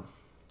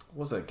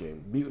 What's that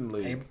game? Mutant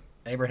League.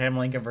 Abraham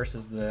Lincoln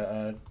versus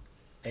the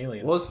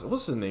aliens.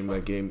 What's the name of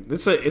that game?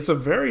 It's a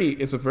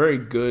very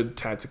good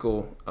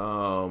tactical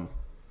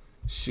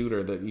shooter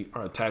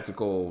or a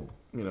tactical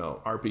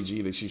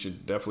RPG that you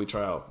should definitely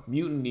try out.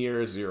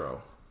 Mutineer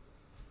Zero.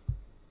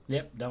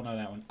 Yep, don't know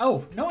that one.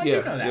 Oh no, I do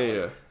know that one.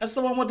 Yeah. That's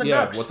the one with the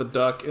ducks. Yeah, with the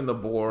duck and the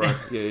boar.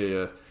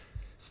 yeah.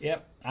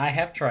 Yep, I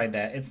have tried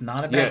that. It's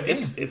not a bad game.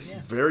 It's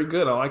very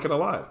good. I like it a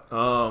lot.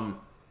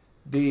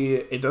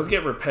 It does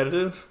get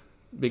repetitive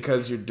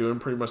because you're doing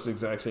pretty much the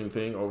exact same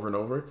thing over and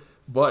over,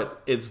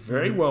 but it's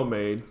very well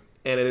made,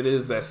 and it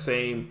is that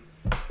same.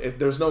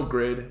 There's no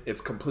grid. It's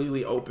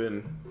completely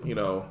open.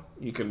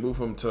 You can move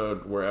them to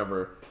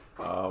wherever,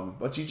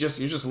 but you're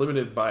just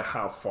limited by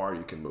how far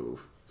you can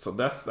move. So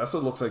that's what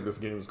it looks like this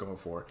game is going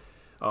for.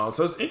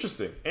 So it's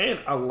interesting,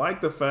 and I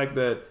like the fact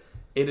that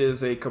it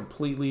is a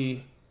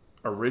completely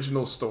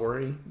original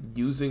story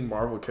using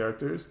Marvel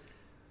characters,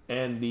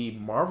 and the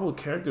Marvel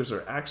characters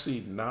are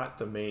actually not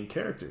the main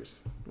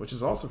characters, which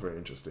is also very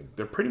interesting.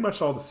 They're pretty much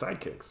all the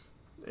sidekicks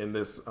in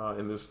this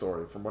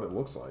story, from what it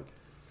looks like.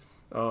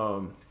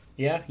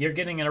 Yeah, you're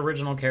getting an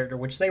original character,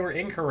 which they were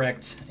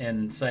incorrect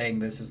in saying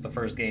this is the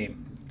first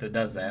game that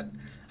does that.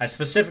 I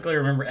specifically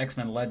remember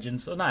X-Men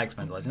Legends. Oh, not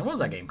X-Men Legends. What was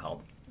that game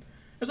called?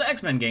 There's an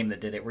X-Men game that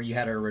did it where you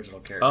had an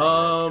original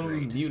character.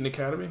 Mutant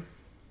Academy?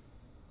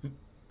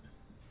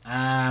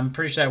 I'm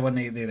pretty sure I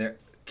wasn't either.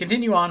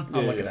 Continue on.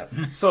 I'll look it up.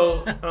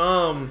 So,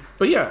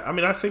 but yeah, I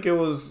mean, I think it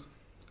was.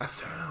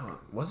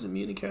 Was it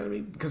Mutant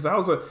Academy? Because that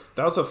was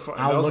a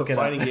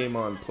fighting game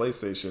on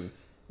PlayStation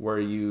where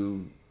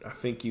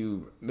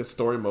the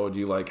story mode,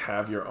 you like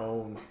have your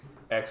own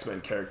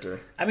X-Men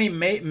character. I mean,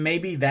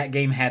 maybe that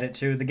game had it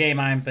too. The game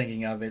I'm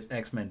thinking of is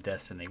X-Men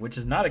Destiny, which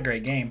is not a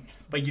great game,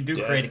 but you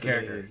do create a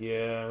character. Yeah,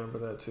 I remember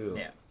that too.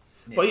 Yeah.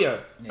 But yeah,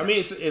 I mean,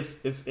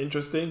 it's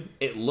interesting.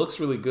 It looks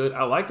really good.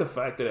 I like the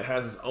fact that it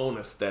has its own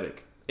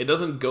aesthetic. It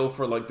doesn't go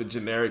for like the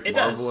generic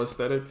Marvel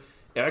aesthetic.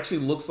 It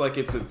actually looks like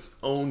it's its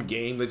own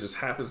game that just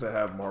happens to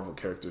have Marvel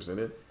characters in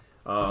it,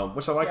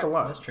 which I like a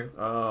lot. That's true.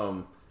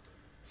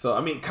 So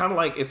I mean, kind of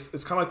like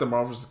it's kind of like the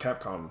Marvel vs.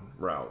 Capcom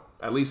route.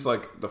 At least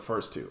like the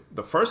first two.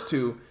 The first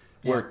two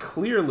were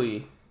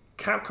clearly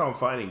Capcom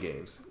fighting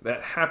games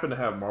that happen to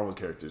have Marvel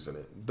characters in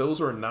it. Those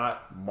were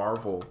not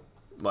Marvel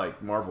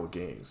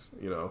games.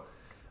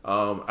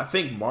 I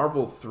think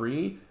Marvel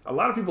 3, a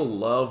lot of people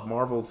love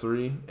Marvel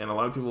 3, and a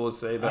lot of people will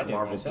say that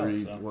Marvel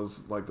 3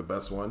 was like the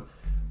best one.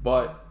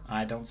 But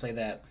I don't say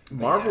that.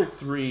 Marvel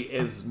 3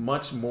 is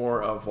much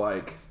more of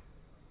like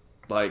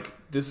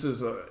this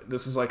is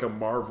like a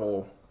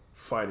Marvel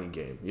fighting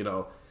game,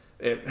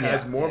 It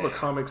has more of a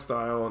comic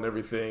style and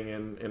everything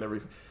and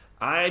everything.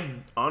 I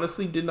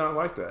honestly did not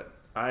like that.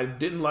 I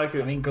didn't like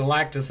it. I mean,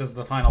 Galactus is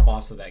the final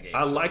boss of that game.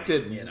 I liked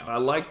it. I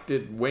liked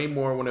it way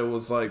more when it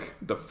was like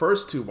the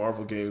first two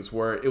Marvel games,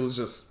 where it was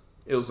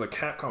a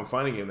Capcom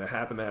fighting game that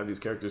happened to have these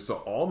characters. So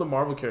all the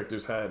Marvel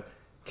characters had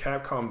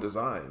Capcom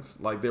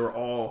designs. Like they were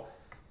all,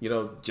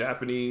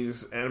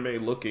 Japanese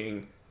anime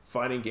looking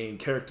fighting game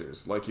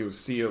characters. Like you would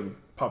see them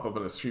pop up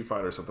in a Street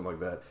Fighter or something like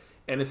that.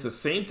 And it's the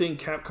same thing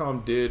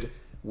Capcom did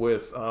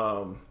with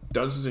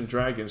Dungeons and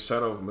Dragons: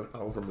 Shadow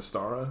over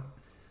Mystara.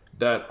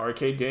 That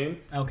arcade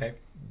game. Okay.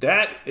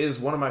 That is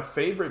one of my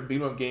favorite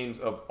beat-em-up games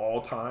of all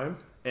time.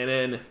 And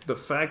then the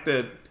fact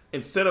that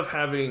instead of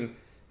having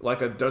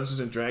like a Dungeons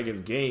and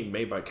Dragons game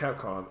made by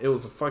Capcom, it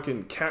was a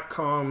fucking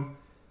Capcom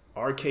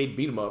arcade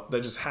beat-em-up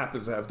that just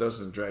happens to have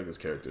Dungeons and Dragons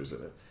characters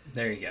in it.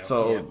 There you go.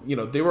 So,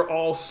 they were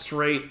all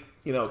straight,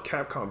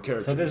 Capcom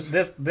characters. So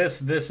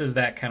this is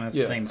that kind of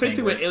same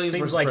thing with Aliens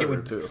vs.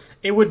 Predator too.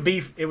 It would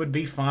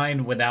be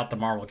fine without the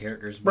Marvel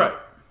characters. Right.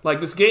 Like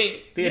this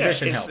game, the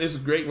addition helps. It's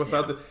great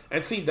without the.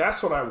 And see,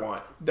 that's what I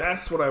want.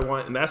 That's what I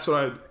want, and that's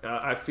what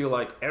I feel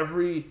like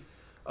every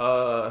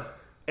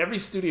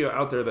studio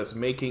out there that's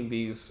making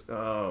these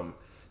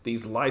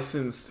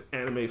licensed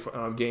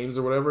anime games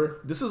or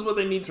whatever. This is what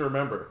they need to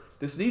remember.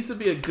 This needs to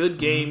be a good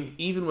game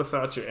even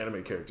without your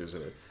anime characters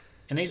in it.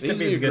 It needs to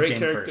be a good game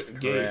first.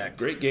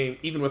 Great game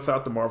even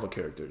without the Marvel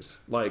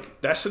characters. Like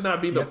that should not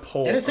be the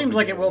pull. And it seems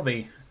like it will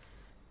be.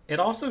 They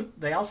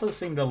also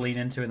seem to lean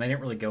into it, and they didn't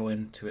really go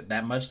into it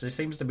that much. There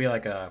seems to be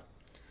like a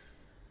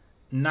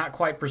not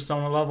quite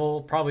Persona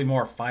level, probably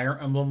more Fire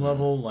Emblem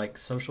level, like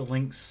Social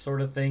Links sort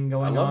of thing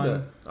going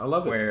on. I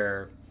love it.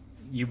 Where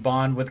you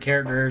bond with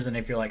characters, and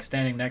if you're like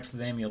standing next to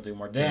them, you'll do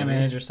more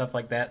damage or stuff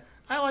like that.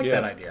 I like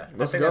that idea.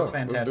 I think that's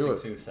fantastic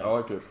too. So. I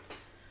like it.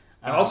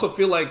 I also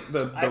feel like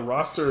the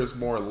roster is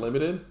more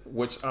limited,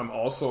 which I'm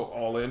also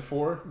all in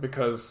for,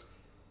 because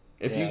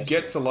if you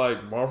get to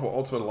like Marvel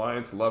Ultimate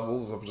Alliance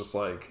levels of just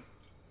like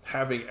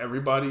having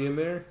everybody in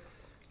there,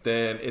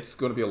 then it's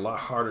going to be a lot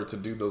harder to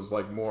do those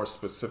like more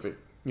specific,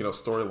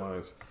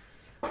 storylines.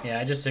 Yeah,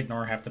 I just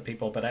ignore half the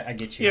people, but I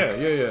get you.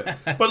 Yeah.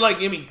 But like,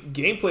 I mean,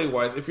 gameplay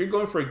wise, if you're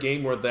going for a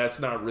game where that's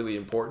not really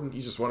important,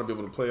 you just want to be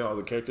able to play all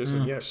the characters,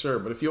 then yeah, sure.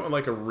 But if you want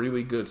like a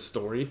really good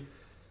story,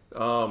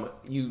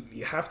 you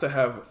have to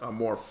have a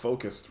more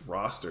focused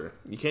roster.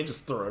 You can't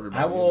just throw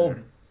everybody in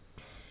there.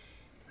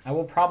 I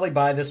will probably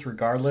buy this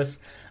regardless.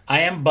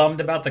 I am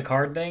bummed about the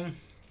card thing.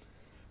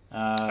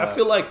 I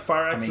feel like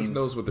Firaxis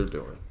knows what they're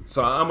doing,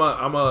 so I'm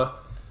a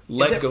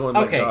let go and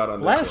let God on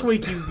this last one.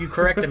 Week you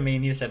corrected me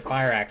and you said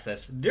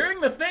Firaxis. During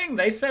the thing,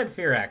 they said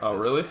Firaxis. Oh,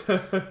 really?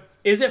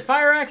 Is it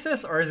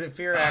Firaxis or is it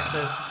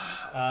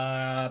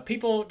Firaxis?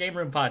 People, Game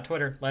Room Pod,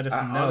 Twitter, let us know.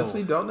 I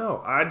honestly don't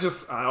know. I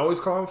always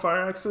call them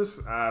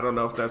Firaxis. I don't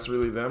know if that's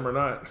really them or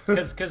not.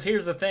 Because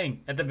here's the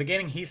thing. At the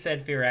beginning, he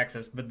said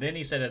Firaxis, but then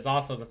he said it's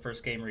also the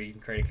first game where you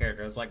can create a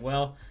character. I was like,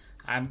 well,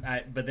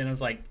 but then it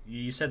was like,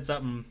 you said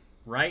something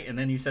right, and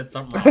then you said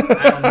something wrong.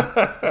 I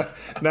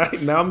don't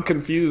know. now I'm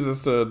confused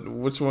as to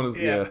which one is.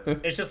 Yeah.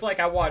 It's just like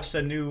I watched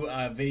a new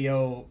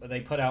video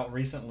they put out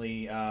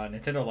recently,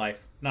 Nintendo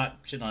Life. I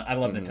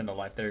love Nintendo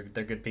Life. They're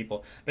good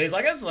people. But he's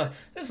like,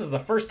 this is the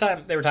first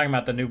time they were talking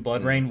about the new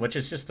Blood Rain, which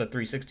is just the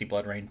 360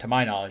 Blood Rain, to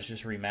my knowledge,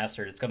 just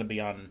remastered. It's going to be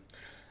on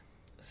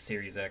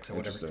Series X or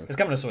whatever. It's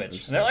coming to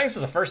Switch. And they're like, this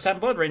is the first time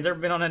Blood Rain's ever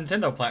been on a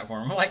Nintendo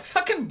platform. I'm like,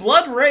 fucking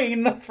Blood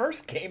Rain, the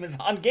first game is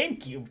on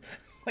GameCube.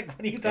 Like,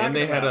 what are you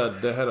talking about?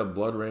 And they had a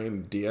Blood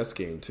Rain DS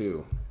game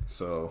too.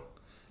 So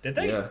did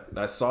they? Yeah,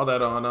 I saw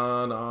that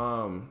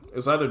on it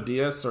was either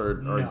DS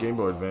or Game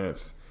Boy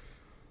Advance.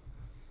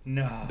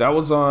 No, that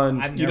was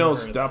on.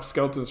 Stop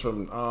Skeletons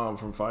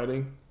from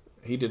Fighting.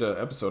 He did an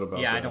episode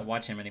about. Yeah, that. I don't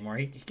watch him anymore.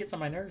 He gets on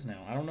my nerves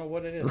now. I don't know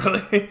what it is.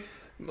 Really?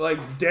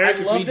 Like Derek I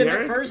is loved me him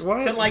Derek? at first,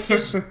 what? but like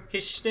his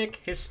shtick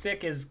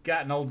has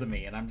gotten old to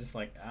me, and I'm just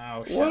like,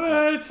 oh shit.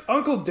 What?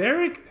 Uncle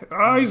Derek?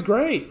 Oh, he's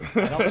great.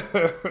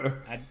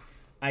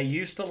 I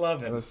used to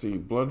love him. Let's see,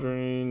 Blood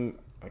Rain.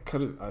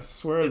 I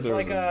swear it's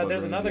there's like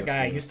there's another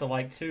guy I used to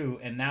like too,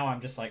 and now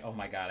I'm just like, oh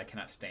my god, I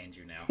cannot stand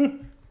you now.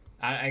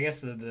 I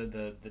guess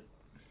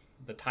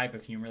the type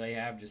of humor they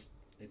have just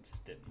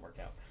didn't work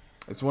out.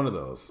 It's one of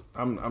those.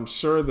 I'm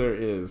sure there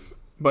is,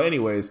 but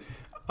anyways,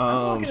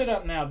 I'm looking it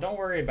up now. Don't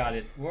worry about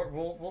it.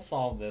 We'll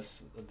solve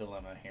this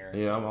dilemma here.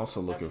 Yeah, so I'm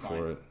also looking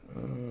for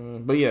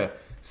it. But yeah,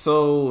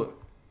 so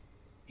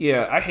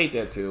yeah, I hate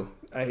that too.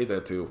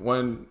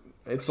 When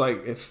it's like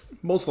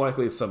it's most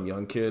likely it's some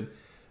young kid,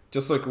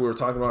 just like we were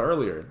talking about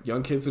earlier.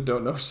 Young kids who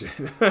don't know shit.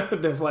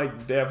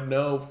 they have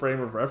no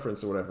frame of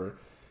reference or whatever.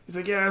 He's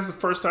like, yeah, it's the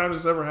first time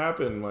this ever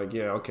happened. I'm like,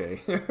 yeah,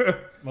 okay.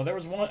 Well, there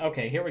was one.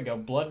 Okay, here we go.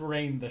 Blood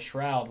Rain: The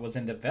Shroud was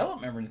in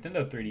development for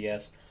Nintendo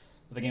 3DS,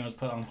 but the game was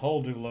put on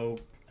hold due to low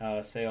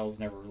sales,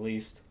 never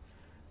released.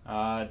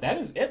 That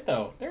is it,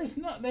 though. There's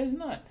not.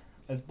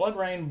 It's Blood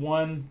Rain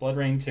 1, Blood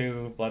Rain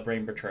 2, Blood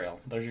Rain Betrayal.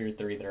 Those are your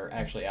three that are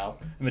actually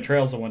out. And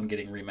Betrayal's the one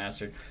getting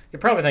remastered. You're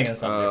probably thinking of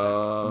something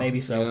different.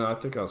 Maybe so. Yeah, I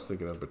think I was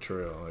thinking of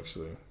Betrayal,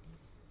 actually.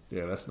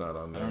 Yeah, that's not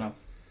on there. I don't know.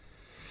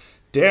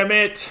 Damn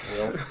it!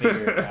 We'll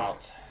figure it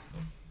out.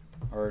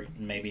 Or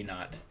maybe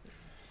not.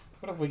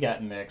 What have we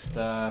got next?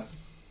 But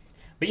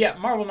yeah,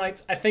 Marvel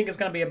Knights, I think it's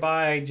going to be a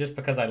buy just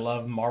because I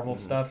love Marvel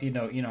stuff. You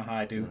know how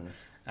I do.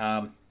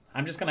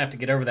 I'm just going to have to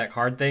get over that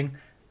card thing.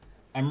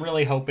 I'm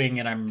really hoping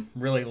and I'm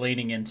really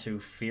leaning into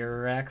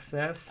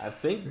Firaxis. I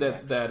think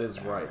that is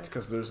right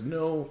because there's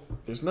no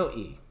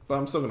E, but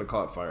I'm still going to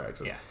call it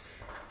Firaxis. Yeah.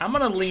 I'm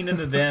going to lean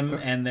into them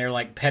and their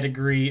like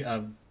pedigree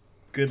of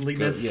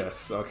goodliness.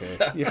 Yes, okay.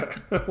 So, yeah,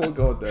 we'll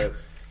go with that.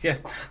 Yeah.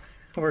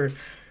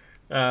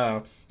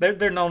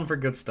 They're known for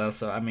good stuff,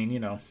 so I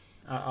mean,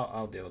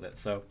 I'll deal with it.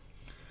 So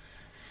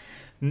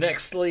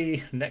next.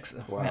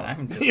 Wow. Man,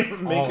 I'm just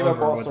making up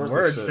all sorts of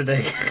words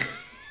today.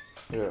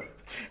 Yeah.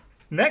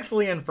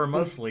 Nextly and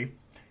Formosely,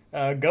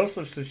 Ghost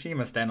of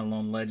Tsushima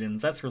Standalone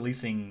Legends. That's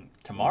releasing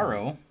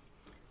tomorrow.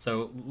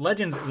 So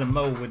Legends is a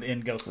mode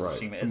within Ghost of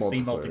Tsushima. It's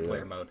the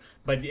multiplayer mode,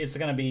 but it's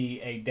going to be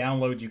a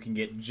download. You can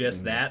get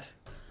just that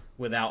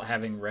without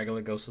having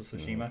regular Ghost of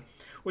Tsushima,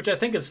 which I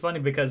think is funny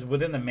because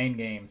within the main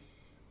game,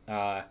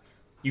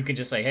 you can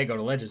just say, "Hey, go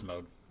to Legends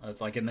mode." It's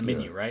like in the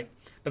menu, right?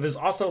 But there's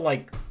also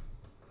like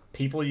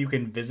people you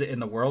can visit in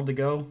the world to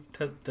go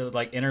to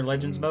like enter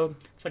Legends mode.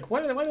 It's like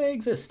why do they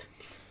exist?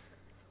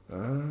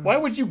 Why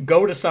would you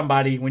go to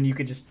somebody when you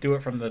could just do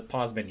it from the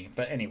pause menu?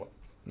 But anyway,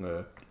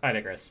 I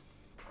digress.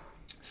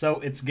 So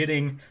it's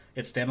getting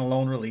its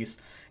standalone release.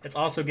 It's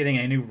also getting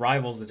a new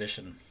Rivals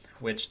edition,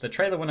 which the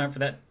trailer went out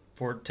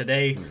for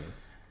today.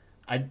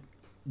 I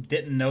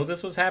didn't know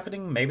this was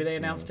happening. Maybe they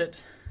announced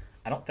it.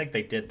 I don't think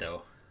they did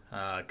though,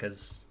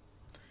 because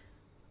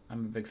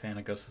I'm a big fan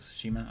of Ghost of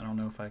Tsushima. I don't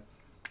know if I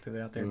threw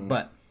that out there,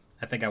 but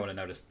I think I would have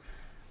noticed.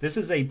 This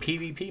is a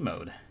PvP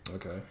mode.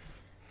 Okay.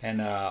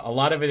 And a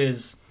lot of it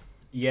is,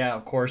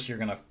 of course you're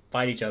going to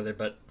fight each other,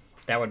 but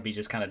that would be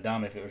just kind of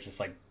dumb if it was just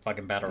like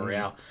fucking battle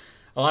royale.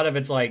 A lot of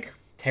it's like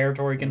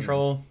territory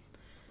control,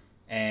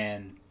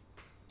 and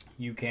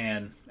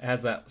it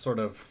has that sort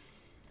of,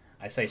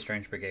 I say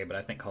Strange Brigade, but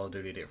I think Call of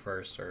Duty did it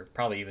first, or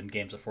probably even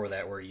games before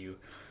that, where you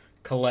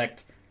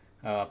collect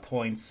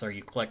points, or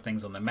you collect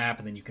things on the map,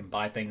 and then you can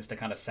buy things to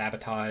kind of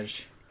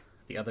sabotage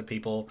the other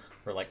people,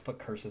 or like put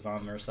curses on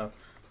them or stuff.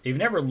 If you've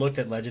never looked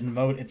at Legend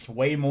mode, it's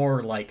way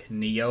more like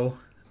Neo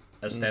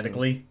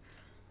aesthetically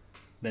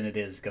than it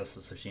is Ghost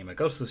of Tsushima.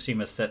 Ghost of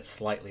Tsushima is set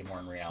slightly more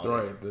in reality.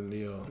 Right, the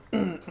Neo.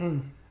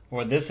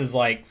 Or this is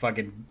like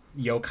fucking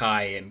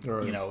yokai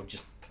and,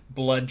 just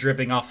blood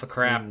dripping off of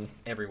crap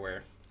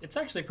everywhere. It's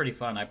actually pretty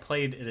fun. I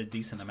played it a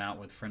decent amount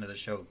with a friend of the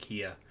show,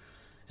 Kia.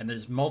 And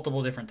there's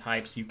multiple different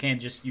types. You can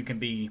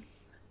be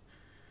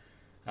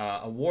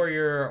a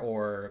warrior,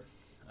 or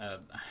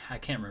I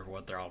can't remember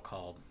what they're all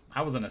called.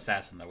 I was an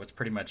assassin, though. It's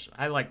pretty much,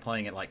 I like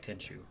playing it like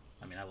Tenchu.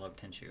 I mean, I love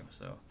Tenchu,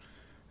 so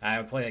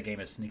I play that game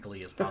as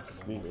sneakily as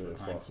possible. Sneakily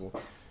as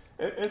possible.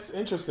 It's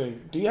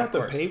interesting. Do you have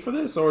to pay for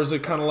this, or is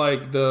it kind of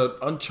like the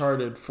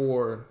Uncharted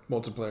 4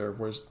 multiplayer,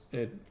 where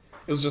it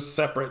was just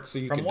separate, so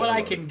you can download it? From what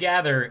I can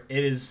gather,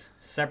 it is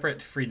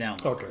separate, free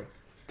download. Okay.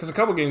 Because a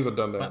couple games have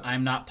done that. But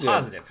I'm not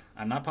positive.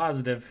 Yeah. I'm not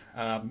positive.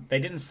 They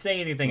didn't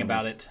say anything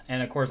about it,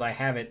 and of course I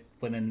have it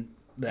within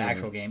the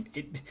actual game.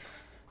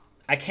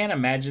 I can't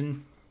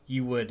imagine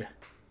you would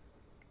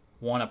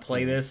want to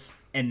play this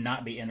and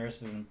not be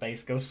interested in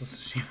base Ghost of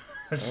Tsushima.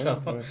 So,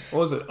 what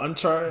was it?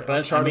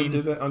 Uncharted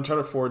did that.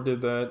 Uncharted 4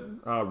 did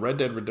that. Red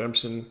Dead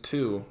Redemption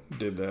 2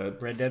 did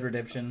that. Red Dead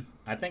Redemption.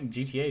 I think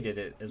GTA did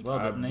it as well,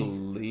 didn't they? I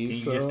believe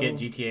so. You just get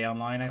GTA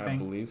Online, I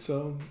think? I believe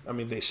so. I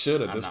mean, they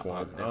should at this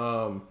point.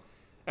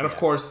 And of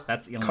course,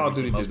 that's the only Call of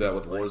Duty did that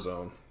with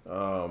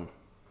Warzone.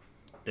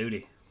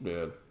 Duty.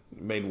 Yeah.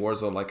 Made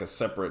Warzone like a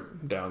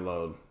separate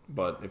download.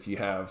 But if you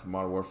have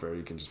Modern Warfare,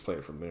 you can just play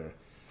it from there.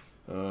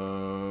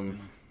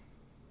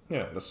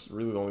 Yeah, that's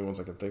really the only ones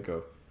I can think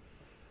of.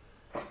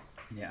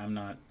 Yeah, I'm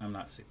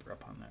not super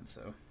up on that.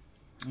 So,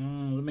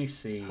 let me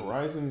see.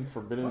 Horizon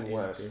Forbidden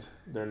West,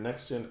 their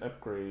next gen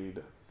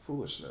upgrade,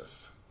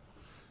 foolishness.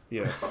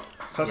 Yes,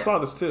 so I saw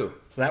this too.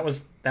 So that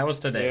was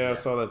today. Yeah, I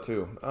saw that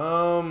too.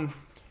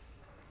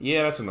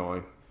 Yeah, that's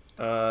annoying.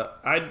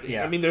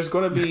 I mean, there's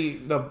going to be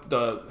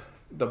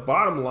the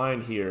bottom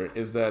line here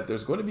is that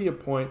there's going to be a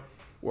point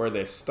where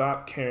they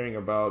stop caring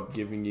about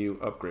giving you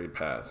upgrade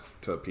paths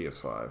to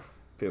PS5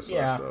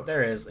 stuff.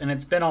 There is, and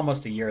it's been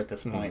almost a year at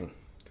this point.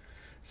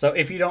 So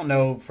if you don't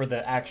know, for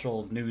the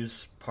actual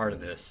news part of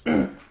this,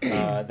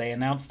 they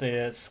announced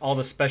all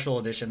the special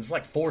editions. It's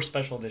like 4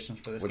 special editions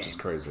for this game. Which is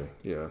crazy,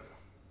 yeah.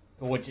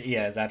 Which,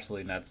 is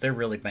absolutely nuts. They're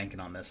really banking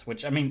on this,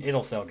 which, I mean,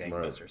 it'll sell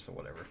gangbusters, so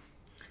whatever.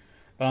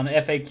 But on the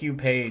FAQ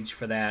page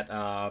for that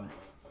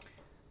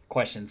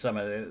question,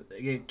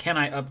 can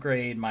I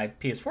upgrade my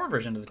PS4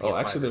 version to the PS5 Oh,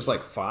 actually, version? there's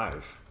like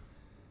 5.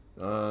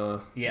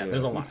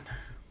 There's a lot.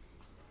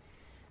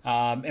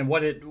 And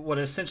what it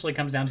essentially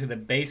comes down to, the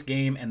base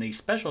game and the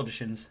special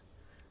editions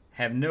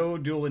have no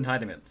dual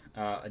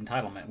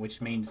entitlement,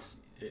 which means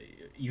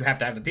you have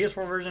to have the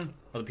PS4 version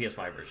or the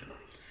PS5 version.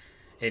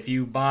 If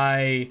you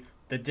buy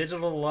the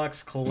Digital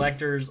Deluxe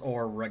Collectors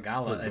or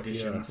Regala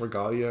editions,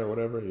 Regalia or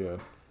whatever,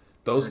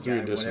 those 3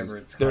 editions, whatever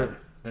it's called.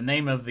 The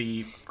name of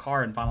the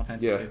car in Final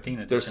Fantasy 15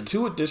 edition. There's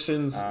 2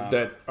 editions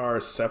that are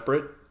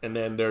separate, and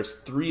then there's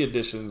 3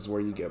 editions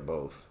where you get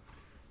both.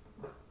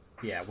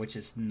 Yeah, which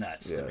is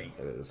nuts to me.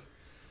 It is.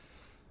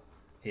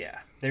 Yeah.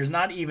 There's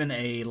not even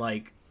a,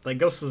 like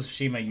Ghost of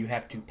Tsushima, you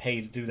have to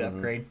pay to do the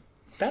upgrade.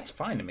 That's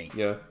fine to me.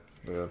 Yeah.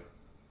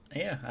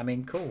 Yeah, I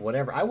mean, cool,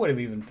 whatever. I would have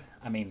even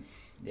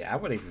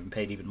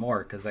paid even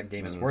more because that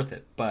game is worth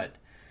it. But,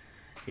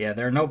 yeah,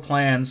 there are no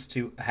plans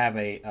to have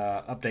a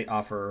update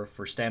offer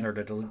for standard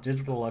or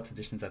digital deluxe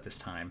editions at this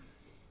time.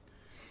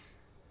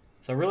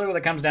 So really what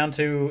it comes down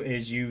to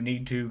is you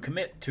need to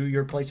commit to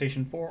your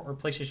PlayStation 4 or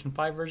PlayStation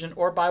 5 version,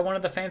 or buy one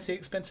of the fancy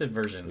expensive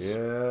versions.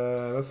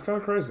 Yeah, that's kind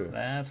of crazy.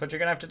 That's what you're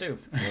going to have to do.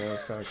 Yeah,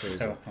 that's kind of crazy.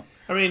 So,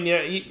 I mean,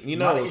 you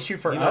know, issue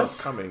for us.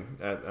 It's coming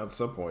at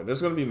some point. There's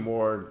going to be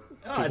more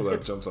people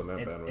that jumps on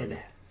that bandwagon.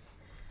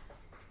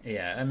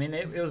 Yeah, I mean,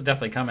 it was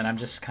definitely coming. I'm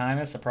just kind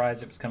of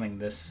surprised it was coming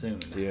this soon.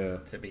 Yeah.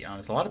 To be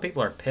honest. A lot of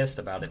people are pissed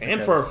about it.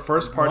 And for a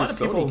first-party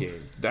Sony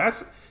game.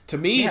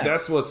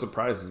 That's what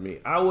surprises me.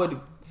 I would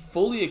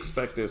fully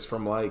expect this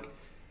from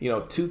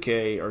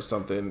 2K or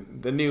something,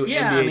 the new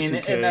NBA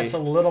 2K, and that's a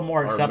little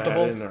more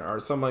acceptable, or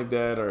something like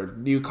that, or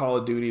new Call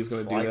of Duty is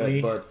going to do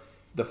that. But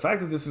the fact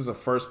that this is a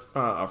first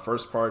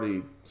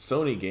party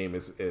Sony game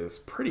is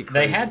pretty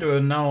crazy. They had to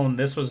have known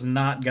this was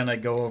not going to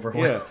go over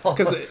well. Yeah,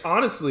 because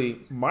honestly,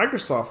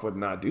 Microsoft would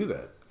not do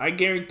that. I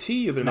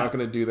guarantee you, they're not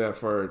going to do that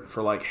for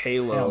like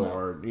Halo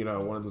or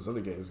one of those other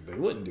games. They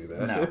wouldn't do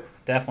that. No,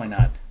 definitely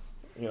not.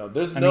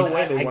 There's no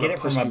way they want to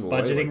push people away.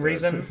 I get it from a budgeting like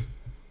reason.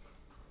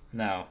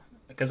 No,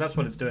 because that's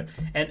what it's doing.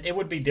 And it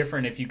would be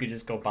different if you could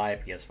just go buy a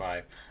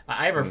PS5.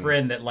 I have a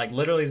friend that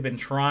literally has been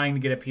trying to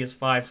get a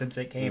PS5 since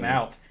it came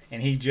out,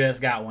 and he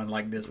just got one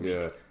this week.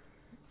 Yeah.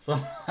 So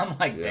I'm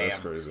like, Yeah, damn, that's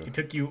crazy. it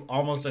took you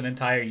almost an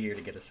entire year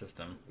to get a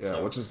system. Yeah,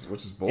 so. which is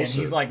bullshit.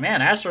 And he's like,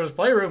 man, Astro's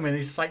Playroom, and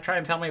he's like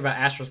trying to tell me about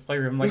Astro's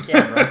Playroom. I'm like,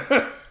 yeah,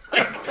 bro.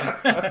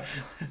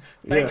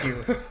 Thank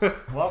you.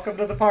 Welcome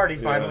to the party,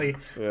 finally.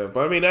 Yeah,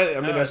 but I mean, that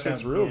shit's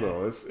sounds- real yeah.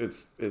 though.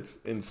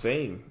 It's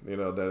insane. You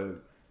know that.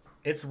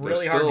 It's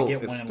really hard to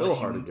get it's one. still unless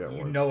hard you, to get you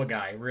one. know a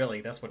guy. Really,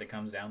 that's what it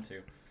comes down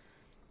to.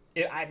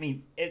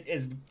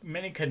 As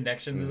many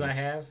connections as I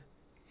have,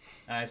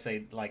 and I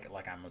say like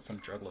I'm some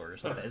drug lord or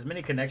something. As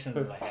many connections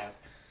as I have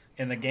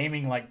in the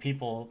gaming, like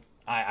people.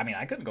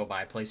 I couldn't go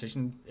buy a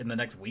PlayStation in the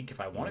next week if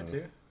I wanted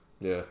to.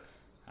 Yeah.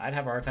 I'd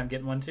have a hard time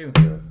getting one too.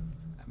 Yeah.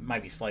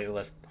 Might be slightly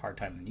less hard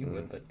time than you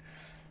would, but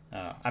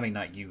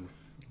not you.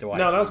 No,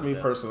 that was me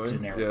personally.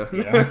 Generic, yeah.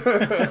 You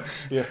know?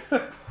 Yeah.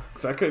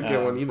 Because I couldn't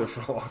get one either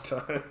for a long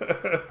time.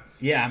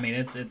 Yeah, I mean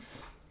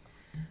it's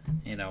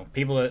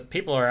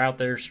people are out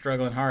there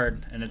struggling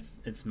hard, and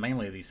it's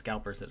mainly these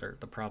scalpers that are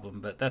the problem.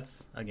 But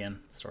that's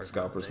again story.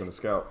 Scalper's gonna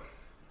scalp.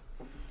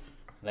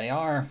 They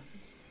are.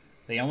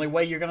 The only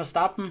way you're gonna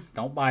stop them,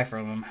 don't buy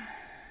from them,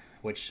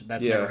 which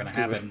that's never gonna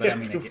happen. But I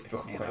mean,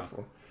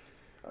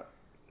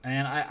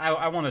 and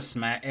I want to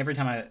smack every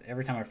time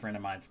a friend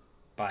of mine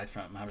buys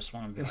from them. I just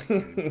want to be like,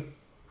 dude,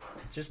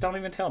 just don't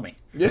even tell me.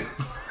 Yeah.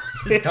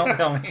 Just don't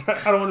tell me.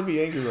 I don't want to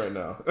be angry right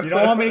now. You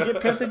don't want me to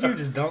get pissed at you?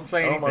 Just don't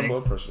say I don't want my anything.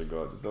 blood pressure to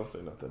go up. Just don't say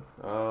nothing.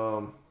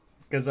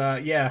 Because,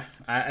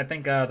 I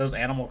think those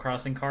Animal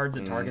Crossing cards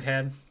that Target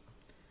had,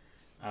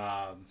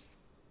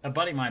 a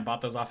buddy of mine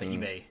bought those off of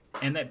eBay,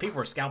 and that people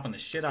were scalping the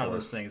shit out of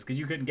those things because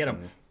you couldn't get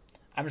them.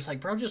 I'm just like,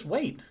 bro, just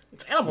wait.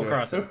 It's Animal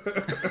Crossing.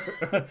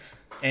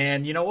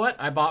 And you know what?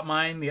 I bought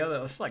mine it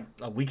was like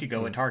a week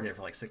ago at Target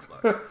for like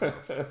 $6. So.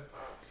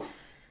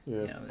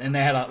 Yeah. And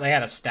they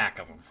had a stack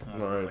of them. I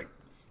was Right. like,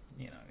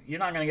 you're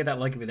not gonna get that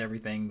lucky with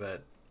everything,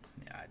 but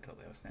yeah, I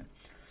totally understand.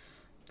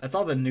 That's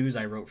all the news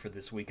I wrote for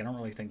this week. I don't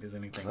really think there's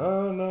anything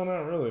Oh, no,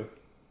 not really.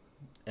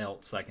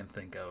 else I can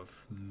think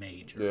of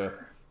major. Yeah.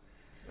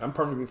 I'm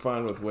perfectly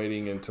fine with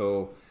waiting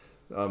until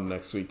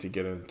next week to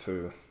get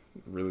into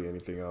really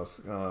anything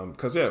else.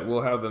 Because,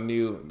 we'll have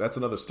that's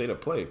another State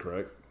of Play,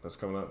 correct? That's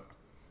coming up.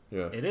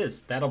 Yeah. It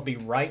is. That'll be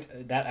right.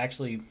 That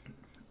actually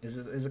is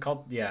it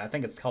called? Yeah, I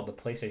think it's called the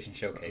PlayStation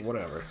Showcase.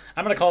 Whatever.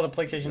 I'm gonna call it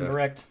a PlayStation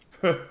Direct.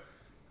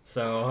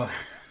 So,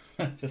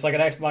 just like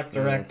an Xbox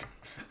Direct,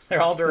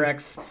 they're all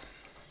directs.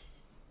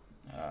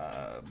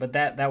 But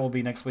that will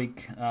be next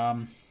week.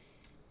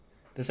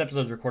 This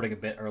episode's recording a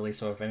bit early,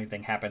 so if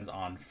anything happens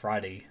on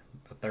Friday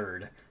the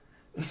 3rd,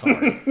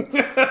 sorry.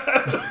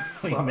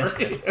 We missed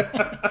it.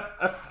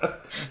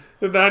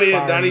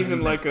 Not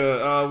even like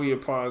we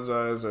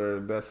apologize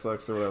or that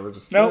sucks or whatever.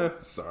 Just Nope.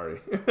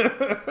 Sorry.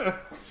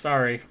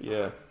 Sorry.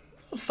 Yeah.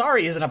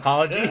 Sorry is an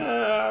apology.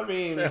 I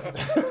mean,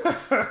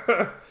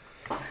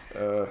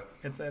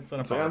 It's an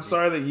apology. I'm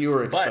sorry that you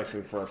were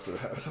expecting for us to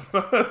have some.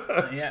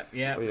 Yeah.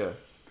 But yeah.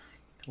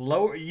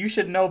 Lower. You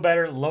should know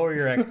better. Lower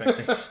your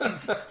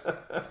expectations.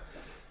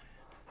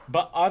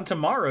 But on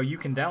tomorrow, you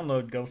can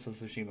download Ghost of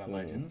Tsushima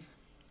Legends,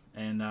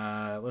 and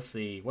let's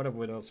see what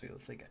else.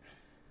 Let's see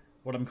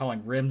what I'm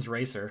calling Rims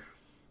Racer.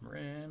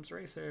 Rims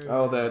Racer.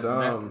 Oh,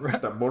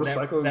 that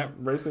motorcycle that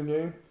racing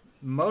game.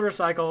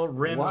 Motorcycle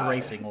Rims Why?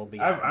 Racing will be.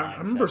 I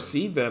remember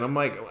seeing that. I'm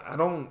like, I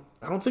don't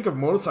think of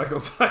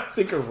motorcycles. I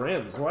think of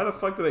rims. Why the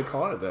fuck do they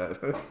call it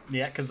that?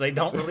 Yeah, because they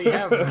don't really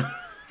have.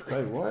 It's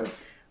like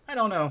what? I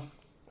don't know.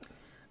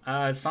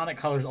 Sonic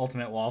Colors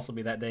Ultimate will also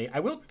be that day.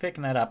 I will be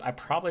picking that up. I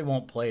probably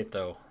won't play it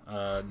though.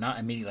 Not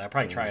immediately. I'll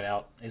probably try it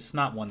out. It's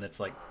not one that's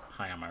like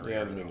high on my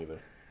radar. Yeah, me neither.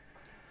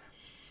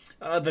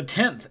 The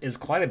 10th is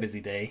quite a busy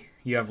day.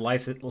 You have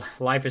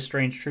Life is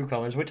Strange True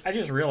Colors, which I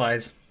just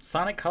realized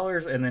Sonic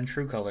Colors and then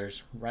True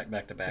Colors right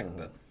back to back,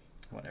 but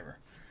whatever.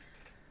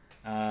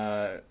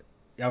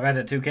 Y'all got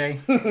that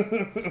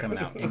 2K? It's coming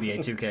out. NBA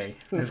 2K.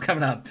 It's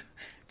coming out.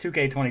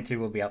 2K22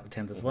 will be out the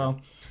 10th as well.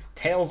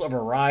 Tales of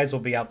Arise will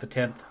be out the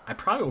 10th. I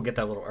probably will get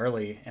that a little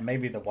early, and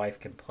maybe the wife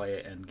can play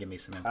it and give me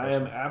some I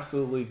impressions. am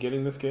absolutely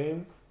getting this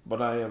game, but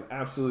I am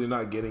absolutely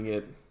not getting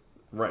it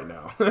right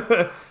now.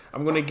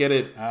 I'm going to get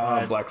it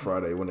on Black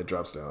Friday when it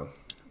drops down.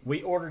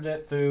 We ordered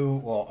it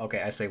through,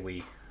 I say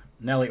we.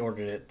 Nelly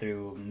ordered it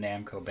through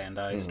Namco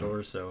Bandai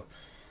stores, so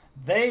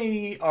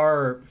they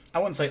are, I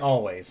wouldn't say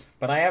always,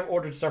 but I have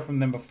ordered stuff from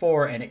them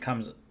before, and it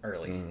comes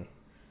early.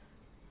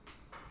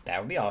 That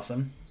would be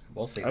awesome.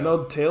 We'll see. I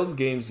know Tales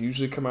games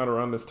usually come out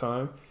around this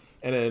time,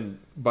 and then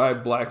by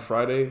Black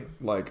Friday,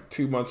 like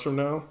 2 months from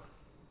now,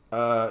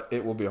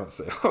 it will be on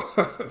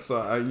sale.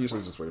 So I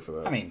usually just wait for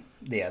that. I mean,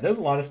 yeah, there's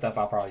a lot of stuff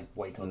I'll probably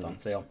wait till it's on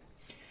sale.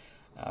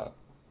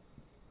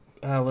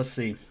 Let's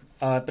see.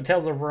 But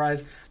Tales of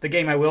Arise, the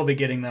game I will be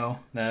getting, though,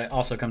 that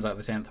also comes out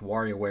the 10th,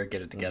 WarioWare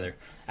Get It Together.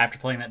 After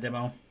playing that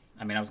demo,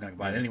 I was going to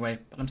buy it anyway,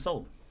 but I'm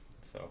sold.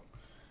 So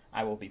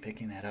I will be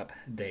picking that up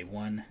day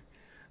one.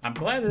 I'm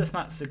glad that it's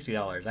not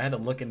 $60. I had to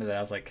look into that. I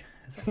was like,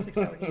 is that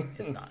 $60 game?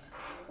 It's not.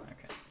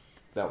 Okay.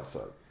 That would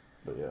suck,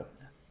 but yeah.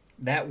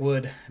 That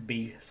would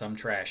be some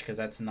trash, because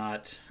that's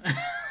not...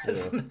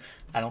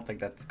 I don't think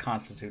that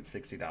constitutes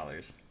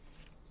 $60.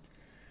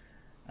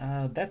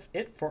 That's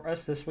it for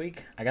us this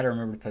week. I got to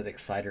remember to put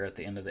Exciter at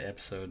the end of the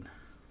episode.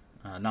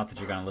 Not that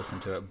you're going to listen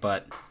to it,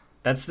 but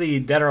that's the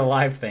Dead or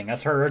Alive thing.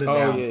 That's her wrote it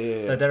down.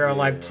 Yeah. The Dead or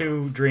Alive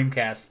 2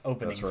 Dreamcast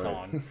opening That's right.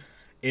 song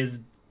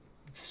is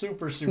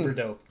super, super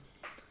dope.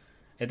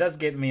 It does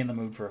get me in the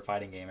mood for a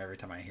fighting game every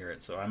time I hear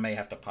it, so I may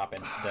have to pop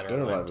in Dead or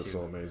Alive 2. is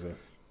so amazing.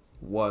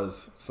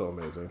 Was so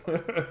amazing.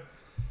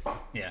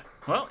 Yeah.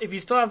 Well, if you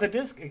still have the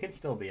disc, it could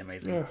still be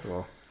amazing. Yeah,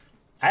 well.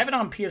 I have it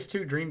on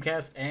PS2,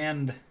 Dreamcast,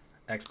 and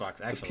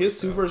Xbox, actually. The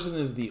PS2 version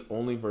is the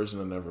only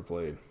version I never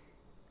played.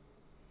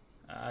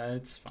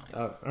 It's fine.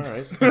 All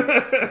right.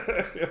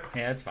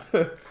 Yeah, it's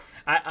fine.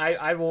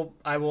 I will.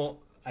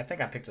 I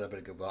think I picked it up at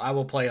a Goodwill. I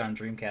will play it on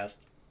Dreamcast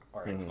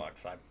or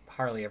Xbox. I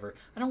hardly ever.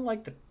 I don't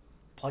like the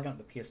plugging up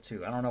the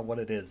PS2. I don't know what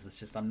it is. It's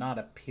just I'm not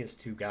a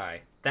PS2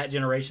 guy. That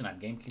generation, I'm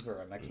GameCube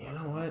or I'm Xbox. You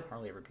know what?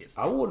 Hardly ever PS2.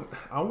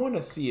 I want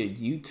to see a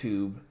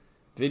YouTube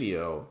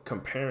video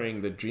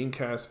comparing the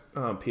Dreamcast,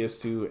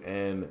 PS2,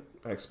 and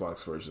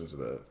Xbox versions of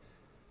that.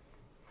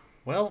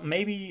 Well,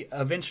 maybe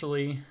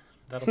eventually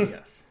that'll be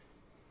us.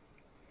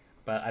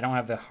 But I don't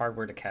have the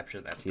hardware to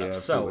capture that stuff. Yeah,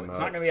 so it's not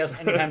going to be us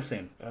anytime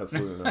soon.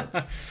 Absolutely not.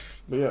 But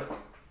yeah.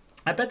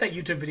 I bet that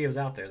YouTube video is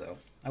out there, though.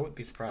 I wouldn't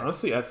be surprised.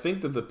 Honestly, I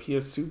think that the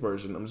PS2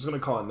 version, I'm just going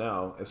to call it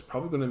now, is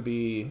probably going to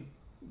be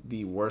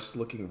the worst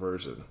looking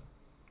version.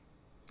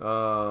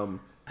 I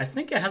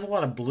think it has a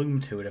lot of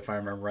bloom to it, if I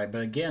remember right.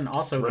 But again,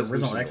 also the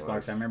original Xbox,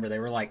 wise. I remember they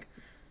were like,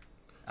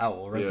 oh,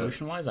 well,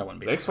 resolution-wise, I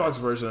wouldn't be surprised. The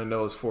Xbox version I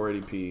know is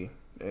 480p.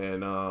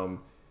 And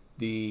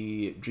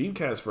the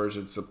Dreamcast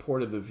version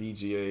supported the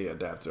VGA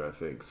adapter, I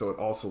think. So it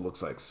also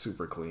looks like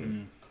super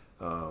clean.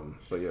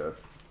 But yeah.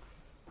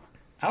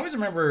 I always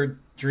remember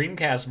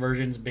Dreamcast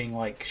versions being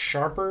like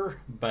sharper,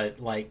 but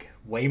like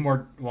way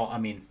more. Well, I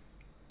mean,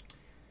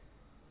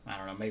 I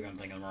don't know. Maybe I'm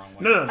thinking the wrong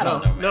way.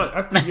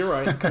 No. You're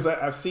right because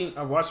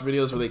I've watched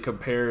videos where they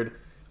compared.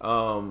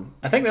 I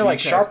think they're like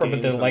sharper,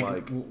 but they're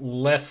like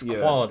less yeah.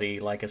 quality,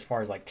 like as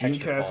far as like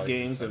texture. Dreamcast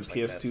games and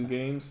PS2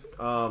 games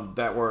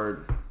that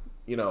were,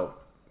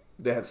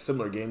 they had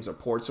similar games or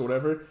ports or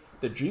whatever.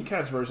 The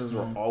Dreamcast versions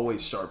were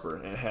always sharper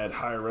and had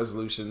higher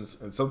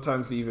resolutions, and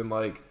sometimes even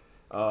like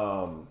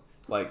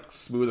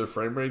smoother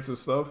frame rates and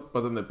stuff.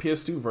 But then the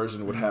PS2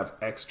 version would have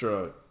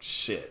extra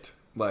shit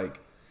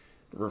like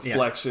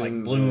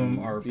reflections, like bloom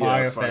or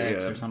fire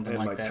effects or something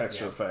and like that.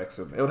 Texture effects,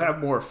 and it would have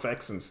more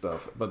effects and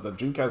stuff. But the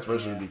Dreamcast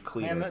version would be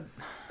cleaner. Man,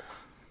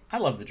 I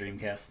love the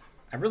Dreamcast.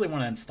 I really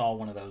want to install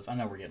one of those. I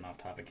know we're getting off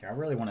topic here. I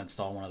really want to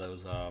install one of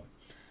those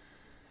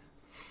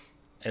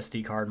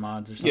SD card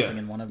mods or something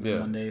in one of them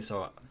one day.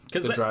 So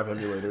the drive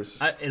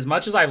emulators. As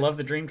much as I love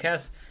the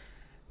Dreamcast,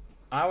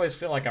 I always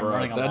feel like I'm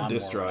running a lawnmower. That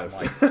disk drive.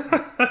 Like,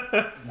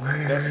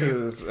 that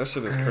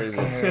shit is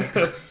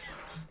crazy.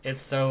 It's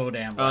so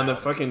damn loud. The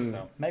fucking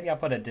so maybe I'll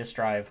put a disk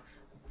drive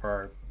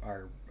for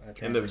our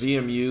and the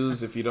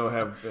VMUs if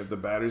the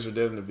batteries are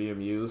dead in the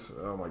VMUs.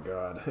 Oh my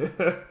god.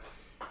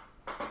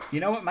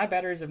 You know what? My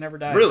batteries have never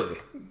died. Really?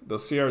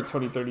 Those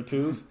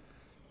CR2032s?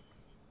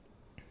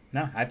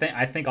 No, I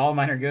think all of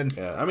mine are good.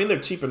 Yeah, I mean they're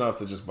cheap enough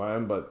to just buy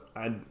them, but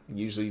I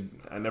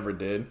never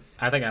did.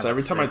 I think so.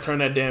 Every time I turn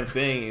that damn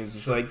thing, it's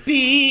just like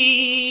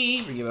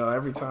beep.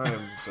 Every time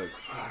it's like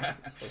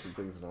fucking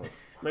things annoying.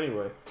 But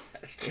anyway,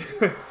 that's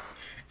true.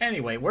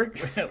 Anyway,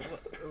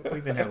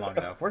 we've been here long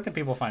enough. Where can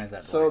people find us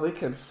at? So they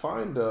can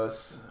find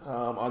us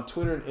on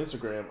Twitter and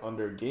Instagram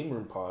under Game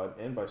Room Pod,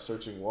 and by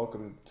searching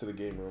 "Welcome to the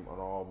Game Room" on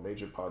all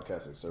major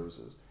podcasting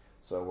services.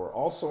 So we're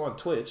also on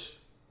Twitch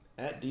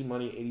at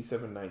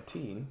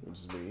DMoney8719, which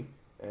is me,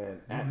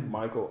 and at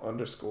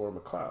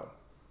Michael_McLeod.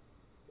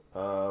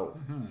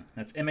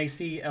 That's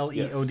MACLEOD.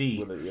 Yes, with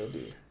an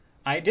EOD.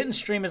 I didn't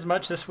stream as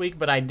much this week,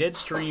 but I did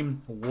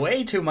stream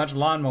way too much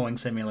Lawn Mowing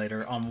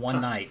Simulator on one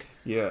night.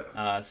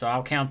 Yeah. So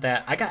I'll count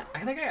that. I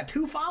think I got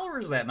 2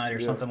 followers that night or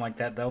something like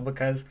that though,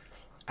 because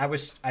I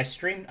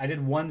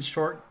did one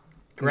short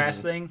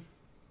grass thing,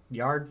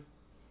 yard.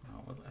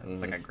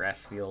 It's like a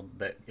grass field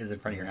that is in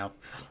front of your house.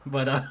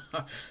 But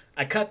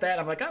I cut that.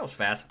 I'm like, that was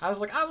fast. I was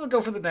like, I will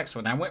go for the next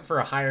one. I went for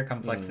a higher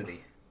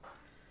complexity.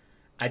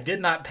 I did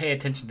not pay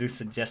attention to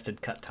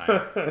suggested cut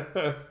time.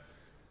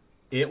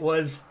 It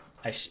was.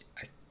 I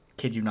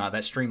kid you not,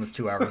 that stream was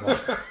 2 hours long.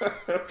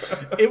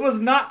 It was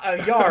not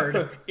a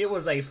yard, it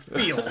was a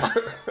field.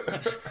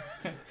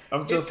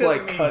 I'm just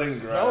like cutting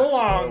grass. So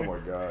long. Oh my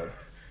god.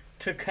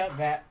 To cut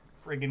that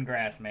friggin'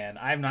 grass, man.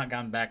 I have not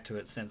gone back to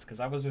it since because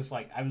I was just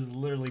like, I was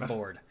literally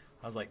bored.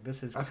 I was like,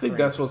 this is I think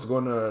that's what's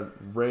going to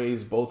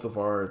raise both of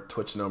our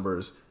Twitch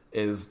numbers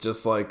is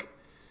just like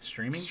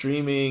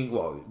streaming,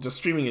 well, just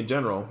streaming in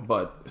general,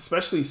 but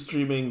especially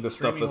streaming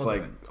stuff that's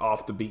like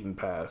off the beaten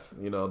path,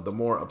 the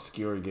more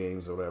obscure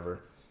games or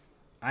whatever.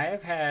 I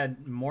have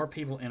had more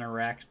people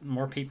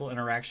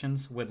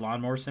interactions with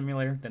Lawnmower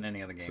Simulator than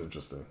any other game. It's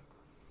interesting.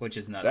 Which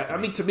is nuts.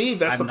 To me,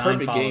 that's the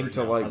perfect game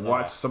to like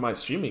watch somebody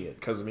streaming it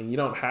because you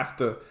don't have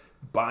to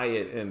buy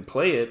it and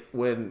play it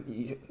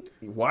when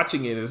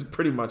watching it is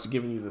pretty much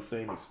giving you the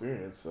same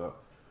experience. So,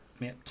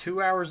 yeah,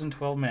 2 hours and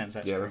 12 minutes.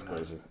 That's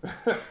crazy.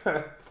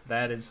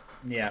 That is,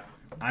 yeah.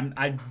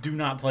 I do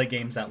not play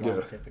games that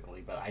long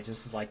typically, but I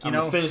just was like, I'm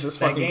gonna finish this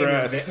fucking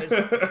grass.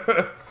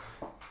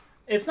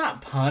 It's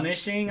not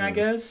punishing, I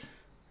guess.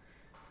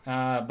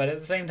 But at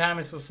the same time,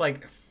 it's just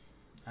like,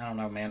 I don't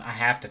know, man. I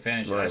have to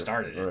finish it. I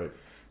started it. Right.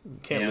 You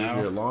can't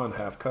leave your lawn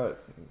half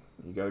cut.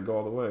 You got to go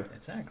all the way.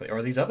 Exactly.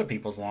 Or these other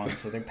people's lawns,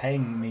 so they're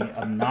paying me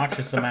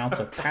obnoxious amounts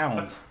of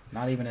pounds.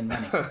 Not even in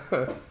money.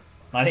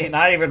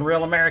 Not even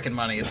real American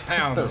money. It's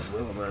pounds.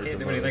 Real American Can't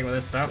do money. anything with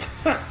this stuff.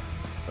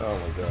 Oh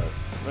my god.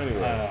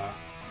 Anyway.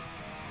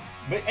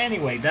 But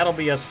anyway, that'll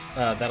be us.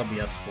 That'll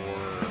be us for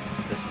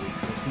this week.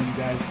 We'll see you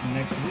guys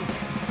next week.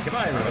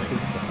 Goodbye, everybody.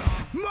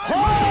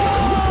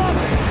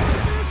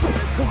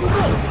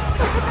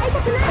 戦い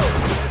たくない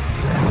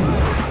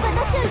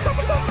私を行かせ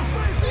て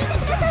聞いて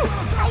ください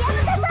ハヤブ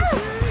サさん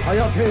ハヤ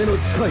テへの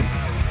誓い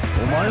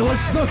お前は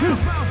死なせる行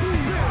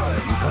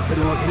かせる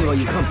わけにはい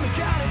かん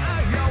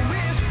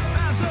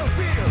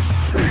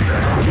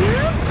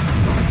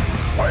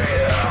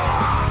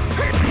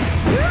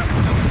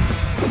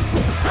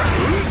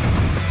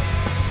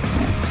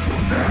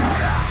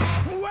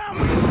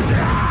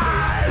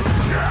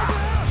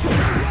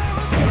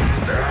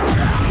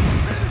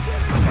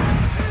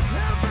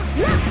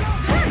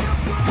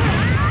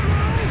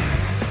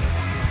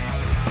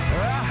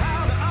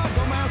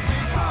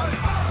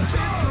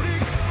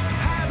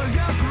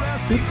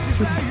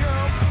失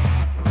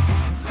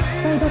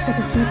敗だったと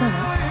聞いたわ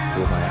お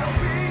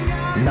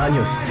前何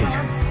を知っている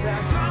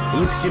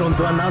イプシロン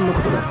とは何の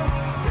ことだ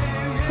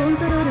コン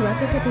トロールは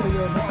解けてる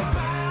よう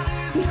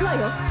ね行くわ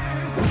よ